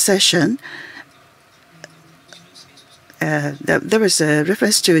previous session, there was a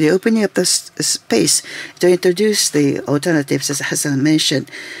reference to the opening of the space to introduce the alternatives, as Hassan mentioned,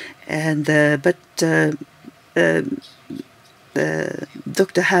 and but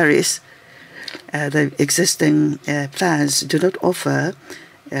Dr. Harris, the existing plans do not offer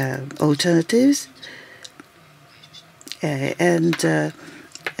alternatives, and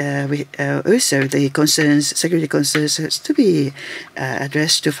also the concerns, security concerns, has to be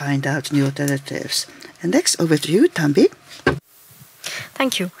addressed to find out new alternatives. And next, over to you, Tambi.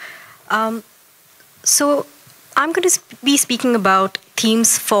 Thank you. So I'm going to be speaking about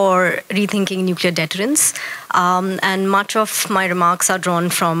themes for rethinking nuclear deterrence, and much of my remarks are drawn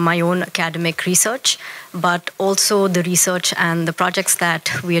from my own academic research, but also the research and the projects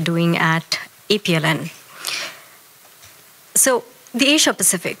that we are doing at APLN. So the Asia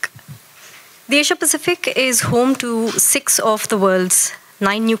Pacific. The Asia Pacific is home to 6 of the world's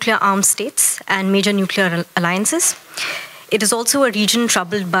 9 nuclear armed states and major nuclear alliances. It is also a region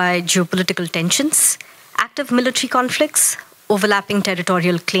troubled by geopolitical tensions, active military conflicts, overlapping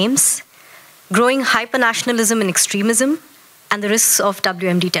territorial claims, growing hypernationalism and extremism, and the risks of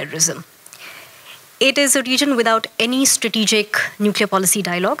WMD terrorism. It is a region without any strategic nuclear policy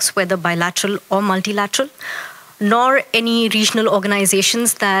dialogues, whether bilateral or multilateral, nor any regional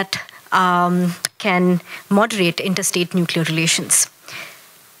organizations that can moderate interstate nuclear relations.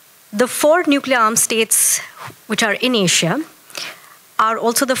 The 4 nuclear armed states which are in Asia are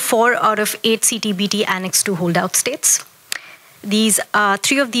also the 4 out of 8 CTBT Annex II holdout states. These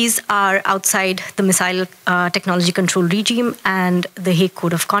 3 of these are outside the Missile Technology Control Regime and the Hague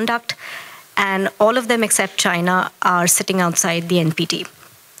Code of Conduct, and all of them except China are sitting outside the NPT.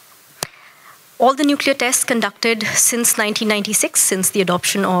 All the nuclear tests conducted since 1996, since the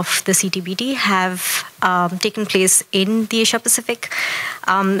adoption of the CTBT, have taken place in the Asia Pacific,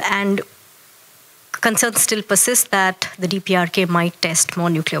 and concerns still persist that the DPRK might test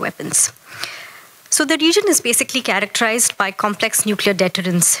more nuclear weapons. So the region is basically characterized by complex nuclear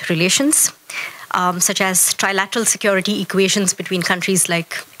deterrence relations, such as trilateral security equations between countries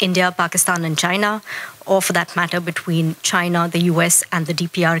like India, Pakistan, and China, or for that matter, between China, the US, and the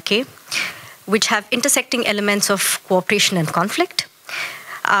DPRK, which have intersecting elements of cooperation and conflict,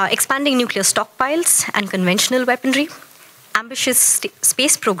 expanding nuclear stockpiles and conventional weaponry, ambitious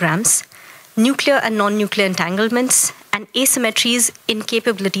space programs, nuclear and non-nuclear entanglements, and asymmetries in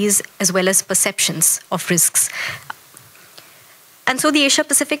capabilities as well as perceptions of risks. And so the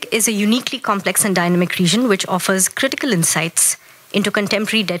Asia-Pacific is a uniquely complex and dynamic region which offers critical insights into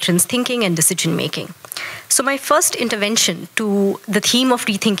contemporary deterrence thinking and decision-making. So my first intervention to the theme of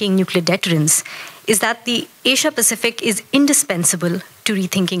rethinking nuclear deterrence is that the Asia-Pacific is indispensable to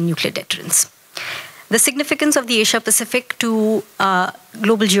rethinking nuclear deterrence. The significance of the Asia-Pacific to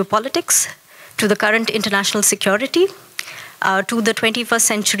global geopolitics, to the current international security, to the 21st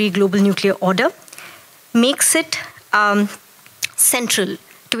century global nuclear order, makes it central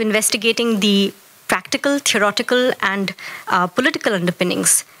to investigating the practical, theoretical, and political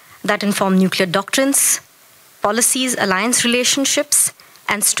underpinnings that inform nuclear doctrines, policies, alliance relationships,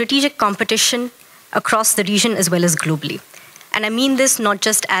 and strategic competition across the region as well as globally. And I mean this not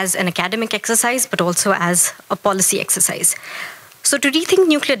just as an academic exercise, but also as a policy exercise. So to rethink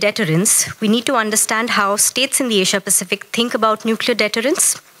nuclear deterrence, we need to understand how states in the Asia-Pacific think about nuclear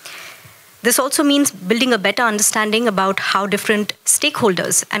deterrence. This also means building a better understanding about how different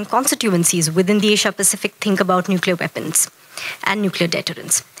stakeholders and constituencies within the Asia-Pacific think about nuclear weapons and nuclear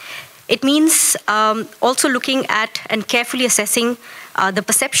deterrence. It means also looking at and carefully assessing the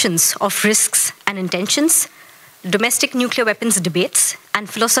perceptions of risks and intentions, domestic nuclear weapons debates, and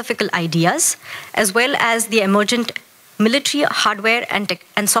philosophical ideas, as well as the emergent military hardware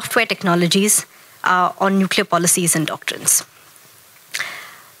and software technologies on nuclear policies and doctrines.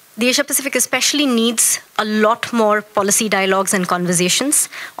 The Asia-Pacific especially needs a lot more policy dialogues and conversations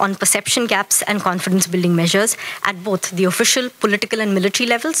on perception gaps and confidence-building measures at both the official, political, and military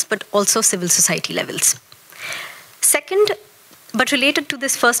levels, but also civil society levels. Second, but related to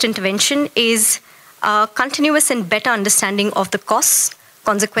this first intervention, is a continuous and better understanding of the costs,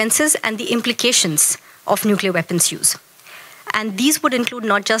 consequences, and the implications of nuclear weapons use. And these would include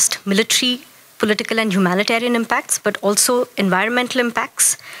not just military, political, and humanitarian impacts, but also environmental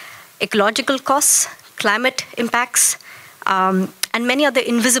impacts, ecological costs, climate impacts, and many other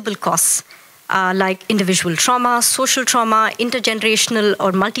invisible costs, like individual trauma, social trauma, intergenerational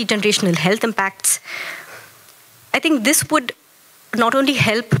or multi-generational health impacts. I think this would not only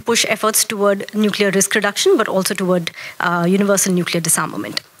help push efforts toward nuclear risk reduction, but also toward universal nuclear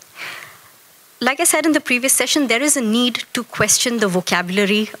disarmament. like I said in the previous session, there is a need to question the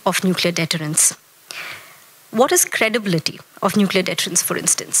vocabulary of nuclear deterrence. What is credibility of nuclear deterrence, for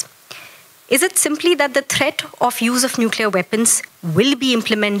instance? Is it simply that the threat of use of nuclear weapons will be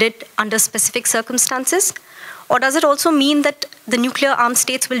implemented under specific circumstances? Or does it also mean that the nuclear armed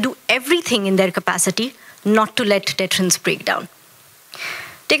states will do everything in their capacity not to let deterrence break down?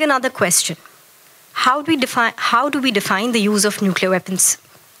 Take another question. How do we define the use of nuclear weapons?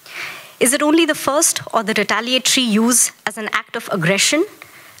 Is it only the first or the retaliatory use as an act of aggression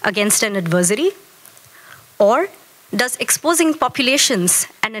against an adversary? Or does exposing populations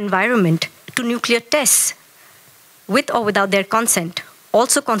and environment to nuclear tests, with or without their consent,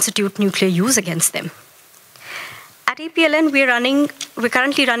 also constitute nuclear use against them? At APLN, we're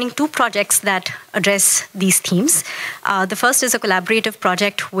currently running 2 projects that address these themes. The first is a collaborative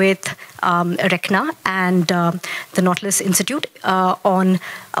project with RECNA and the Nautilus Institute on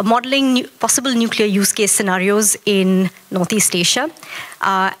modeling possible nuclear use case scenarios in Northeast Asia,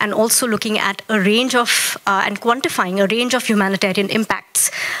 and also looking at a range of, and quantifying a range of humanitarian impacts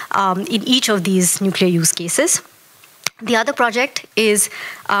in each of these nuclear use cases. The other project is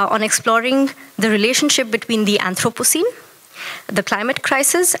on exploring the relationship between the Anthropocene, the climate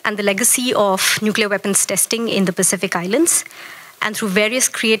crisis, and the legacy of nuclear weapons testing in the Pacific Islands. And through various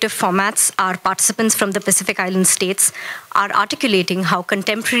creative formats, our participants from the Pacific Island states are articulating how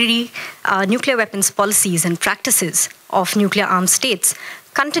contemporary nuclear weapons policies and practices of nuclear armed states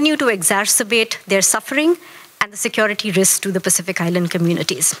continue to exacerbate their suffering and the security risks to the Pacific Island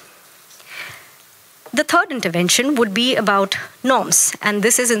communities. The third intervention would be about norms, and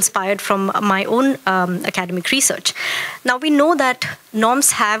this is inspired from my own academic research. Now, we know that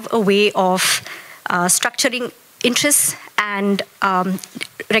norms have a way of structuring interests and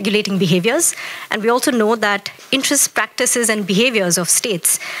regulating behaviors, and we also know that interests, practices, and behaviors of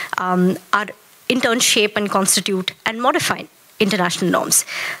states are in turn shape and constitute and modify international norms.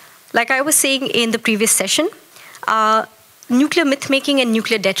 Like I was saying in the previous session, nuclear myth-making and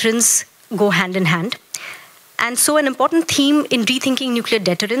nuclear deterrence go hand in hand. And so an important theme in rethinking nuclear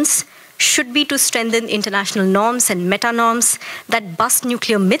deterrence should be to strengthen international norms and meta-norms that bust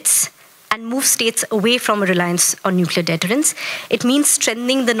nuclear myths and move states away from a reliance on nuclear deterrence. It means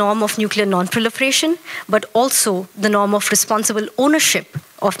strengthening the norm of nuclear non-proliferation, but also the norm of responsible ownership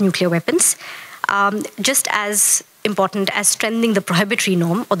of nuclear weapons, just as important as strengthening the prohibitory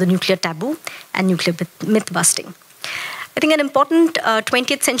norm or the nuclear taboo and nuclear myth-busting. I think an important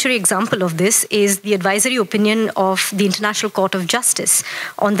 20th century example of this is the advisory opinion of the International Court of Justice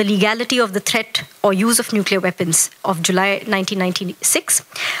on the legality of the threat or use of nuclear weapons of July 1996,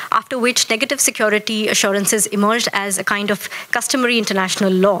 after which negative security assurances emerged as a kind of customary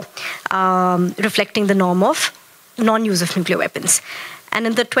international law, reflecting the norm of non-use of nuclear weapons. And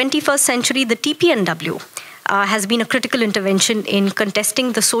in the 21st century, the TPNW has been a critical intervention in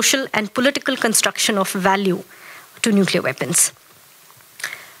contesting the social and political construction of value to nuclear weapons.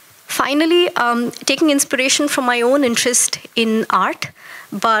 Finally, taking inspiration from my own interest in art,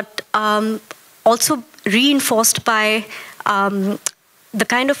 but also reinforced by the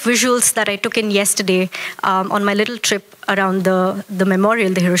kind of visuals that I took in yesterday on my little trip around the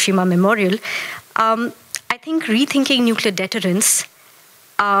memorial, the Hiroshima Memorial, I think rethinking nuclear deterrence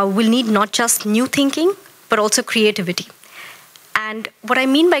will need not just new thinking, but also creativity. And what I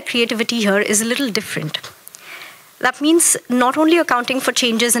mean by creativity here is a little different. That means not only accounting for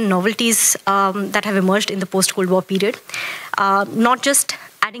changes and novelties that have emerged in the post-Cold War period, not just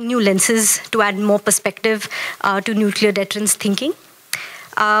adding new lenses to add more perspective to nuclear deterrence thinking.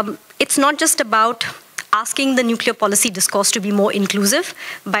 It's not just about asking the nuclear policy discourse to be more inclusive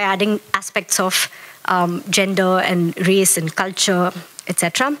by adding aspects of gender and race and culture,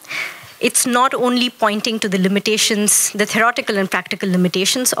 etc. It's not only pointing to the limitations, the theoretical and practical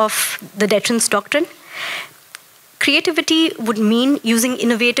limitations of the deterrence doctrine. Creativity would mean using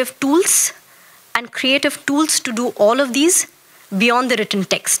innovative tools and creative tools to do all of these beyond the written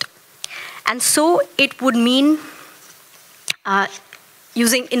text. And so it would mean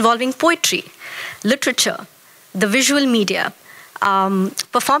involving poetry, literature, the visual media,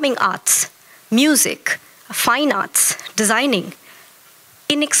 performing arts, music, fine arts, designing,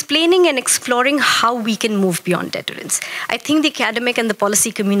 in explaining and exploring how we can move beyond deterrence. I think the academic and the policy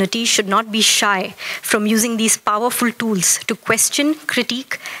community should not be shy from using these powerful tools to question,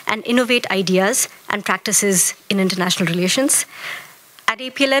 critique, and innovate ideas and practices in international relations. At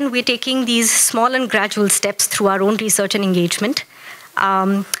APLN, we're taking these small and gradual steps through our own research and engagement.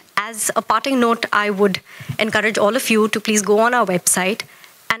 As a parting note, I would encourage all of you to please go on our website,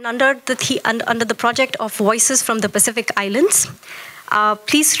 and under the project of Voices from the Pacific Islands,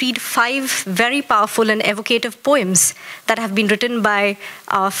 please read 5 very powerful and evocative poems that have been written by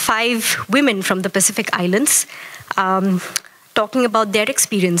 5 women from the Pacific Islands, talking about their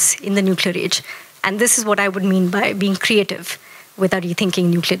experience in the nuclear age. And this is what I would mean by being creative with our Rethinking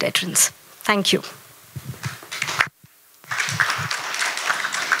Nuclear Deterrence. Thank you.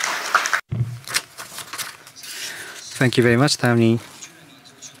 Thank you very much, Tamini.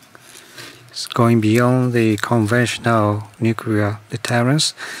 It's going beyond the conventional nuclear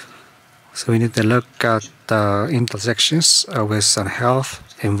deterrence. So we need to look at the intersections with health,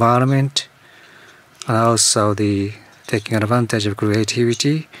 environment, and also the taking advantage of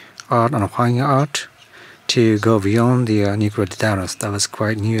creativity, art and fine art to go beyond the nuclear deterrence. That was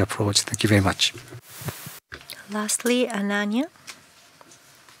quite a new approach. Thank you very much. Lastly, Ananya.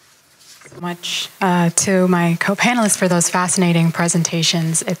 Much to my co-panelists for those fascinating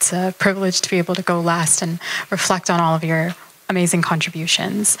presentations. It's a privilege to be able to go last and reflect on all of your amazing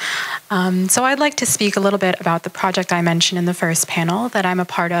contributions. So I'd like to speak a little bit about the project I mentioned in the first panel that I'm a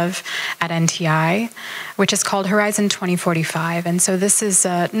part of at NTI, which is called Horizon 2045. And so this is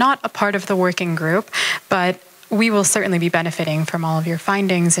not a part of the working group, but we will certainly be benefiting from all of your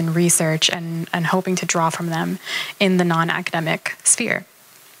findings and research and hoping to draw from them in the non-academic sphere.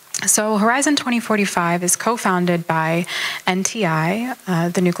 So Horizon 2045 is co-founded by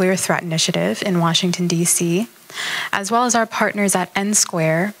NTI, the Nuclear Threat Initiative in Washington, D.C., as well as our partners at N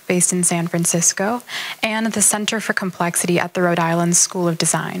Square, based in San Francisco, and the Center for Complexity at the Rhode Island School of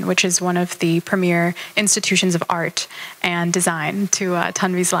Design, which is one of the premier institutions of art and design, to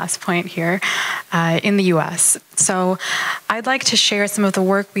Tanvi's last point here, in the US. So I'd like to share some of the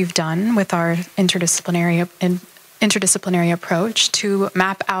work we've done with our interdisciplinary approach to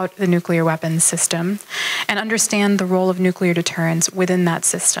map out the nuclear weapons system and understand the role of nuclear deterrence within that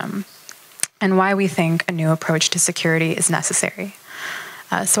system, and why we think a new approach to security is necessary.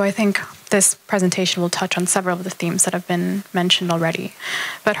 So I think this presentation will touch on several of the themes that have been mentioned already.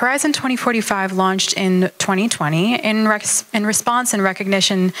 But Horizon 2045 launched in 2020 in response and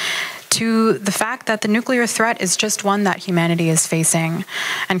recognition to the fact that the nuclear threat is just one that humanity is facing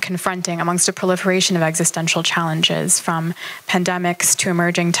and confronting amongst a proliferation of existential challenges, from pandemics to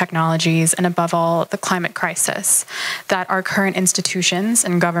emerging technologies, and above all, the climate crisis that our current institutions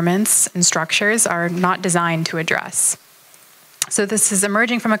and governments and structures are not designed to address. So this is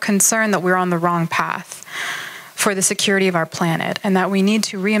emerging from a concern that we're on the wrong path for the security of our planet, and that we need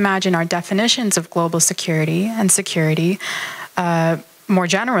to reimagine our definitions of global security and security more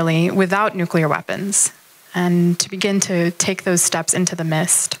generally without nuclear weapons, and to begin to take those steps into the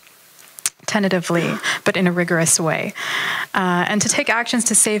mist, tentatively, but in a rigorous way, and to take actions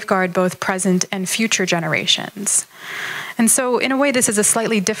to safeguard both present and future generations. And so, in a way, this is a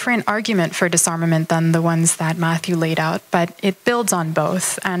slightly different argument for disarmament than the ones that Matthew laid out, but it builds on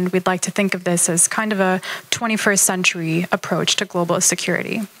both, and we'd like to think of this as kind of a 21st century approach to global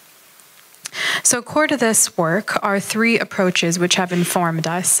security. So core to this work are 3 approaches which have informed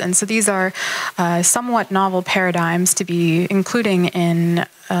us. And so these are somewhat novel paradigms to be including in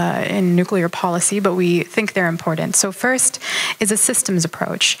nuclear policy, but we think they're important. So first is a systems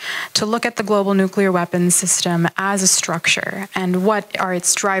approach, to look at the global nuclear weapons system as a structure and what are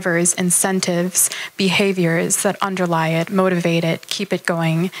its drivers, incentives, behaviors that underlie it, motivate it, keep it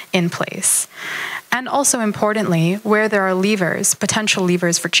going in place. And also importantly, where there are levers, potential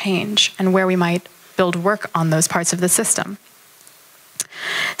levers for change, and where we might build work on those parts of the system.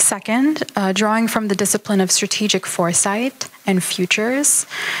 Second, drawing from the discipline of strategic foresight and futures,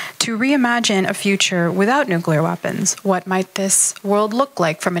 to reimagine a future without nuclear weapons. What might this world look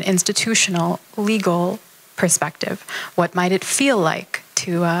like from an institutional, legal perspective? What might it feel like?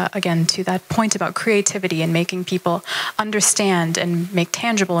 Again, to that point about creativity and making people understand and make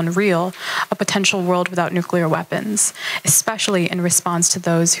tangible and real a potential world without nuclear weapons, especially in response to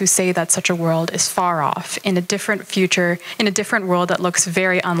those who say that such a world is far off, in a different future, in a different world that looks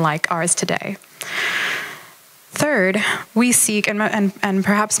very unlike ours today. Third, we seek, and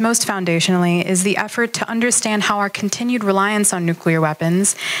perhaps most foundationally, is the effort to understand how our continued reliance on nuclear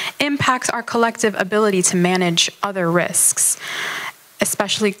weapons impacts our collective ability to manage other risks,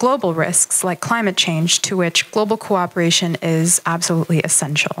 especially global risks like climate change, to which global cooperation is absolutely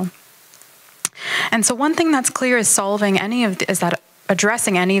essential. And so one thing that's clear is that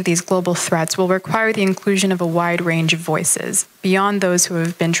addressing any of these global threats will require the inclusion of a wide range of voices beyond those who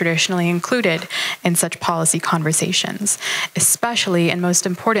have been traditionally included in such policy conversations, especially and most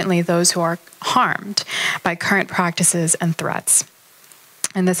importantly, those who are harmed by current practices and threats.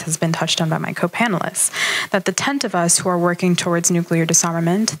 and this has been touched on by my co-panelists, that the tent of us who are working towards nuclear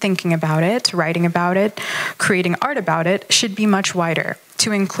disarmament, thinking about it, writing about it, creating art about it, should be much wider,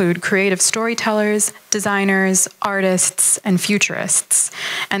 to include creative storytellers, designers, artists, and futurists.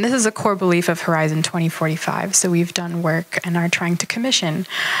 And this is a core belief of Horizon 2045. So we've done work and are trying to commission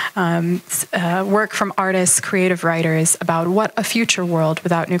work from artists, creative writers about what a future world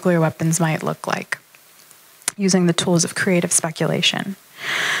without nuclear weapons might look like, using the tools of creative speculation.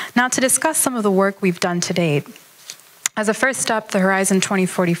 Now, to discuss some of the work we've done to date, as a first step, the Horizon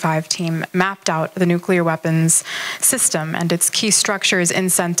 2045 team mapped out the nuclear weapons system and its key structures,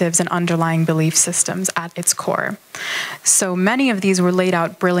 incentives, and underlying belief systems at its core. So many of these were laid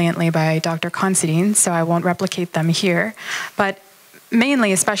out brilliantly by Dr. Considine, so I won't replicate them here, but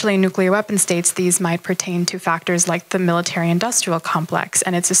mainly, especially in nuclear weapon states, these might pertain to factors like the military-industrial complex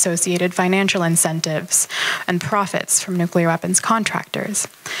and its associated financial incentives and profits from nuclear weapons contractors.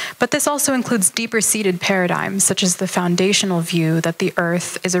 But this also includes deeper-seated paradigms, such as the foundational view that the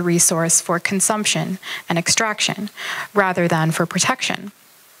Earth is a resource for consumption and extraction, rather than for protection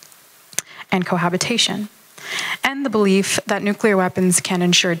and cohabitation, and the belief that nuclear weapons can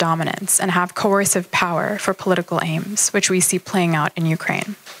ensure dominance and have coercive power for political aims, which we see playing out in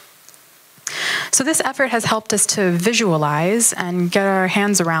Ukraine. So this effort has helped us to visualize and get our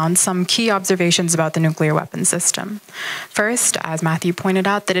hands around some key observations about the nuclear weapon system. First, as Matthew pointed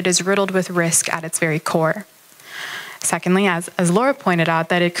out, that it is riddled with risk at its very core. Secondly, as Laura pointed out,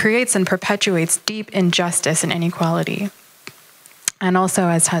 that it creates and perpetuates deep injustice and inequality. And also,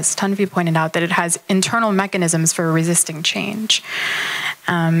 as Tanvi pointed out, that it has internal mechanisms for resisting change.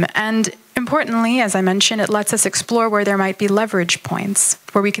 And importantly, as I mentioned, it lets us explore where there might be leverage points,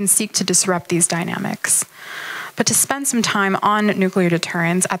 where we can seek to disrupt these dynamics. But to spend some time on nuclear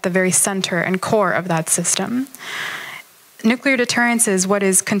deterrence at the very center and core of that system, nuclear deterrence is what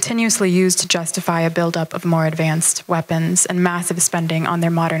is continuously used to justify a buildup of more advanced weapons and massive spending on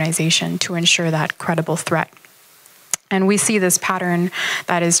their modernization to ensure that credible threat. And we see this pattern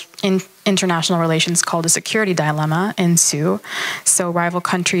that is in international relations called a security dilemma ensue. So rival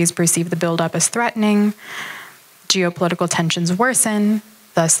countries perceive the buildup as threatening, geopolitical tensions worsen,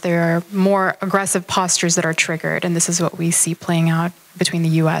 thus there are more aggressive postures that are triggered, and this is what we see playing out between the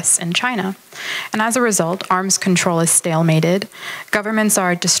US and China. And as a result, arms control is stalemated, governments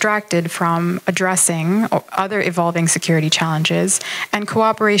are distracted from addressing other evolving security challenges, and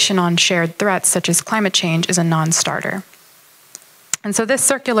cooperation on shared threats such as climate change is a non-starter. And so this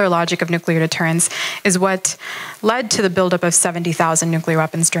circular logic of nuclear deterrence is what led to the buildup of 70,000 nuclear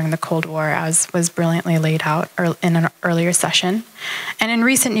weapons during the Cold War, as was brilliantly laid out in an earlier session. And in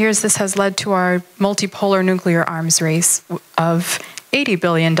recent years, this has led to our multipolar nuclear arms race of $80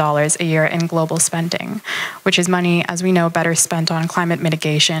 billion a year in global spending, which is money, as we know, better spent on climate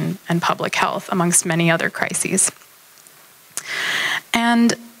mitigation and public health, amongst many other crises.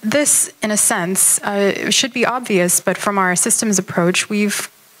 And this, in a sense, should be obvious, but from our systems approach, we've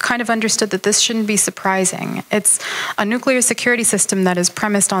kind of understood that this shouldn't be surprising. It's a nuclear security system that is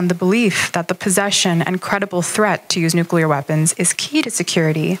premised on the belief that the possession and credible threat to use nuclear weapons is key to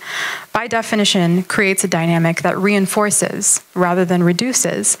security. By definition, creates a dynamic that reinforces, rather than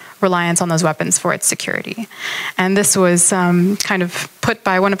reduces, reliance on those weapons for its security. And this was kind of put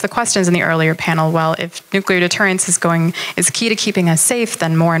by one of the questions in the earlier panel. Well, if nuclear deterrence is key to keeping us safe,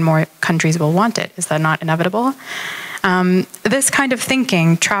 then more and more countries will want it. Is that not inevitable? This kind of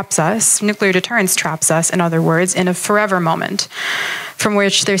thinking traps us, nuclear deterrence traps us, in other words, in a forever moment from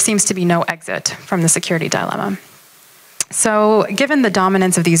which there seems to be no exit from the security dilemma. So given the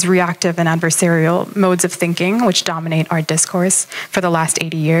dominance of these reactive and adversarial modes of thinking, which dominate our discourse for the last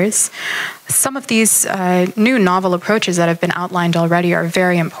 80 years, some of these new novel approaches that have been outlined already are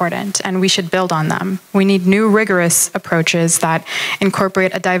very important, and we should build on them. We need new rigorous approaches that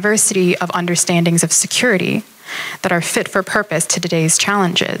incorporate a diversity of understandings of security that are fit for purpose to today's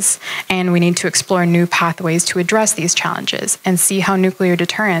challenges. And we need to explore new pathways to address these challenges and see how nuclear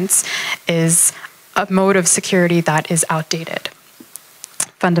deterrence is a mode of security that is outdated,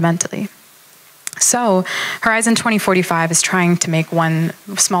 fundamentally. So Horizon 2045 is trying to make one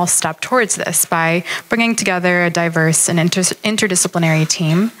small step towards this by bringing together a diverse and interdisciplinary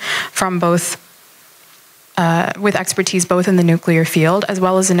team from both with expertise both in the nuclear field as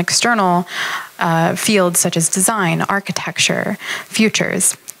well as in external fields such as design, architecture,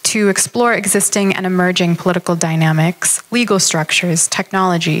 futures, to explore existing and emerging political dynamics, legal structures,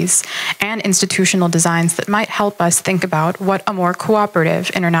 technologies, and institutional designs that might help us think about what a more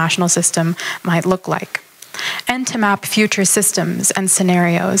cooperative international system might look like. and to map future systems and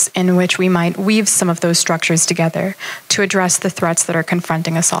scenarios in which we might weave some of those structures together to address the threats that are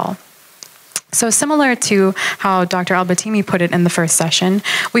confronting us all. So similar to how Dr. Albertini put it in the first session,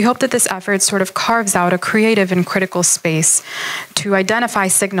 we hope that this effort sort of carves out a creative and critical space to identify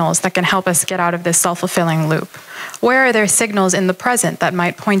signals that can help us get out of this self-fulfilling loop. Where are there signals in the present that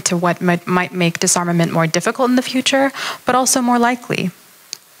might point to what might make disarmament more difficult in the future, but also more likely?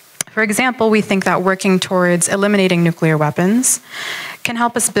 For example, we think that working towards eliminating nuclear weapons can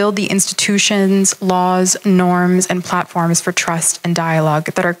help us build the institutions, laws, norms, and platforms for trust and dialogue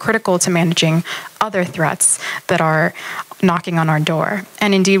that are critical to managing other threats that are knocking on our door.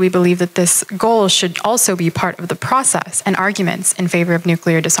 And indeed, we believe that this goal should also be part of the process and arguments in favor of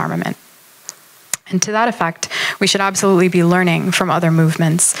nuclear disarmament. And to that effect, we should absolutely be learning from other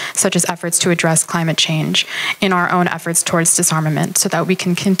movements, such as efforts to address climate change, in our own efforts towards disarmament, so that we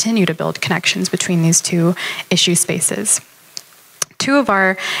can continue to build connections between these two issue spaces. Two of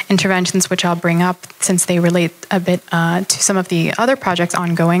our interventions, which I'll bring up since they relate a bit to some of the other projects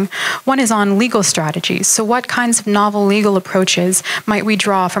ongoing. One is on legal strategies. So what kinds of novel legal approaches might we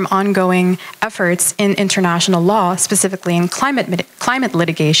draw from ongoing efforts in international law, specifically in climate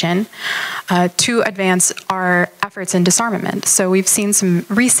litigation, to advance our efforts in disarmament? So we've seen some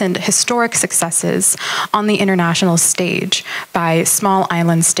recent historic successes on the international stage by small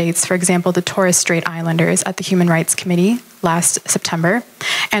island states, for example, the Torres Strait Islanders at the Human Rights Committee last September,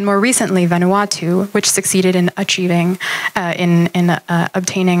 and more recently Vanuatu, which succeeded in achieving,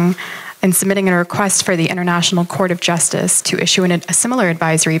 obtaining and submitting a request for the International Court of Justice to issue a similar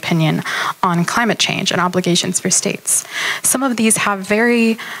advisory opinion on climate change and obligations for states. Some of these have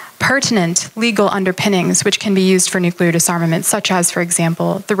very pertinent legal underpinnings which can be used for nuclear disarmament, such as, for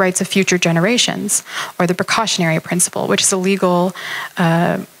example, the rights of future generations, or the precautionary principle, which is a legal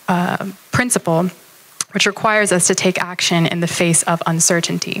principle which requires us to take action in the face of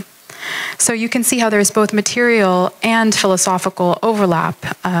uncertainty. So you can see how there's both material and philosophical overlap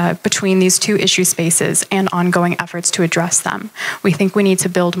between these two issue spaces and ongoing efforts to address them. We think we need to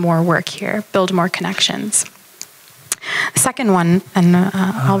build more work here, build more connections. The second one, and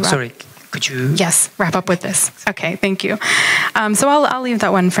I'll wrap. Sorry, could you? Yes, wrap up with this. Okay, thank you. So I'll leave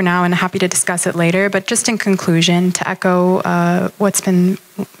that one for now and happy to discuss it later. But just in conclusion, to echo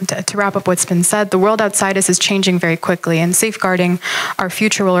to wrap up what's been said, the world outside us is changing very quickly, and safeguarding our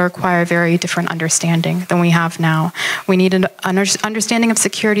future will require very different understanding than we have now. We need an understanding of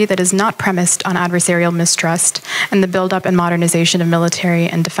security that is not premised on adversarial mistrust and the buildup and modernization of military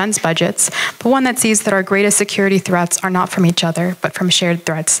and defense budgets, but one that sees that our greatest security threats are not from each other, but from shared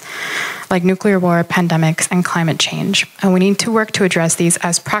threats like nuclear war, pandemics, and climate change. And we need to work to address these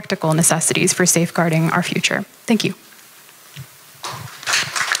as practical necessities for safeguarding our future. Thank you.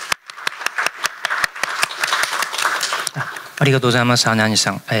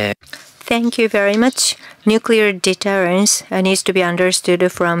 Thank you very much. Nuclear deterrence needs to be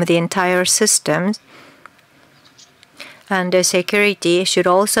understood from the entire system. And security should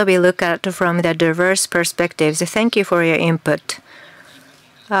also be looked at from the diverse perspectives. Thank you for your input.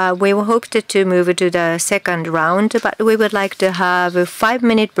 We hoped to move to the second round, but we would like to have a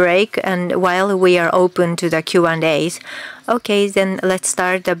 5-minute break, and while we are open to the Q&As. Okay, then let's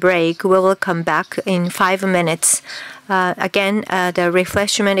start the break. We will come back in 5 minutes. Again, the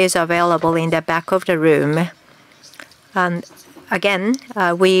refreshment is available in the back of the room. And again,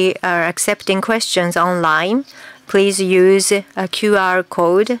 we are accepting questions online. Please use a QR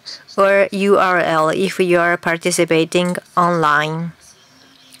code or URL if you are participating online.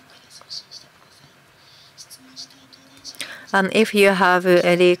 If you have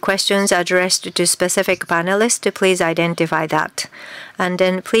any questions addressed to specific panelists, please identify that. And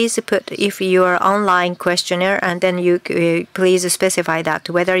then please put if you are online questionnaire, and then you please specify that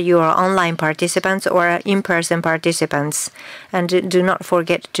whether you are online participants or in-person participants. And do not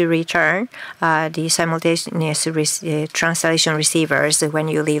forget to return the simultaneous translation receivers when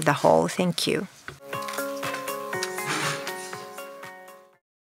you leave the hall. Thank you.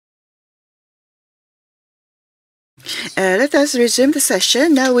 Let us resume the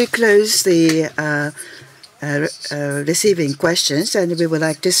session. Now we close the receiving questions, and we would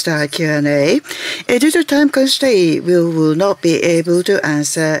like to start Q&A. Due to time constraint, we will not be able to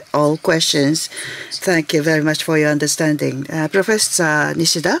answer all questions. Thank you very much for your understanding. Professor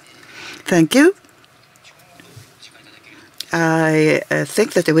Nishida, thank you. I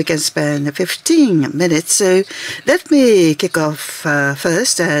think that we can spend 15 minutes. So let me kick off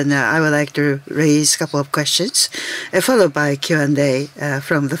first, and I would like to raise a couple of questions, followed by Q&A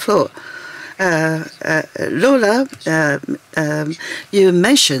from the floor. Lola, you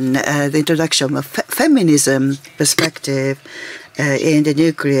mentioned the introduction of feminism perspective in the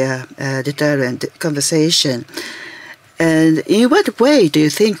nuclear deterrent conversation. And in what way do you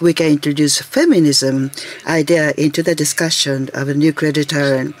think we can introduce feminism idea into the discussion of a nuclear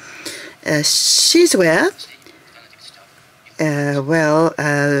deterrent? She's aware. Well,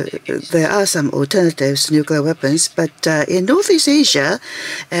 there are some alternatives to nuclear weapons, but in Northeast Asia,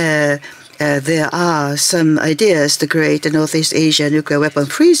 there are some ideas to create a Northeast Asia nuclear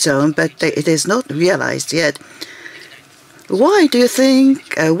weapon-free zone, but it is not realized yet. Why do you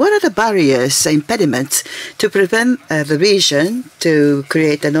think, what are the barriers, impediments to prevent the region to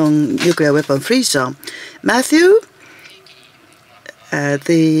create a non-nuclear weapon-free zone? Matthew,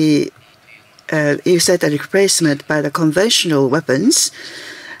 you said a replacement by the conventional weapons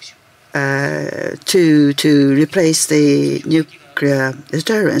to replace the nuclear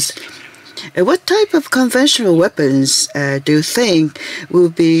deterrence. What type of conventional weapons do you think will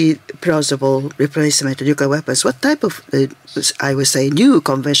be plausible replacement to nuclear weapons? What type of, I would say, new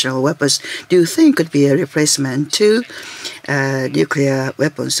conventional weapons do you think could be a replacement to nuclear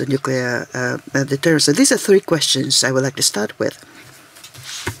weapons or nuclear deterrence? So these are three questions I would like to start with.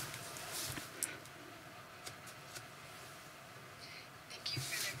 Thank you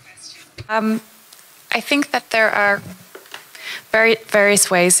for the question. I think that there are various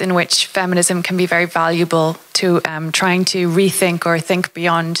ways in which feminism can be very valuable to trying to rethink or think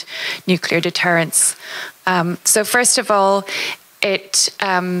beyond nuclear deterrence. So first of all, it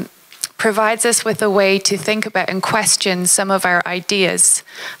provides us with a way to think about and question some of our ideas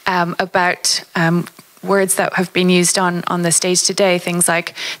about words that have been used on the stage today, things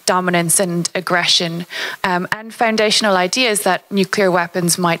like dominance and aggression, and foundational ideas that nuclear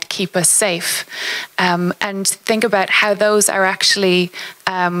weapons might keep us safe, and think about how those are actually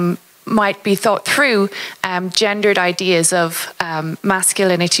might be thought through gendered ideas of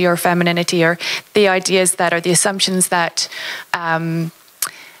masculinity or femininity, or the ideas that are the assumptions that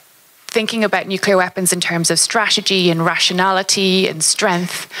thinking about nuclear weapons in terms of strategy and rationality and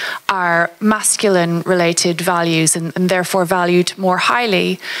strength are masculine-related values and therefore valued more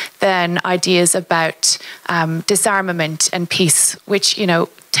highly than ideas about disarmament and peace, which, you know,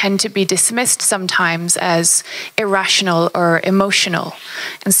 tend to be dismissed sometimes as irrational or emotional.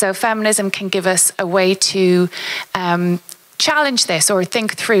 And so feminism can give us a way to challenge this or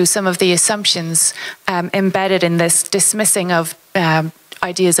think through some of the assumptions embedded in this dismissing of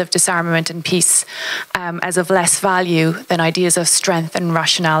ideas of disarmament and peace as of less value than ideas of strength and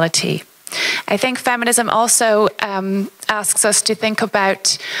rationality. I think feminism also asks us to think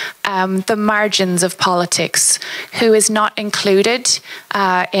about the margins of politics, who is not included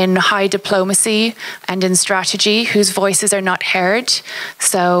in high diplomacy and in strategy, whose voices are not heard.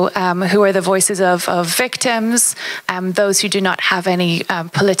 So who are the voices of victims, those who do not have any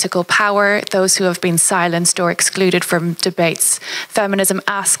political power, those who have been silenced or excluded from debates. Feminism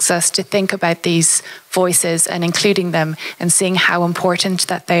asks us to think about these voices and including them and seeing how important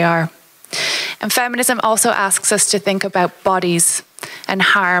that they are. And feminism also asks us to think about bodies and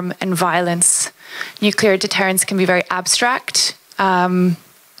harm and violence. Nuclear deterrence can be very abstract. You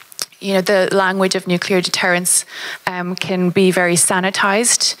know, the language of nuclear deterrence can be very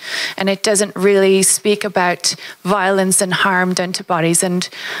sanitized, and it doesn't really speak about violence and harm done to bodies. And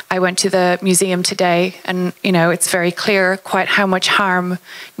I went to the museum today, and you know, it's very clear quite how much harm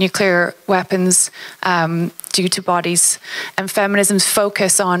nuclear weapons do to bodies. And feminism's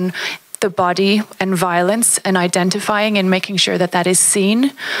focus on the body and violence and identifying and making sure that that is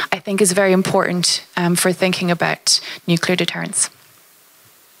seen, I think is very important for thinking about nuclear deterrence.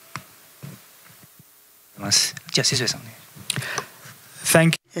 Thank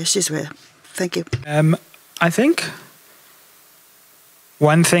you. Thank you. I think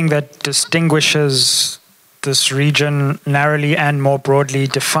one thing that distinguishes this region narrowly and more broadly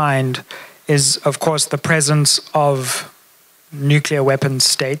defined is, of course, the presence of nuclear weapons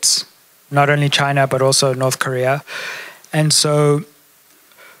states, not only China, but also North Korea. And so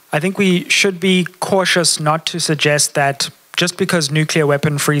I think we should be cautious not to suggest that just because nuclear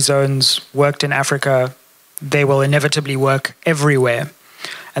weapon-free zones worked in Africa, they will inevitably work everywhere.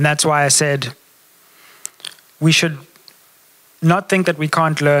 And that's why I said we should not think that we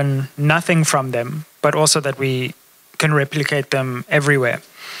can't learn nothing from them, but also that we can replicate them everywhere.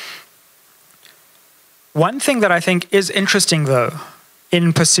 One thing that I think is interesting, though,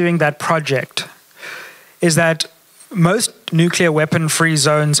 in pursuing that project is that most nuclear weapon-free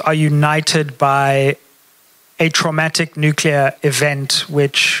zones are united by a traumatic nuclear event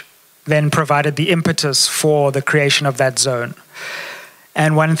which then provided the impetus for the creation of that zone.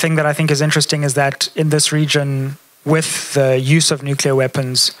 And one thing that I think is interesting is that in this region, with the use of nuclear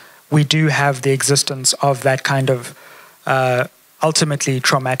weapons, we do have the existence of that kind of ultimately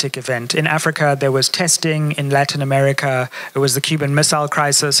traumatic event. In Africa, there was testing. In Latin America, it was the Cuban Missile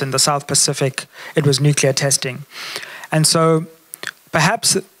Crisis. In the South Pacific, it was nuclear testing. And so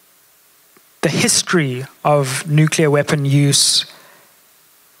perhaps the history of nuclear weapon use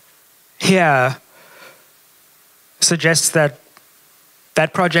here suggests that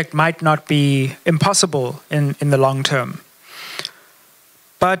that project might not be impossible in the long term.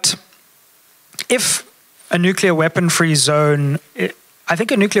 But if a nuclear weapon-free zone, I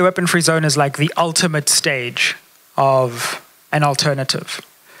think a nuclear weapon-free zone is like the ultimate stage of an alternative.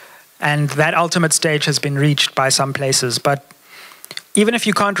 And that ultimate stage has been reached by some places. But even if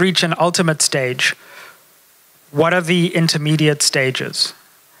you can't reach an ultimate stage, what are the intermediate stages?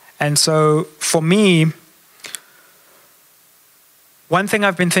 And so for me, one thing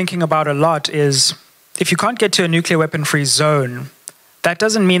I've been thinking about a lot is if you can't get to a nuclear weapon-free zone, that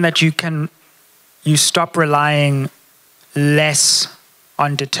doesn't mean that you stop relying less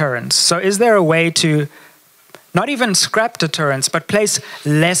on deterrence. So is there a way to not even scrap deterrence, but place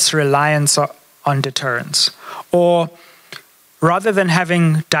less reliance on deterrence? Or rather than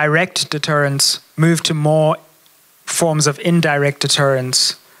having direct deterrence, move to more forms of indirect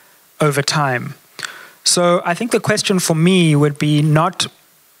deterrence over time? So I think the question for me would be not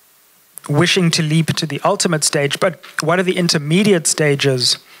wishing to leap to the ultimate stage, but what are the intermediate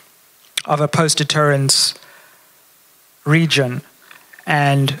stages of a post-deterrence region,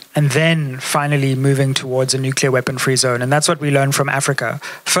 and then finally moving towards a nuclear weapon-free zone. And that's what we learned from Africa.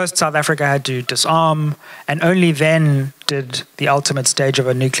 First, South Africa had to disarm, and only then did the ultimate stage of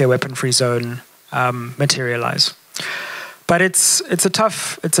a nuclear weapon-free zone materialize. But it's a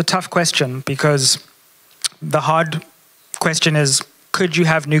tough question, because the hard question is, could you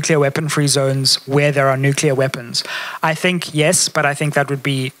have nuclear weapon-free zones where there are nuclear weapons? I think yes, but I think that would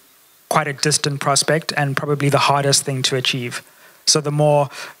be quite a distant prospect and probably the hardest thing to achieve. So the more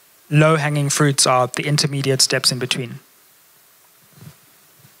low-hanging fruits are the intermediate steps in between.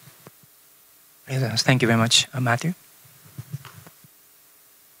 Thank you very much. Matthew?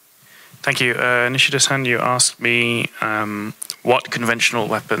 Thank you. Nishida-san, you asked me what conventional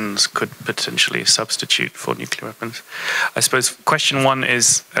weapons could potentially substitute for nuclear weapons. I suppose question one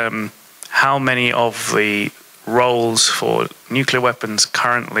is how many of the roles for nuclear weapons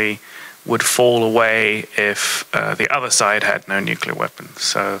currently would fall away if the other side had no nuclear weapons.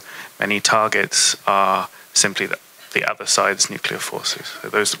 So many targets are simply the other side's nuclear forces. So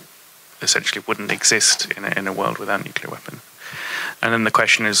those essentially wouldn't exist in a world without nuclear weapons. And then the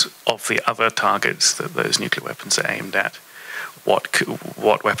question is, of the other targets that those nuclear weapons are aimed at,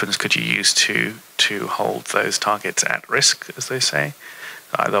 what weapons could you use to hold those targets at risk, as they say?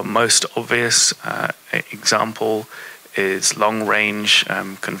 The most obvious example is long-range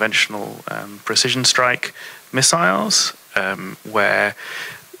conventional precision strike missiles, where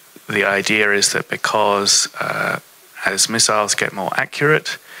the idea is that because as missiles get more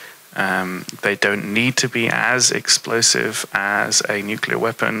accurate, they don't need to be as explosive as a nuclear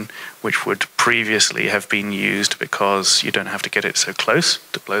weapon, which would previously have been used because you don't have to get it so close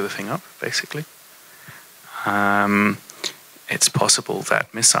to blow the thing up, basically. It's possible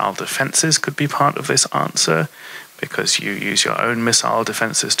that missile defenses could be part of this answer, because you use your own missile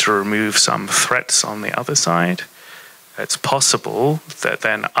defenses to remove some threats on the other side. It's possible that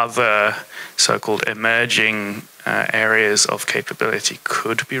then other so-called emerging areas of capability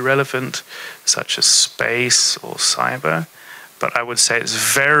could be relevant, such as space or cyber. But I would say it's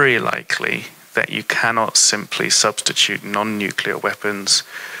very likely that you cannot simply substitute non-nuclear weapons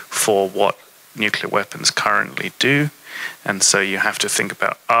for what nuclear weapons currently do. And so you have to think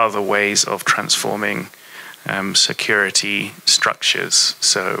about other ways of transforming security structures.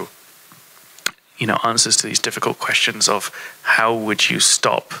 So, answers to these difficult questions of how would you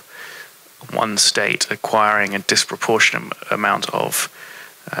stop one state acquiring a disproportionate amount of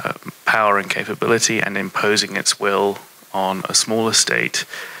power and capability and imposing its will on a smaller state,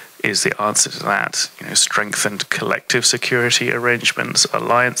 is the answer to that. Strengthened collective security arrangements,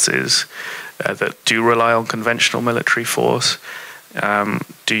 alliances that do rely on conventional military force, and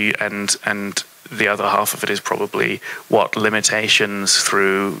the other half of it is probably what limitations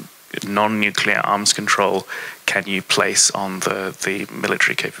through non-nuclear arms control can you place on the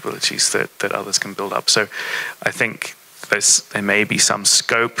military capabilities that others can build up. So I think there may be some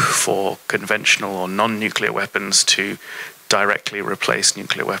scope for conventional or non-nuclear weapons to directly replace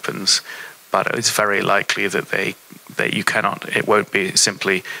nuclear weapons, but it's very likely that that it won't be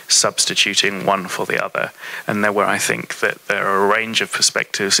simply substituting one for the other. And there where I think that there are a range of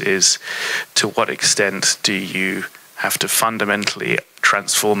perspectives is, to what extent do you have to fundamentally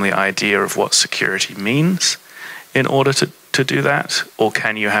transform the idea of what security means in order to do that? Or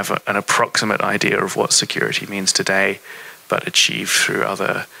can you have an approximate idea of what security means today, but achieved through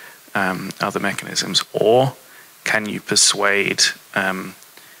other mechanisms? Or can you persuade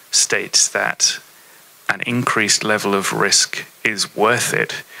states that an increased level of risk is worth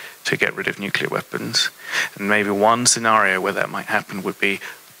it to get rid of nuclear weapons? And maybe one scenario where that might happen would be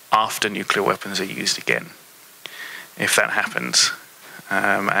after nuclear weapons are used again. If that happens,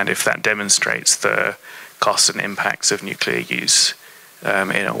 and if that demonstrates the costs and impacts of nuclear use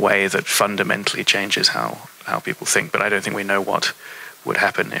in a way that fundamentally changes how people think. But I don't think we know what would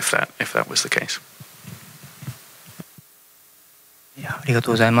happen if that was the case.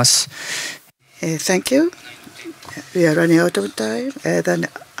 Thank you. We are running out of time. Then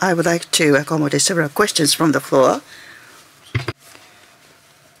I would like to accommodate several questions from the floor.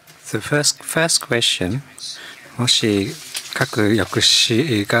 The first question, もし各薬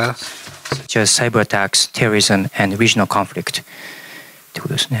師が just cyber attacks, terrorism, and regional conflict ってこ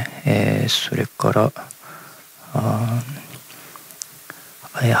とですね。それから、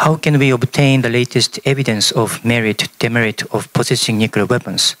how can we obtain the latest evidence of merit, demerit of possessing nuclear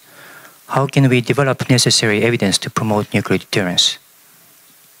weapons? How can we develop necessary evidence to promote nuclear deterrence?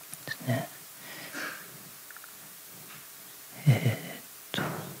 ですね。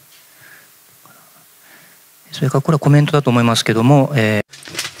それからこれはコメントだと思いますけども、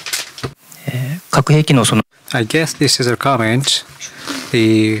核兵器のその I guess this is a comment.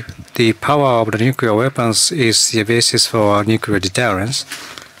 The power of the nuclear weapons is the basis for nuclear deterrence.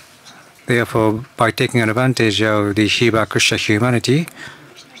 Therefore, by taking advantage of the Hibakusha humanity,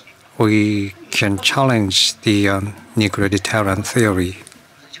 we can challenge the nuclear deterrent theory.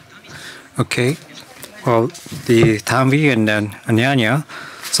 Okay. Well, the Tanvi and Anyanya.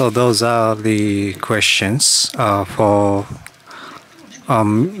 So those are the questions for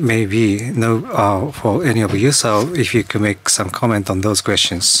maybe for any of you. So if you could make some comment on those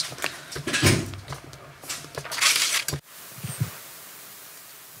questions.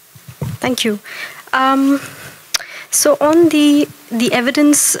 Thank you. So on the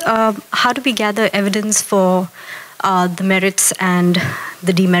evidence, how do we gather evidence for the merits and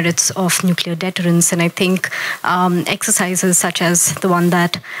the demerits of nuclear deterrence? And I think exercises such as the one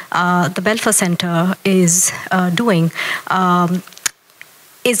that the Belfer Center is doing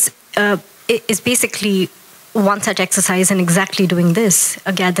is basically one such exercise and exactly doing this,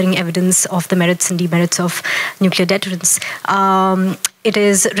 gathering evidence of the merits and demerits of nuclear deterrence. It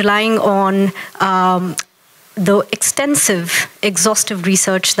is relying on the extensive, exhaustive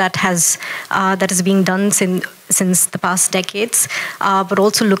research that is being done since the past decades, but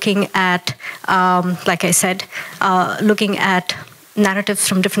also looking at, like I said, looking at narratives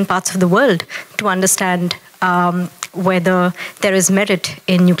from different parts of the world to understand whether there is merit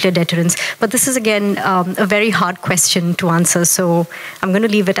in nuclear deterrence. But this is, again, a very hard question to answer, so I'm going to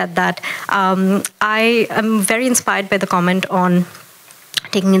leave it at that. I am very inspired by the comment on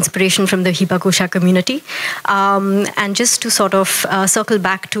taking inspiration from the Hibakusha community. And just to sort of circle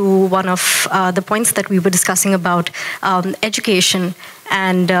back to one of the points that we were discussing about education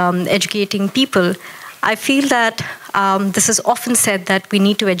and educating people, I feel that this is often said that we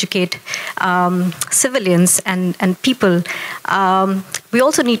need to educate civilians and people. We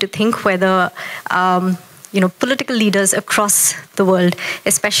also need to think whether political leaders across the world,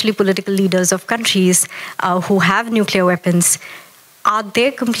 especially political leaders of countries who have nuclear weapons, are they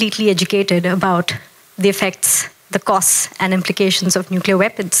completely educated about the effects, the costs, and implications of nuclear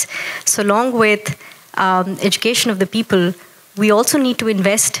weapons? So along with education of the people, we also need to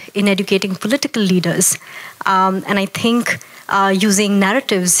invest in educating political leaders. And I think using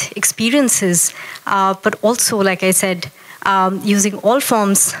narratives, experiences, but also, like I said, using all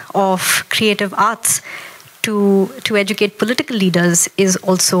forms of creative arts to educate political leaders is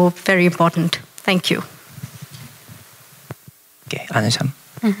also very important. Thank you. Okay, Anne-san.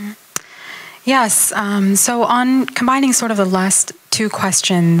 Mm-hmm. Yes, so on combining sort of the last two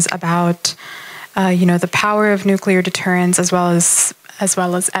questions about the power of nuclear deterrence as well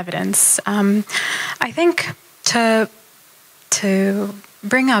as evidence, I think to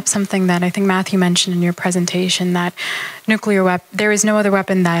bring up something that I think Matthew mentioned in your presentation, that there is no other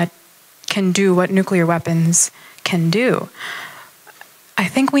weapon that can do what nuclear weapons can do. I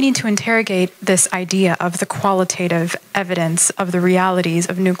think we need to interrogate this idea of the qualitative evidence of the realities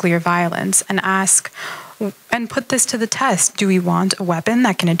of nuclear violence and ask and put this to the test. Do we want a weapon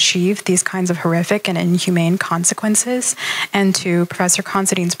that can achieve these kinds of horrific and inhumane consequences? And to Professor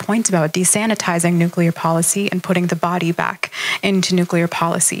Considine's point about desanitizing nuclear policy and putting the body back into nuclear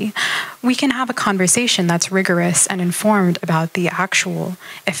policy, we can have a conversation that's rigorous and informed about the actual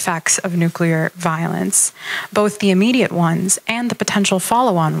effects of nuclear violence, both the immediate ones and the potential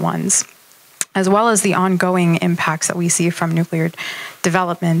follow-on ones, as well as the ongoing impacts that we see from nuclear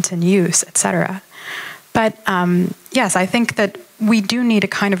development and use, etc. But yes, I think that we do need a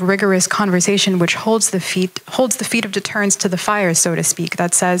kind of rigorous conversation which holds the feet of deterrence to the fire, so to speak,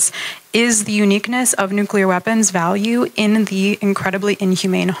 that says, is the uniqueness of nuclear weapons value in the incredibly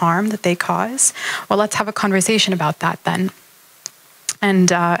inhumane harm that they cause? Well, let's have a conversation about that then, and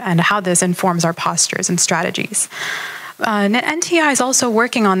how this informs our postures and strategies. NTI is also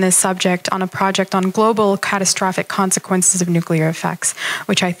working on this subject on a project on global catastrophic consequences of nuclear effects,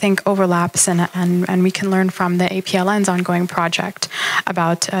 which I think overlaps and we can learn from the APLN's ongoing project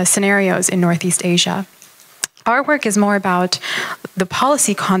about scenarios in Northeast Asia. Our work is more about the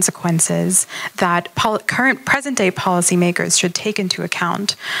policy consequences that present-day policymakers should take into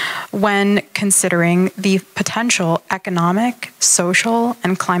account when considering the potential economic, social,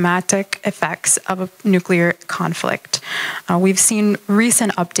 and climatic effects of a nuclear conflict. We've seen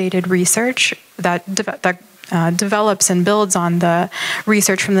recent updated research that develops and builds on the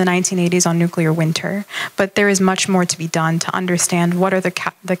research from the 1980s on nuclear winter, but there is much more to be done to understand what are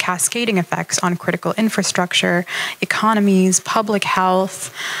the cascading effects on critical infrastructure, economies, public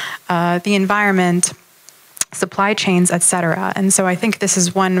health, the environment, supply chains, etc. And so I think this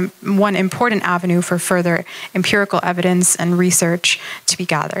is one important avenue for further empirical evidence and research to be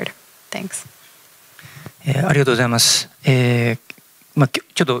gathered. Thanks. ありがとうございます。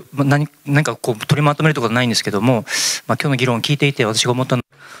ちょっと何かこう取りまとめるところはないんですけども、今日の議論を聞いていて私が思ったの。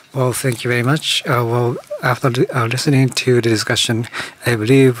Well, thank you very much. Well, after listening to the discussion, I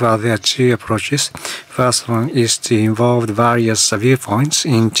believe there are two approaches. First one is to involve various viewpoints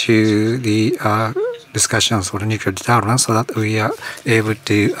into the discussions on nuclear deterrence so that we are able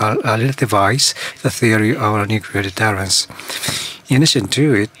to relativize the theory of nuclear deterrence. In addition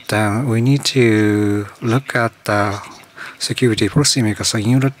to it, we need to look at security policymakers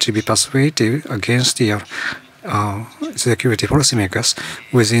in order to be persuasive against the security policymakers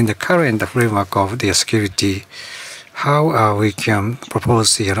within the current framework of their security, how we can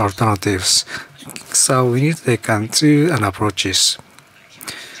propose the alternatives. So we need to take two approaches.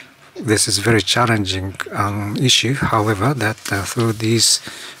 This is a very challenging issue. However, that through these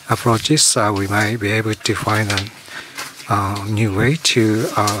approaches, we might be able to find a new way to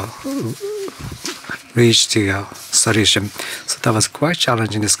reach the solution. So that was quite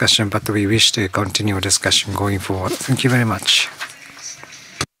challenging discussion, but we wish to continue discussion going forward. Thank you very much.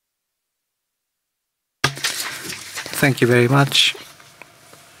 Thank you very much.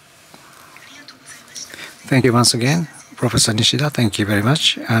 Thank you once again, Professor Nishida. Thank you very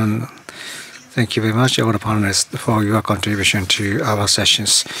much. And thank you very much, all the panelists, for your contribution to our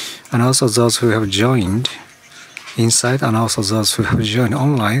sessions. And also those who have joined inside and also those who have joined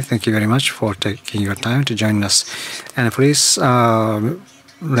online, thank you very much for taking your time to join us. And please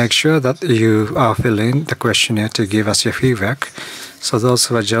make sure that you fill in the questionnaire to give us your feedback. So those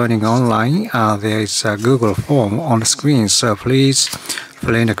who are joining online, there is a Google form on the screen, so please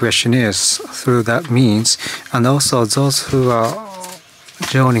fill in the questionnaires through that means. And also those who are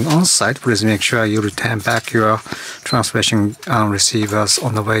joining on site, please make sure you return back your translation receivers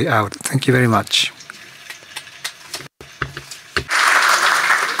on the way out. Thank you very much.